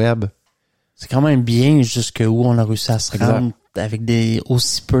Charles Webb. C'est quand même bien jusqu'où on a réussi à se rendre avec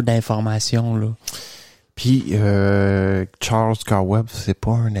aussi peu d'informations, là. Puis Charles Carl Webb, c'est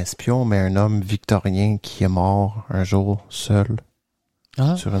pas un espion, mais un homme victorien qui est mort un jour seul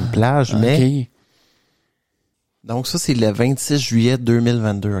sur une plage. Okay. Mais donc ça, c'est le 26 juillet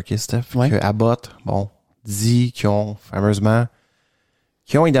 2022, ok, Steph? Ouais. Que Abbott, dit qu'ils ont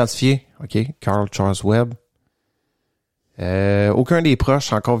identifié, ok, Carl Charles Webb. Aucun des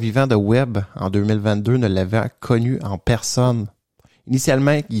proches encore vivants de Webb en 2022 ne l'avait connu en personne.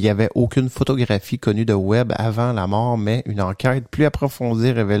 Initialement, il n'y avait aucune photographie connue de Webb avant la mort, mais une enquête plus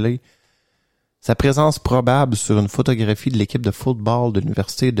approfondie révélait sa présence probable sur une photographie de l'équipe de football de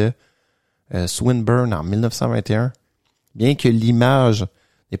l'université de Swinburne en 1921, bien que l'image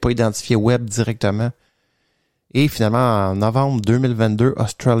n'ait pas identifié Webb directement. Et finalement, en novembre 2022,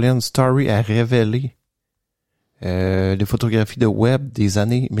 Australian Story a révélé des photographies de Webb des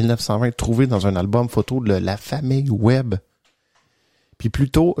années 1920 trouvées dans un album photo de la famille Webb. Puis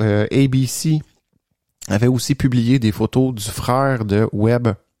plus tôt, ABC avait aussi publié des photos du frère de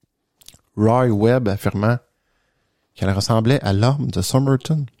Webb, Roy Webb, affirmant qu'elle ressemblait à l'homme de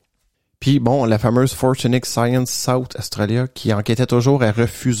Somerton. Puis la fameuse Forensic Science South Australia, qui enquêtait toujours, a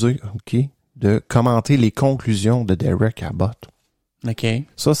refusé, de commenter les conclusions de Derek Abbott. OK.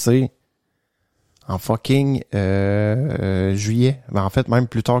 Ça, c'est en fucking juillet. En fait, même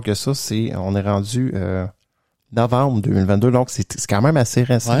plus tard que ça, on est rendu novembre 2022, donc c'est quand même assez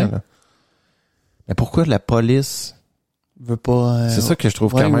récent. Ouais. Là. Mais pourquoi la police veut pas... c'est ça que je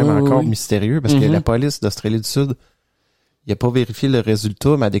trouve quand même encore mystérieux, parce que la police d'Australie du Sud, il n'a pas vérifié le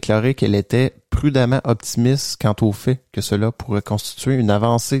résultat, mais a déclaré qu'elle était prudemment optimiste quant au fait que cela pourrait constituer une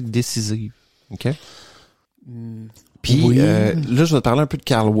avancée décisive. OK? Puis, là, je vais te parler un peu de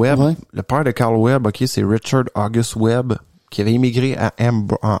Carl Webb. Ouais. Le père de Carl Webb, c'est Richard August Webb, qui avait immigré à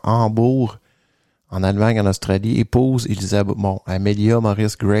Hambourg, en Allemagne, en Australie, épouse Elisabeth, Amelia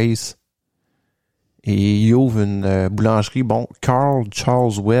Maurice Grace, et il ouvre une boulangerie, Carl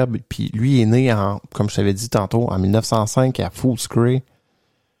Charles Webb, puis lui est né comme je t'avais dit tantôt, en 1905 à Footscray,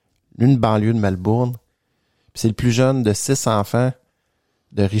 une banlieue de Melbourne. Puis c'est le plus jeune de 6 enfants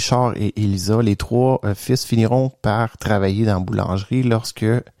de Richard et Elisa. Les 3 fils finiront par travailler dans la boulangerie lorsque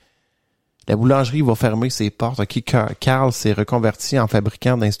la boulangerie va fermer ses portes. Carl s'est reconverti en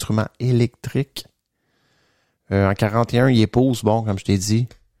fabricant d'instruments électriques. En 41, il épouse, comme je t'ai dit,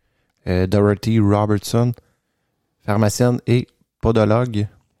 Dorothy Robertson, pharmacienne et podologue.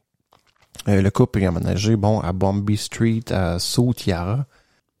 Le couple est emménagé, à Bombay Street, à South Yarra.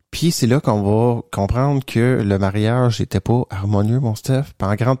 Puis c'est là qu'on va comprendre que le mariage n'était pas harmonieux, mon Steph,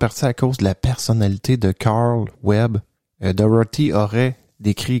 en grande partie à cause de la personnalité de Carl Webb. Dorothy aurait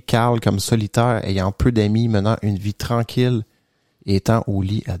décrit Carl comme solitaire, ayant peu d'amis, menant une vie tranquille et étant au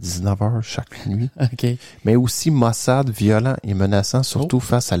lit à 19h chaque nuit. Okay. Mais aussi maussade, violent et menaçant, surtout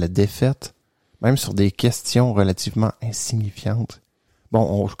face à la défaite, même sur des questions relativement insignifiantes.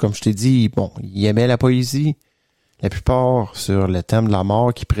 Bon, comme je t'ai dit, bon, il aimait la poésie. La plupart sur le thème de la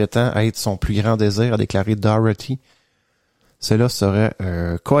mort qui prétend être son plus grand désir, a déclaré Dorothy. Cela serait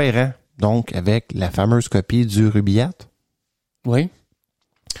cohérent, donc, avec la fameuse copie du Rubaiyat. Oui.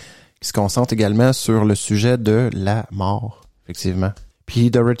 Qui se concentre également sur le sujet de la mort, effectivement. Puis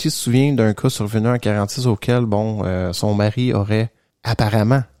Dorothy se souvient d'un cas survenu en 1946 auquel, son mari aurait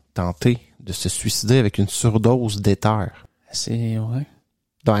apparemment tenté de se suicider avec une surdose d'éther. Ouais.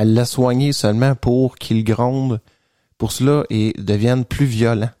 Donc, elle l'a soigné seulement pour qu'il gronde pour cela et devienne plus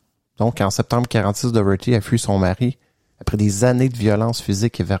violent. Donc, en septembre 1946, Dorothy a fui son mari après des années de violence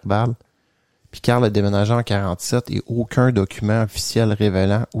physique et verbale. Puis Carl a déménagé en 1947 et aucun document officiel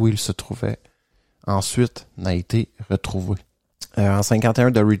révélant où il se trouvait ensuite n'a été retrouvé. En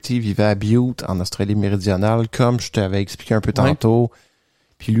 1951, Dorothy vivait à Butte, en Australie méridionale, comme je t'avais expliqué un peu tantôt. Ouais.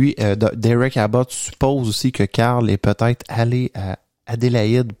 Puis lui, Derek Abbott suppose aussi que Carl est peut-être allé à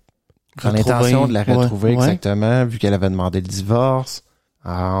Adélaïde dans l'intention de la retrouver, exactement, vu qu'elle avait demandé le divorce.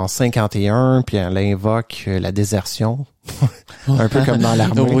 En 1951, puis elle invoque la désertion, un peu comme dans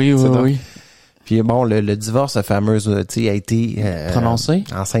l'armée. Oui. Puis bon, le divorce, la fameuse, tu sais, a été prononcé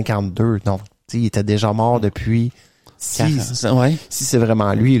en 1952. Donc, tu sais, il était déjà mort depuis. Si c'est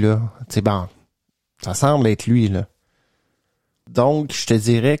vraiment lui, là, tu sais, bon, ça semble être lui, là. Donc, je te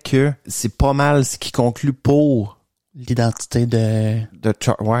dirais que c'est pas mal ce qui conclut pour l'identité de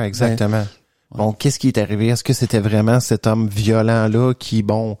ouais, exactement. Ouais. Bon, qu'est-ce qui est arrivé? Est-ce que c'était vraiment cet homme violent-là qui,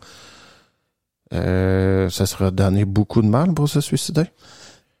 ça serait donné beaucoup de mal pour se suicider?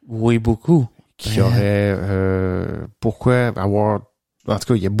 Oui, beaucoup. Qui aurait... pourquoi avoir... En tout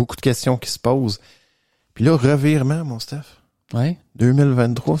cas, il y a beaucoup de questions qui se posent. Puis là, revirement, mon Steph. Ouais.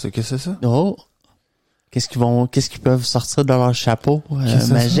 2023, c'est que c'est ça? Oh! Qu'est-ce qu'ils peuvent sortir de leur chapeau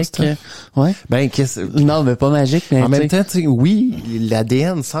magique? Ça, ouais. Non, mais pas magique. Mais en même temps, tu sais, oui,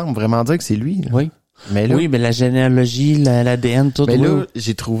 l'ADN semble vraiment dire que c'est lui. Là. Oui. Mais là, oui, mais la généalogie, l'ADN, tout. Mais là,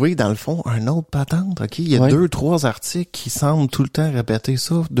 j'ai trouvé, dans le fond, un autre patente, OK? Il y a 2-3 articles qui semblent tout le temps répéter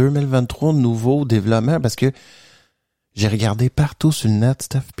ça. 2023, nouveau développement, parce que j'ai regardé partout sur le net,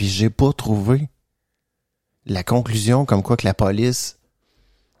 Steph, puis j'ai pas trouvé la conclusion comme quoi que la police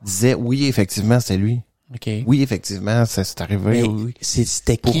disait, oui, effectivement, c'est lui. Okay. Oui, effectivement, c'est arrivé. Oui.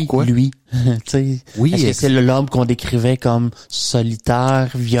 C'était qui, lui? Oui, est-ce que c'est l'homme qu'on décrivait comme solitaire,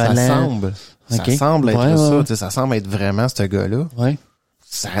 violent? Ça semble. Ça semble être ça. Ça semble être vraiment ce gars-là. Ouais.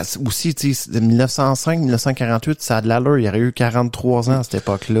 Ça, aussi, tu sais, 1905-1948, ça a de l'allure. Il y aurait eu 43 ans à cette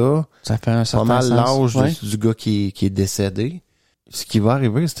époque-là. Ça fait un certain sens. Pas mal l'âge du gars qui est décédé. Ce qui va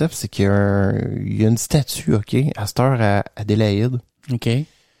arriver, Steph, c'est qu'il y a une statue, OK, à cette heure à Adélaïde. OK.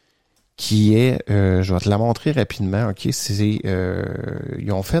 Qui est, je vais te la montrer rapidement, OK,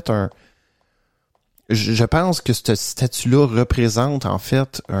 ils ont fait je pense que cette statue-là représente en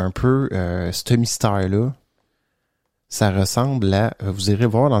fait un peu ce mystère-là. Ça ressemble à, vous irez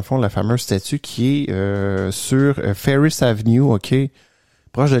voir dans le fond la fameuse statue qui est sur Ferris Avenue, OK,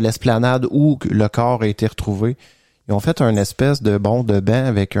 proche de l'esplanade où le corps a été retrouvé. Ils ont fait une espèce de banc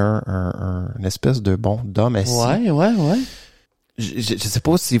avec une espèce de d'homme assis. Ouais. Je sais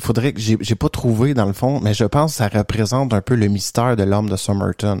pas s'il faudrait que j'ai pas trouvé dans le fond, mais je pense que ça représente un peu le mystère de l'homme de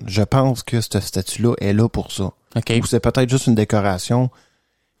Somerton. Je pense que cette statue-là est là pour ça. Okay. Ou c'est peut-être juste une décoration.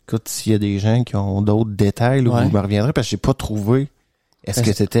 Écoute, s'il y a des gens qui ont d'autres détails, vous me reviendrez parce que j'ai pas trouvé. Est-ce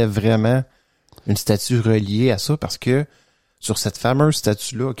que c'était vraiment une statue reliée à ça? Parce que sur cette fameuse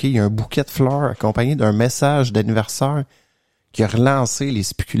statue-là, OK, il y a un bouquet de fleurs accompagné d'un message d'anniversaire qui a relancé les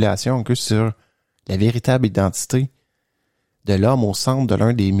spéculations sur la véritable identité de l'homme au centre de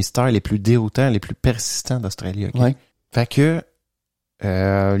l'un des mystères les plus déroutants, les plus persistants d'Australie. Okay? Ouais. Fait que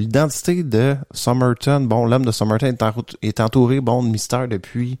l'identité de Somerton, l'homme de Somerton est entouré, de mystères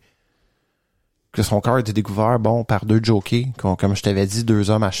depuis que son corps a été découvert, par 2 jockeys, comme je t'avais dit, 2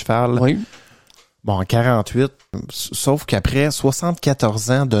 hommes à cheval. Oui. En 48, sauf qu'après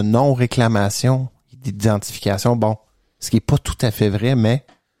 74 ans de non-réclamation, d'identification, ce qui est pas tout à fait vrai, mais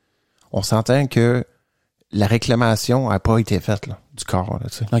on s'entend que la réclamation a pas été faite là, du corps.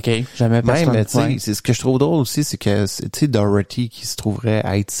 Là, OK, jamais personne. Même, tu sais, c'est ce que je trouve drôle aussi, c'est que tu Dorothy qui se trouverait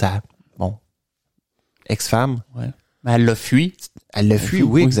à être sa ex-femme. Ouais. Mais elle l'a fui. Elle l'a fui,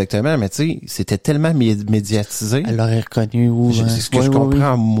 oui, exactement. Mais tu sais, c'était tellement médiatisé. Elle l'aurait reconnu où. C'est ce que je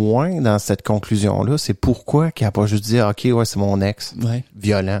comprends moins dans cette conclusion-là, c'est pourquoi qu'elle a pas juste dit OK, c'est mon ex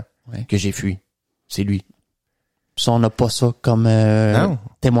violent que j'ai fui. C'est lui. Puis on n'a pas ça comme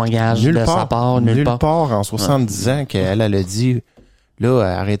témoignage de sa part. Nulle part en 70 ans qu'elle a dit là,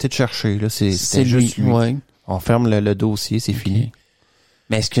 arrêtez de chercher. Là, c'était juste lui. Ouais. On ferme le dossier, c'est fini.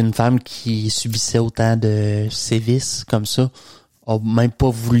 Mais est-ce qu'une femme qui subissait autant de sévices comme ça a même pas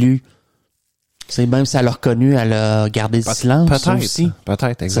voulu. C'est même si elle a reconnu, elle a gardé le silence aussi.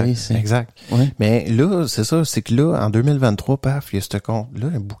 Peut-être, exact. Ouais. Mais là, c'est ça, c'est que là, en 2023, paf, il y a ce compte-là,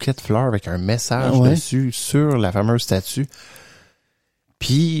 un bouquet de fleurs avec un message dessus sur la fameuse statue.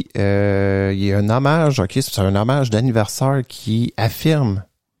 Puis, il y a un hommage, c'est un hommage d'anniversaire qui affirme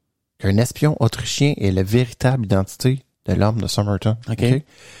qu'un espion autrichien est la véritable identité de l'homme de Somerton. OK?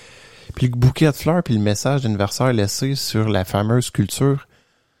 Puis le bouquet de fleurs puis le message d'anniversaire laissé sur la fameuse sculpture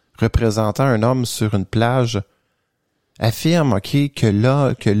représentant un homme sur une plage affirme,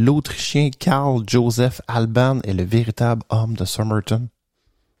 que l'Autrichien Karl Joseph Alban est le véritable homme de Somerton.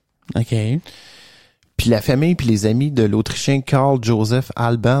 OK. Puis la famille puis les amis de l'Autrichien Karl Joseph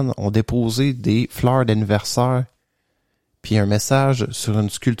Alban ont déposé des fleurs d'anniversaire puis un message sur une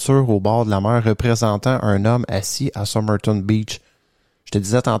sculpture au bord de la mer représentant un homme assis à Somerton Beach. Je te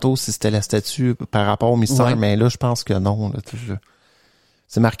disais tantôt si c'était la statue par rapport au mystère, mais là, je pense que non. Là,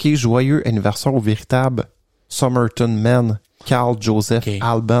 c'est marqué « Joyeux anniversaire au véritable Somerton Man, Karl Joseph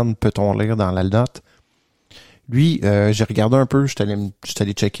Alban », peut-on lire dans la note. Lui, j'ai regardé un peu, je suis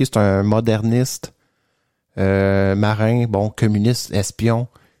allé checker, c'est un moderniste, marin, communiste, espion.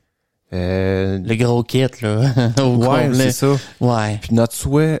 Le gros kit, là. C'est ça. Ouais. Puis notre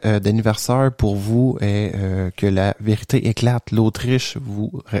souhait d'anniversaire pour vous est que la vérité éclate. L'Autriche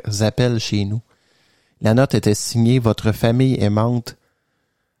vous appelle chez nous. La note était signée « Votre famille aimante,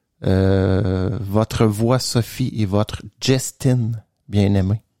 votre voix Sophie et votre Justine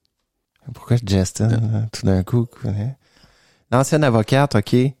bien-aimée. » Pourquoi Justine, tout d'un coup? L'ancienne avocate,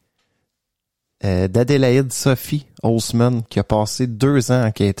 d'Adélaïde Sophie Holzman, qui a passé 2 ans à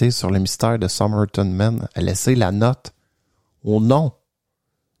enquêter sur le mystère de Somerton Man, a laissé la note au nom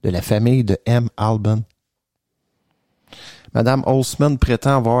de la famille de M. Alban. Madame Holzman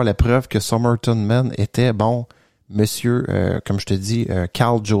prétend avoir la preuve que Somerton Man était, monsieur, comme je te dis,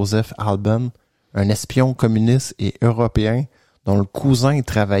 Karl Joseph Alban, un espion communiste et européen dont le cousin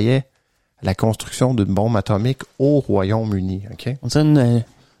travaillait à la construction d'une bombe atomique au Royaume-Uni. On dirait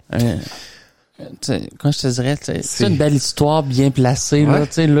comment je te dirais, c'est une belle histoire bien placée, là,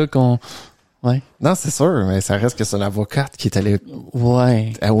 tu sais, là, qu'on... Ouais. Non, c'est sûr, mais ça reste que c'est une avocate qui est allée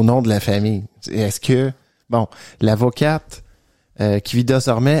au nom de la famille. Est-ce que, l'avocate qui vit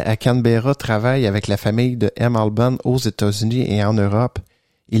désormais à Canberra travaille avec la famille de M. Alban aux États-Unis et en Europe.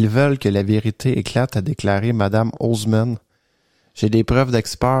 Ils veulent que la vérité éclate, a déclaré Madame Holzman. J'ai des preuves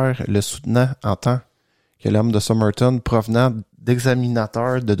d'experts le soutenant en tant que l'homme de Somerton provenant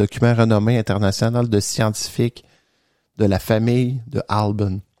d'examinateurs de documents renommés internationaux de scientifiques de la famille de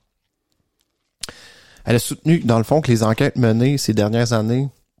Alban. Elle a soutenu, dans le fond, que les enquêtes menées ces dernières années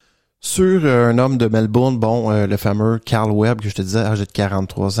sur un homme de Melbourne, le fameux Carl Webb, que je te disais, âgé de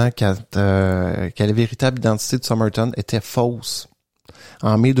 43 ans, que la véritable identité de Somerton était fausse.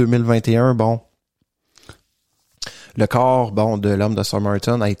 En mai 2021, le corps, de l'homme de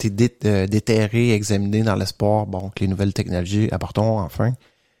Somerton a été déterré et examiné dans l'espoir, que les nouvelles technologies apporteront enfin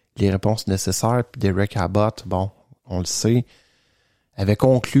les réponses nécessaires. Puis Derek Abbott, on le sait, avait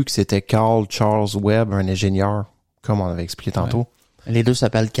conclu que c'était Carl Charles Webb, un ingénieur, comme on avait expliqué tantôt. Ouais. Les deux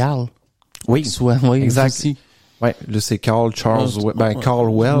s'appellent Carl. Oui, exact. Aussi. Ouais, là c'est Carl Charles Webb, Carl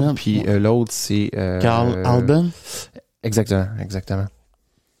Webb, puis l'autre c'est Carl Alban. Exactement.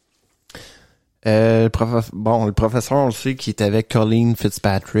 Le professeur, on le sait, qui est avec Colleen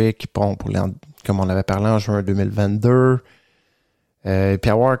Fitzpatrick, comme on avait parlé en juin 2022, puis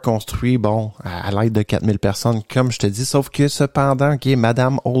avoir construit, à l'aide de 4000 personnes, comme je te dis, sauf que cependant,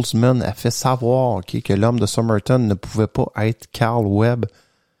 Madame Holzman a fait savoir, que l'homme de Somerton ne pouvait pas être Carl Webb,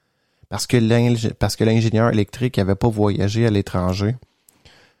 parce que l'ingénieur électrique n'avait pas voyagé à l'étranger.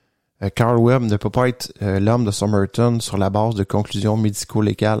 Carl Webb ne peut pas être l'homme de Somerton sur la base de conclusions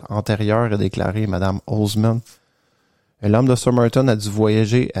médico-légales antérieures, a déclaré Madame Holzman. L'homme de Somerton a dû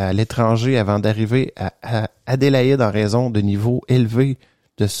voyager à l'étranger avant d'arriver à Adélaïde en raison de niveaux élevés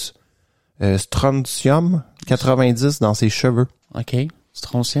de strontium 90 dans ses cheveux. OK.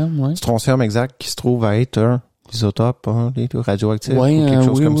 Strontium, oui. Strontium, exact, qui se trouve à être un isotope radioactif ou quelque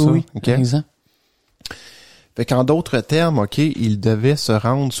chose comme ça. Oui, okay. Exact. Fait qu'en d'autres termes, il devait se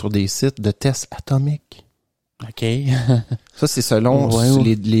rendre sur des sites de tests atomiques. OK. Ça, c'est selon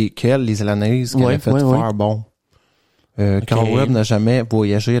les analyses qu'elle a fait faire. Carl Webb n'a jamais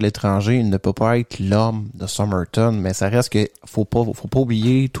voyagé à l'étranger. Il ne peut pas être l'homme de Somerton, mais ça reste que faut pas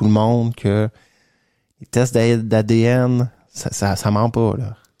oublier tout le monde que les tests d'ADN, ça ment pas,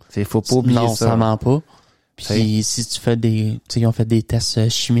 là. Faut pas oublier ça. Non, ça ment pas. Puis si tu fais ils ont fait des tests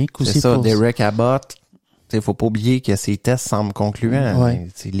chimiques aussi. C'est ça, Derek Abbott. Faut pas oublier que ces tests semblent concluants. Ouais.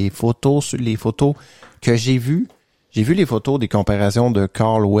 Les photos que j'ai vues, J'ai vu les photos des comparaisons de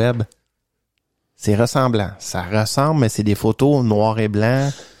Carl Webb. C'est ressemblant. Ça ressemble, mais c'est des photos noir et blanc.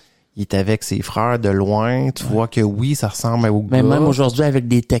 Il est avec ses frères de loin. Tu vois que oui, ça ressemble au gars. Mais même aujourd'hui, avec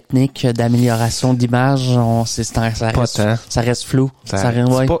des techniques d'amélioration d'image, ça reste flou. C'est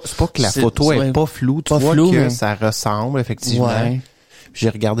pas que la photo est pas floue. Tu vois que ça ressemble, effectivement. Ouais. J'ai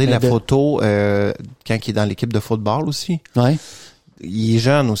regardé la photo quand il est dans l'équipe de football aussi. Ouais. Il est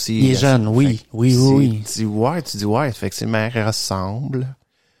jeune aussi. Il est jeune, oui. Oui. Tu dis, effectivement, elle ressemble.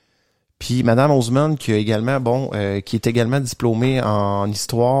 Puis Madame Osman, qui a également, qui est également diplômée en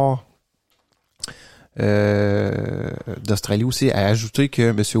histoire d'Australie aussi, a ajouté que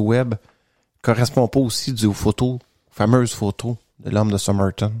M. Webb correspond pas aussi aux fameuses photos de l'homme de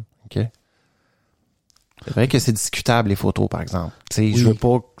Somerton. OK? C'est vrai que c'est discutable, les photos, par exemple. Tu sais, je veux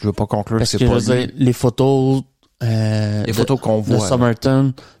pas conclure parce que c'est pas lui. Les photos qu'on voit de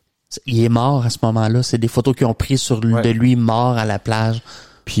Somerton, il est mort à ce moment-là. C'est des photos qu'ils ont prises de lui mort à la plage.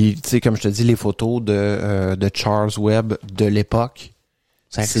 Puis, tu sais, comme je te dis, les photos de Charles Webb de l'époque,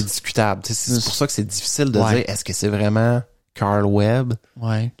 c'est discutable. C'est pour ça que c'est difficile de dire, est-ce que c'est vraiment Carl Webb?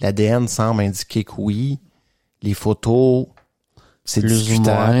 Ouais. L'ADN semble indiquer que oui. Les photos, c'est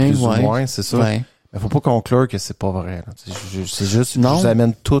discutable, plus ou moins, c'est ça. Ouais. Mais faut pas conclure que c'est pas vrai. C'est juste, je vous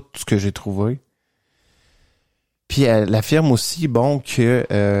amène tout ce que j'ai trouvé. Puis, elle affirme aussi,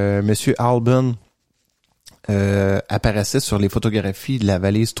 que Monsieur Alban apparaissait sur les photographies de la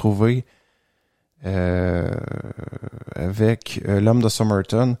valise trouvée avec l'homme de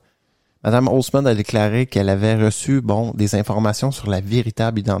Somerton. Madame Osman a déclaré qu'elle avait reçu des informations sur la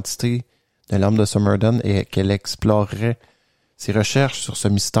véritable identité de l'homme de Somerton et qu'elle explorerait ses recherches sur ce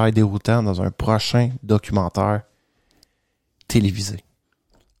mystère déroutant dans un prochain documentaire télévisé.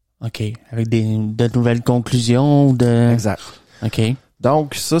 OK. Avec de nouvelles conclusions Exact. OK.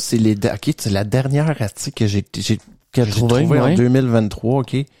 Donc, ça, c'est c'est la dernière article que j'ai trouvé en 2023,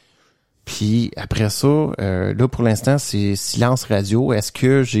 OK? Puis, après ça, là, pour l'instant, c'est silence radio. Est-ce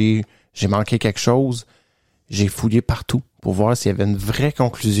que j'ai manqué quelque chose? J'ai fouillé partout pour voir s'il y avait une vraie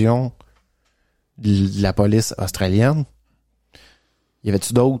conclusion de la police australienne. Y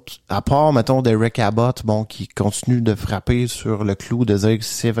avait-tu d'autres, à part, mettons, Derek Abbott, qui continue de frapper sur le clou, de dire que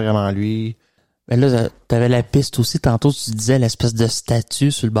c'est vraiment lui. Mais là, t'avais la piste aussi. Tantôt, tu disais l'espèce de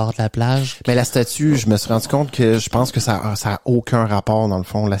statue sur le bord de la plage. Mais la statue, je me suis rendu compte que je pense que ça a aucun rapport, dans le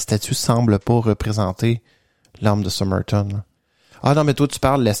fond. La statue semble pas représenter l'homme de Somerton. Là. Ah non, mais toi, tu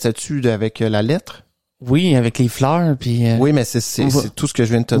parles de la statue avec la lettre? Oui, avec les fleurs, puis... Oui, mais c'est tout ce que je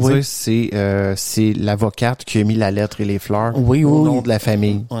viens de te dire, c'est l'avocate qui a mis la lettre et les fleurs au nom de la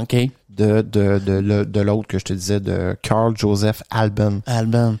famille. OK. De l'autre que je te disais, de Carl Joseph Alban.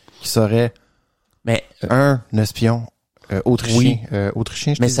 Qui serait un espion autrichien.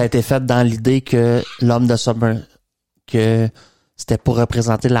 Autrichien, mais ça a été fait dans l'idée que l'homme de Somerton, que c'était pour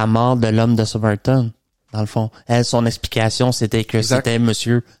représenter la mort de l'homme de Somerton, dans le fond. Elle, son explication, c'était que c'était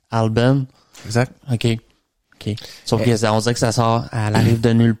Monsieur Alban. Exact. OK. Sauf qu'on dirait que ça sort, elle arrive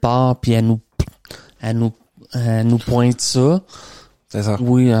de nulle part, puis elle nous pointe ça. C'est ça.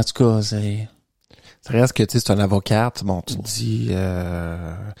 Oui, en tout cas, c'est... Ça reste que, tu sais, c'est un avocate. Tu te dis,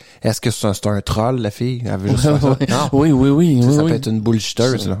 est-ce que c'est un troll, la fille? Elle veut juste faire ça? Non. Oui. Ça peut être une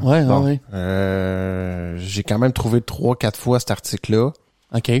bullshitteuse, là. Oui. J'ai quand même trouvé 3-4 fois cet article-là.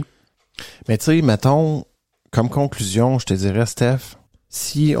 OK. Mais tu sais, mettons, comme conclusion, je te dirais, Steph,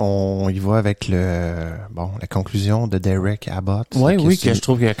 si on y va avec la conclusion de Derek Abbott. Oui, que je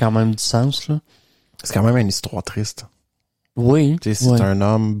trouve qu'il y a quand même du sens, là. C'est quand même une histoire triste. Oui. Tu sais, c'est un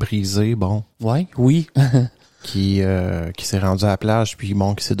homme brisé, Oui. qui s'est rendu à la plage, puis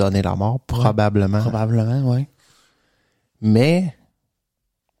qui s'est donné la mort, probablement. Oui. Mais,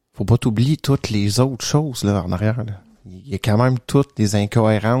 faut pas t'oublier toutes les autres choses, là, en arrière, là. Il y a quand même toutes les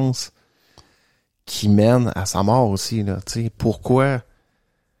incohérences qui mènent à sa mort aussi, là. Tu sais, pourquoi?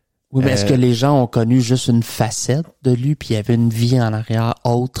 Oui, mais est-ce que les gens ont connu juste une facette de lui, puis il y avait une vie en arrière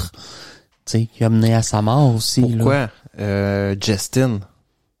autre, tu sais, qui a mené à sa mort aussi, pourquoi? Justin.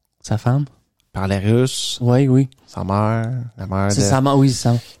 Sa femme? Parlait russe. Oui. Sa mère, la mère c'est sa mère, oui,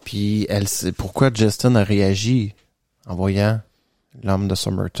 ça. Puis pourquoi Justin a réagi en voyant l'homme de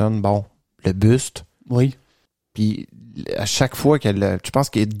Somerton? Le buste. Oui. Puis à chaque fois je pense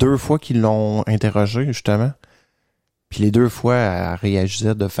qu'il y a 2 fois qu'ils l'ont interrogé, justement. Puis les 2 fois, elle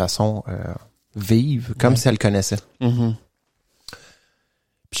réagissait de façon vive, comme si elle le connaissait. Mm-hmm.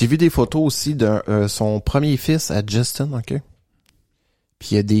 Puis j'ai vu des photos aussi de son premier fils à Justin, OK? Puis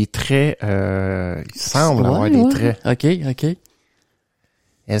il y a des traits, il semble avoir des traits. OK.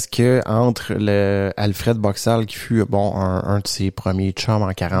 Est-ce que entre le Alfred Boxall, qui fut un de ses premiers chums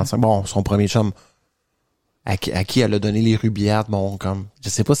en 45, son premier chum, à qui elle a donné les rubillards. Bon, comme, je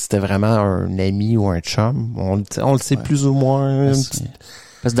sais pas si c'était vraiment un ami ou un chum. On le sait plus ou moins.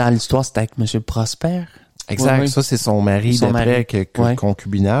 Parce que dans l'histoire, c'était avec M. Prosper. Exact. Oui. Ça, c'est son mari d'après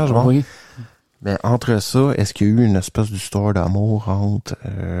concubinage. Bon. Oui. Mais entre ça, est-ce qu'il y a eu une espèce d'histoire d'amour entre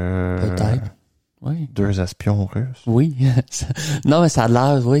peut-être. Oui. 2 espions russes? Oui. Non, mais ça a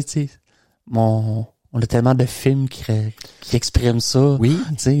l'air, oui, tu sais. On a tellement de films qui expriment ça. Oui.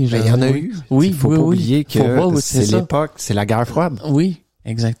 Tu sais, il y en a eu. Oui. Faut pas oublier que c'est l'époque, c'est la guerre froide. Oui,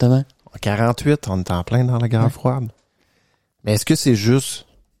 exactement. En 48, on est en plein dans la guerre froide. Mais est-ce que c'est juste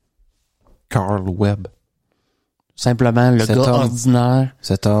Carl Webb? Simplement le gars ordinaire.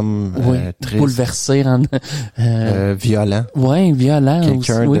 Cet homme triste. Bouleversé. Violent. Oui, violent.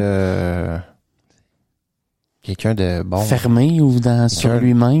 Quelqu'un de bon. Fermé ou sur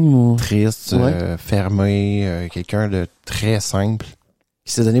lui-même. Ou... Triste, fermé, quelqu'un de très simple.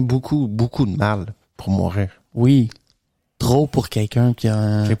 Qui s'est donné beaucoup, beaucoup de mal pour mourir. Oui. Trop pour quelqu'un qui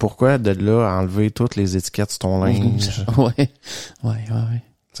a... C'est pourquoi de là enlever toutes les étiquettes sur ton linge. Oui.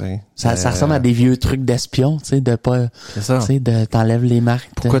 Ça ressemble à des vieux trucs d'espion, tu sais, de pas, tu sais, de t'enlèves les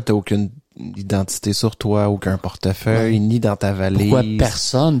marques. Pourquoi t'as aucune identité sur toi, aucun portefeuille, ni dans ta valise? Pourquoi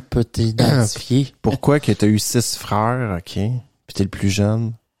personne peut t'identifier? Pourquoi que t'as eu 6 frères, ok, puis t'es le plus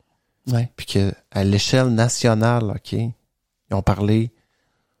jeune, puis que à l'échelle nationale, ok, ils ont parlé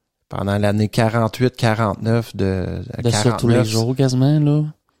pendant l'année 48-49 de 49, ça tous les jours quasiment là.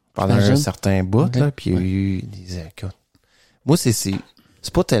 Pendant un certain bout là, puis il y a eu des écoutes. Moi c'est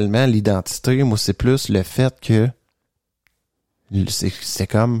pas tellement l'identité, moi c'est plus le fait que c'est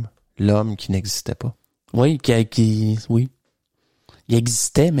comme l'homme qui n'existait pas. Oui, oui. Il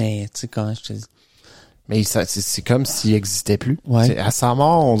existait, mais tu sais quand je te dis. Mais c'est comme s'il existait plus. Ouais. À sa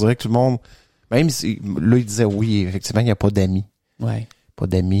mort, on dirait que tout le monde, même si là il disait oui, effectivement il n'y a pas d'amis. Ouais. Pas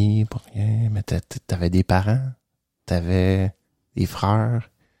d'amis, pas rien, mais t'avais des parents, t'avais des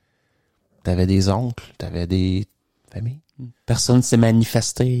frères, t'avais des oncles, t'avais des familles. Personne s'est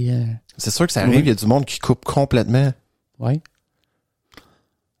manifesté. C'est sûr que ça arrive, il y a du monde qui coupe complètement. Oui.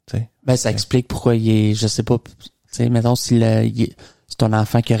 T'sais. Ben, ça explique pourquoi il est, je sais pas, tu sais, mettons, c'est un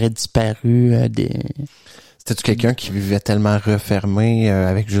enfant qui aurait disparu C'était-tu quelqu'un qui vivait tellement refermé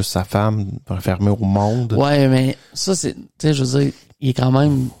avec juste sa femme, refermé au monde? Ouais, mais ça, c'est, tu sais, je veux dire, il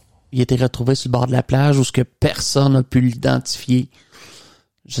a été retrouvé sur le bord de la plage où ce que personne n'a pu l'identifier.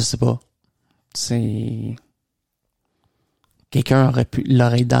 Je sais pas. C'est... Quelqu'un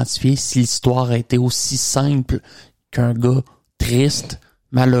l'aurait identifié si l'histoire a été aussi simple qu'un gars triste,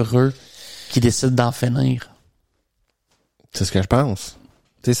 malheureux, qui décide d'en finir. C'est ce que je pense.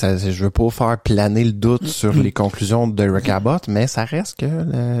 Tu sais, je veux pas faire planer le doute sur les conclusions de Rick Abbott, mais ça reste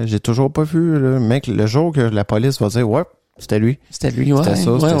que j'ai toujours pas vu le mec, le jour que la police va dire ouais, c'était lui. C'était lui, ouais. C'était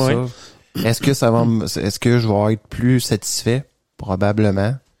ça. Est-ce que je vais être plus satisfait?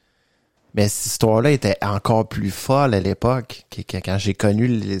 Probablement. Mais cette histoire-là était encore plus folle à l'époque quand j'ai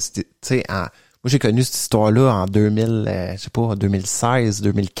connu, tu sais, moi j'ai connu cette histoire-là en 2016,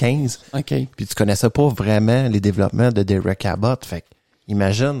 2015. OK. Puis tu connaissais pas vraiment les développements de Derek Abbott. Fait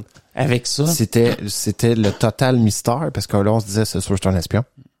imagine. Avec ça. C'était le total mystère parce que là on se disait c'est sûr que c'est un espion.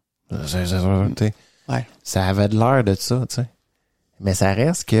 C'est sûr, tu sais. Ouais. Ça avait de l'air de ça, tu sais. Mais ça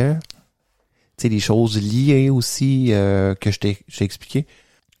reste que, tu sais, les choses liées aussi que j'ai expliqué.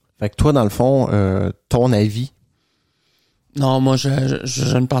 Fait que toi, dans le fond, ton avis? Non, moi, je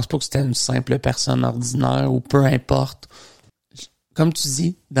ne pense pas que c'était une simple personne ordinaire ou peu importe. Comme tu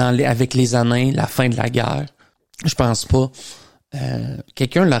dis, avec les années, la fin de la guerre, je pense pas.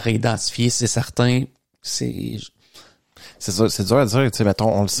 Quelqu'un l'aurait identifié, c'est certain. C'est ça, c'est dur à dire. Tu sais,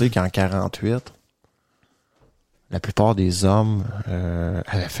 mettons, on le sait qu'en 48, la plupart des hommes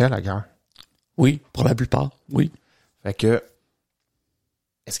avaient fait la guerre. Oui, pour la plupart, oui. Fait que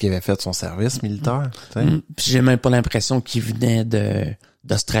est-ce qu'il avait fait son service militaire? Puis j'ai même pas l'impression qu'il venait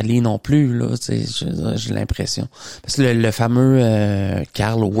d'Australie non plus, là. J'ai l'impression. Parce que le fameux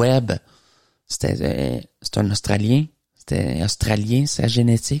Carl Webb, c'était un Australien. C'était australien, sa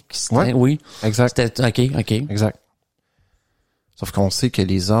génétique. Ouais, oui. Exact. C'était OK. Exact. Sauf qu'on sait que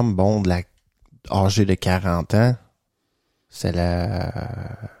les hommes, âgés de 40 ans, c'est la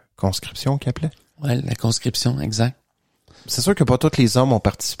conscription qu'ils appelaient? Ouais, la conscription, exact. C'est sûr que pas tous les hommes ont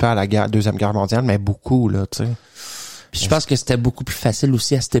participé à la Deuxième Guerre mondiale, mais beaucoup, là, tu sais. Puis je pense que c'était beaucoup plus facile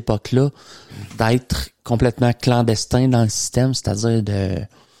aussi à cette époque-là d'être complètement clandestin dans le système, c'est-à-dire de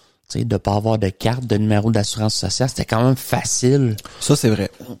pas avoir de carte, de numéro d'assurance sociale. C'était quand même facile. Ça, c'est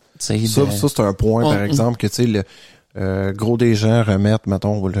vrai. Ça, c'est un point, par exemple, que, tu sais, le gros des gens remettent,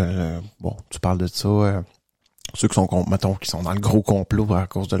 mettons, bon, tu parles de ça, ceux qui sont, mettons, qui sont dans le gros complot à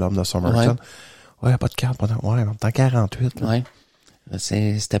cause de l'homme de Somerton. Ouais, pas de carte, pas de... Ouais, en même temps 48. Là. Ouais.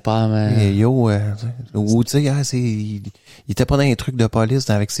 C'était pas... Et yo, ou tu sais, il était pas dans les trucs de police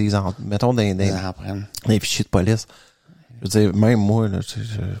avec ses... Mettons, dans les fichiers de police. Je veux dire, même moi, là,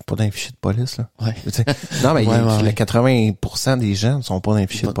 pas dans les fichiers de police, là. Ouais. Non, mais 80% des gens ne sont pas dans les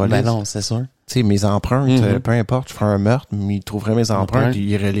fichiers de police. Ben non, c'est sûr. Tu sais, mes empreintes, peu importe, je ferais un meurtre, mais ils trouveraient mes empreintes,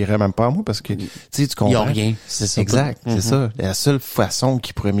 ils reliraient même pas à moi parce que, tu sais, tu comprends. Ils ont rien, c'est ça. Exact, c'est ça. La seule façon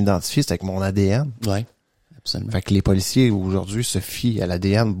qu'ils pourraient m'identifier, c'est avec mon ADN. Ouais, absolument. Fait que les policiers, aujourd'hui, se fient à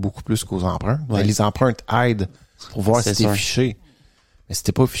l'ADN beaucoup plus qu'aux empreintes. Ouais. Mais les empreintes aident pour voir si t'es fiché. Mais si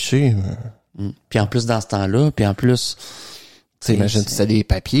t'es pas fiché... Puis en plus, dans ce temps-là, puis en plus... Tu sais, imagine, c'était des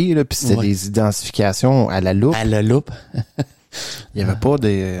papiers, là, puis c'était des identifications à la loupe. À la loupe. Il y avait pas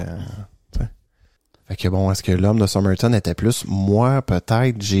des... Fait que bon, est-ce que l'homme de Somerton était plus? Moi,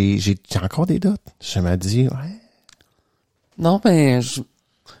 peut-être, j'ai encore des doutes. Je me dis, ouais. Non, ben,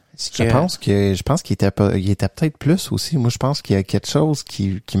 Je pense qu'il était peut-être plus aussi. Moi, je pense qu'il y a quelque chose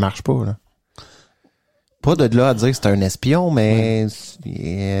qui marche pas, là. Pas de là à dire que c'est un espion, mais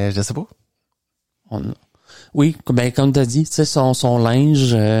je sais pas. Oui, ben comme t'as dit, tu sais, son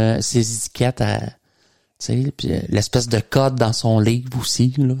linge, ses étiquettes, tu sais, puis l'espèce de code dans son livre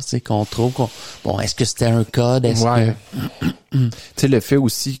aussi, là, tu sais, qu'on trouve. Bon, est-ce que c'était un code? Est-ce que... Tu sais, le fait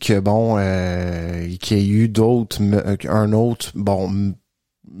aussi que, bon, qu'il y ait eu un autre, bon,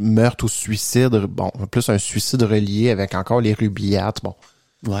 meurtre ou suicide, bon, plus un suicide relié avec encore les rubiates, bon.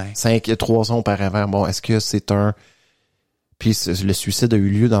 Ouais. 3 ans auparavant, bon, est-ce que c'est un... Puis le suicide a eu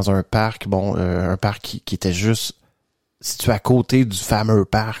lieu dans un parc, bon, un parc qui était juste situé à côté du fameux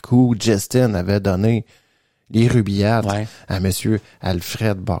parc où Justin avait donné les rubiates à monsieur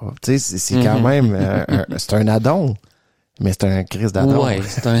Alfred Barr. Tu sais, c'est quand même... c'est un addon, mais c'est un crise d'addon. Ouais,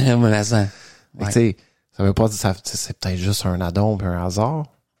 c'est un menaçant. Tu sais, ça veut pas dire... C'est peut-être juste un addon puis un hasard,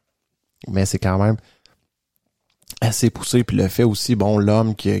 mais c'est quand même assez poussé. Puis le fait aussi, bon,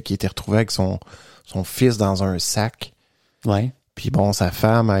 l'homme qui était retrouvé avec son fils dans un sac. Ouais. Puis bon, sa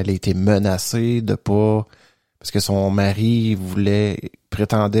femme, elle a été menacée de pas... Parce que son mari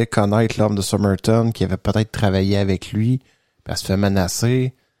prétendait connaître l'homme de Somerton qui avait peut-être travaillé avec lui. Puis elle se fait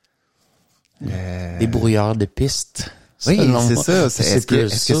menacer. Des brouilleurs de pistes. Oui, c'est ça. Est-ce que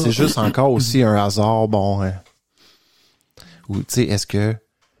c'est juste encore aussi un hasard, bon... Ou, tu sais, est-ce que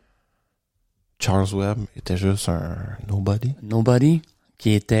Charles Webb était juste un nobody? Nobody,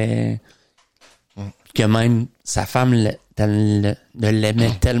 qui était... Que même sa femme ne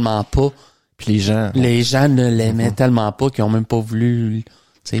l'aimait tellement pas. Puis les gens ne l'aimaient tellement pas qu'ils ont même pas voulu, tu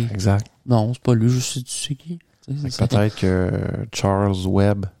sais. Exact. Non, c'est pas lui, je sais, tu sais qui. Peut-être que Charles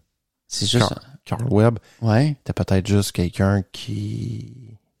Webb. C'est juste... Charles Webb. Ouais. C'était peut-être juste quelqu'un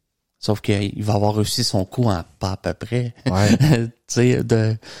qui... Sauf qu'il va avoir réussi son coup en pas à peu près. Ouais. Tu sais,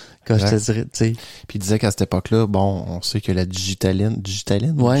 quand je te dirais, tu sais. Puis il disait qu'à cette époque-là, bon, on sait que la digitaline,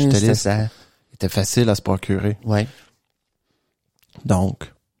 ouais, c'était ça. Était facile à se procurer. Ouais.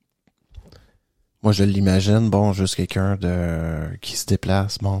 Donc, moi, je l'imagine, bon, juste quelqu'un qui se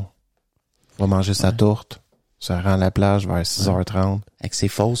déplace, bon, va manger sa tourte, se rend à la plage vers 6h30. Avec ses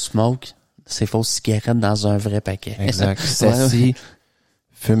fausses smokes, ses fausses cigarettes dans un vrai paquet. Exact. S'assit,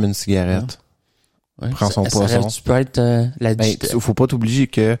 fume une cigarette, prend son poisson. Tu peux être faut pas t'obliger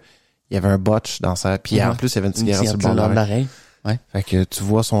que il y avait un botch dans sa... Puis en plus, il y avait une cigarette sur le bord de l'oreille. Ouais. Fait que tu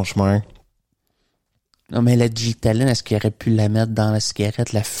vois son chemin. Non, mais la digitaline, est-ce qu'il aurait pu la mettre dans la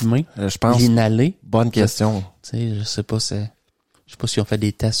cigarette, la fumer? Je pense. L'inhaler? Bonne question. Tu sais, je sais pas si on fait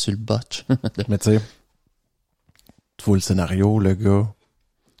des tests sur le botch. Mais tu sais, tu vois le scénario, le gars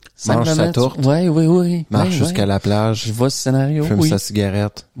mange sa tourte. Oui. Marche jusqu'à la plage. Je vois ce scénario, fume sa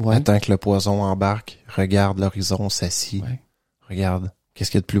cigarette. Ouais. Attend que le poison embarque. Regarde l'horizon, s'assit. Ouais. Regarde.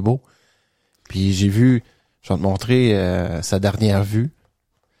 Qu'est-ce qu'il y a de plus beau? Puis j'ai vu, je vais te montrer sa dernière vue.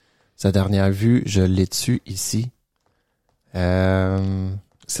 Sa dernière vue, je l'ai dessus ici.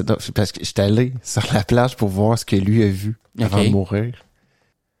 C'est parce que j'étais allé sur la plage pour voir ce que lui a vu avant de mourir.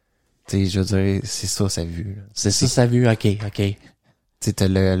 Tu sais, je veux dire, c'est ça sa vue. C'est ça sa vue, ok. Tu sais, t'as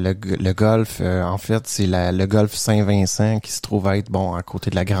le golfe, en fait, c'est le golfe Saint-Vincent qui se trouve être, bon, à côté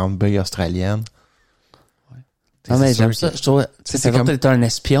de la Grande Baie australienne. Ouais. Non, mais j'aime ça. Je trouve, c'est comme t'es un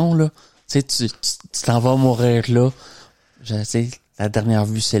espion, là. Tu sais, tu t'en vas mourir là. Je sais. La dernière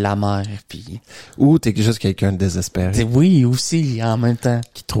vue, c'est la mer, puis... Ou t'es juste quelqu'un de désespéré. Oui, aussi, en même temps.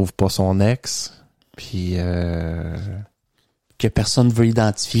 Qui trouve pas son ex, puis... Que personne veut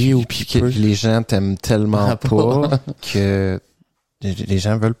identifier. Puis que les gens t'aiment tellement pas que les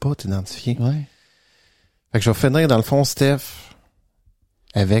gens veulent pas t'identifier. Ouais. Fait que je vais finir, dans le fond, Steph,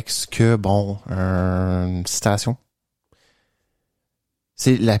 avec ce que, bon, une citation.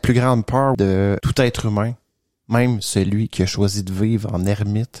 C'est la plus grande peur de tout être humain, même celui qui a choisi de vivre en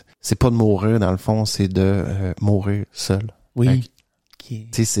ermite. C'est pas de mourir, dans le fond, c'est de mourir seul. Oui.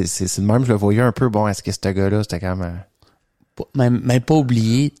 Tu sais, c'est le même, je le voyais un peu, bon, est-ce que ce gars-là, c'était quand même... Même pas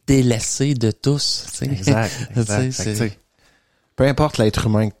oublié, délaissé de tous. T'sais. Exact. Peu importe l'être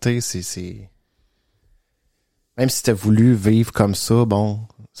humain que t'es, c'est... Même si t'as voulu vivre comme ça, bon,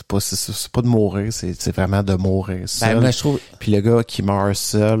 c'est pas de mourir, c'est vraiment de mourir seul. Ben, moi, je trouve... Puis le gars qui meurt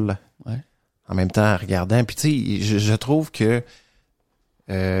seul, ouais. En même temps en regardant, puis tu sais, je trouve que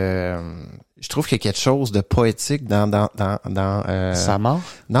je trouve qu'il y a quelque chose de poétique dans sa mort.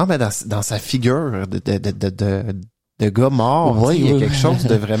 Non, mais dans sa figure de gars mort. Oui, il y a quelque chose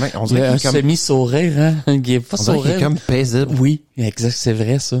de vraiment. On dirait il y a un comme, semi-sourire, hein. Il est pas sourire. Il est comme paisible. Oui, exact, c'est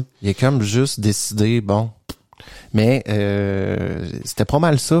vrai ça. Il est comme juste décidé, bon. Mais c'était pas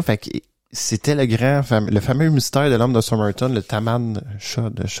mal ça. Fait que c'était le fameux mystère de l'homme de Somerton, le Tamam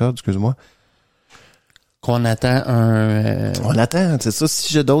Shud, excuse-moi. Qu'on attend On attend, c'est ça.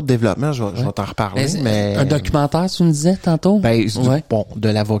 Si j'ai d'autres développements, je vais t'en reparler. Mais un documentaire, tu me disais tantôt? Ben, bon, de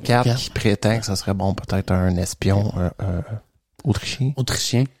l'avocate qui prétend que ça serait bon, peut-être un espion autrichien.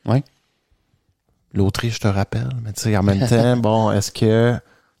 Autrichien, oui. L'Autriche, je te rappelle. Mais tu sais, en même temps, bon, est-ce que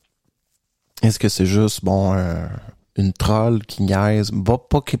c'est juste, bon, une troll qui niaise?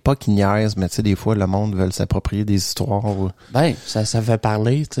 Pas qui niaise, mais tu sais, des fois, le monde veut s'approprier des histoires. Ben, ça fait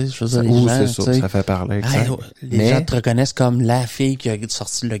parler, tu sais. Je veux dire, les gens, c'est ça fait parler. Exact. Les gens te reconnaissent comme la fille qui a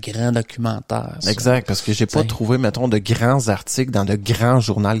sorti le grand documentaire. Ça. Exact, parce que j'ai pas trouvé, mettons, de grands articles dans de grands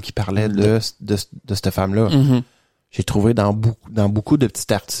journaux qui parlaient de cette femme-là. Mm-hmm. J'ai trouvé dans beaucoup de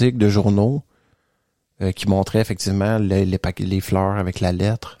petits articles de journaux qui montraient effectivement les fleurs avec la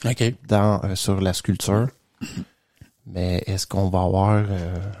lettre sur la sculpture. Mais est-ce qu'on va avoir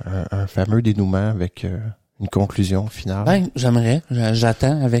un fameux dénouement avec une conclusion finale? Ben, j'aimerais.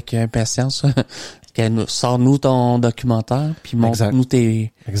 J'attends avec impatience qu'elle sors-nous ton documentaire, puis montre-nous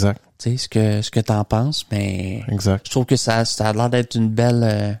tes... Exact. Tu sais, ce que t'en penses, mais... Exact. Je trouve que ça a l'air d'être une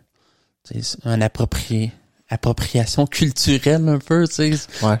belle... une appropriation culturelle un peu, tu sais.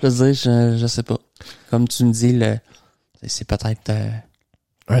 Ouais. Je veux dire, je sais pas. Comme tu me dis, c'est peut-être...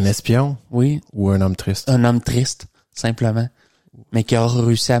 un espion? Oui. Ou un homme triste? Un homme triste, simplement. Mais qui a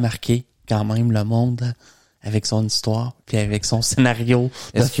réussi à marquer quand même le monde hein, avec son histoire, puis avec son scénario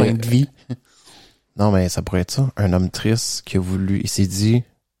de fin de vie. Non, mais ça pourrait être ça. Un homme triste qui a voulu... Il s'est dit...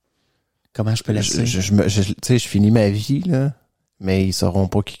 Comment je peux laisser? Tu sais, je finis ma vie, là, mais ils sauront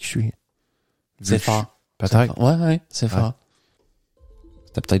pas qui je suis. C'est fort. Peut-être. Ouais, c'est fort.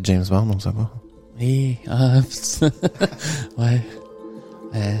 C'était peut-être James Bond, on sait pas. Ouais.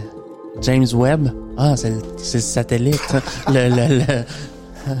 James Webb. Ah, c'est le satellite. le...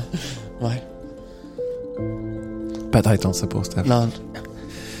 ouais. Peut-être, on sait pas, Steph. Non.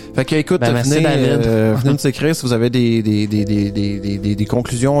 Fait que, écoute, venez nous écrire si vous avez des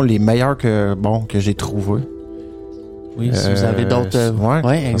conclusions les meilleures que j'ai trouvées. Oui, si vous avez d'autres...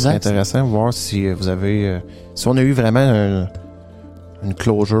 ouais, exact. C'est intéressant de voir si vous avez... si on a eu vraiment une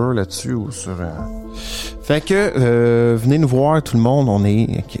closure là-dessus ou sur... Fait que, venez nous voir, tout le monde. On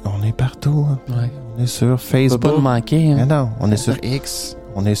est partout. Hein. Ouais. On est sur Facebook. On peut pas nous manquer. Hein. Mais non, on est sur X.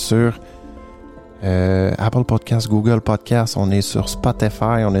 On est sur Apple Podcasts, Google Podcasts. On est sur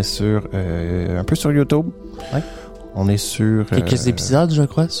Spotify. On est sur... un peu sur YouTube. Ouais. On est sur... quelques épisodes, je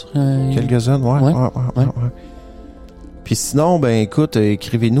crois. Sur, quelques-uns, ouais. Puis sinon, ben écoute,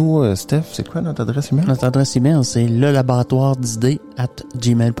 écrivez-nous, Steph, c'est quoi notre adresse email? Notre adresse email, c'est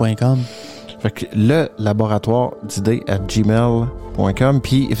lelaboratoire-d'idées@gmail.com. Fait que lelaboratoire-d'idées@gmail.com.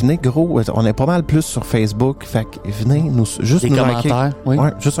 Puis venez, gros, on est pas mal plus sur Facebook. Fait que venez nous juste des nous commentaires, liker. oui.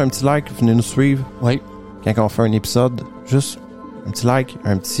 Ouais, juste un petit like, venez nous suivre. Oui. Quand on fait un épisode, juste un petit like,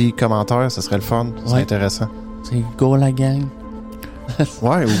 un petit commentaire, ça serait le fun, c'est intéressant. C'est go la gang.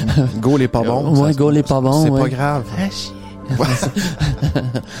 Ouais, ou go les pas bons. Ouais, go les pas bons. C'est pas grave. Ah, chier.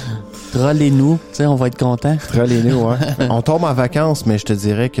 Trollez-nous, tu sais, on va être contents. Trollez-nous, ouais. On tombe en vacances, mais je te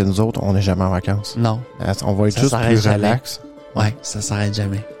dirais que nous autres, on n'est jamais en vacances. Non. On va être juste plus relax. Ouais, ça s'arrête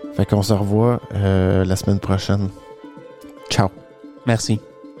jamais. Fait qu'on se revoit la semaine prochaine. Ciao. Merci.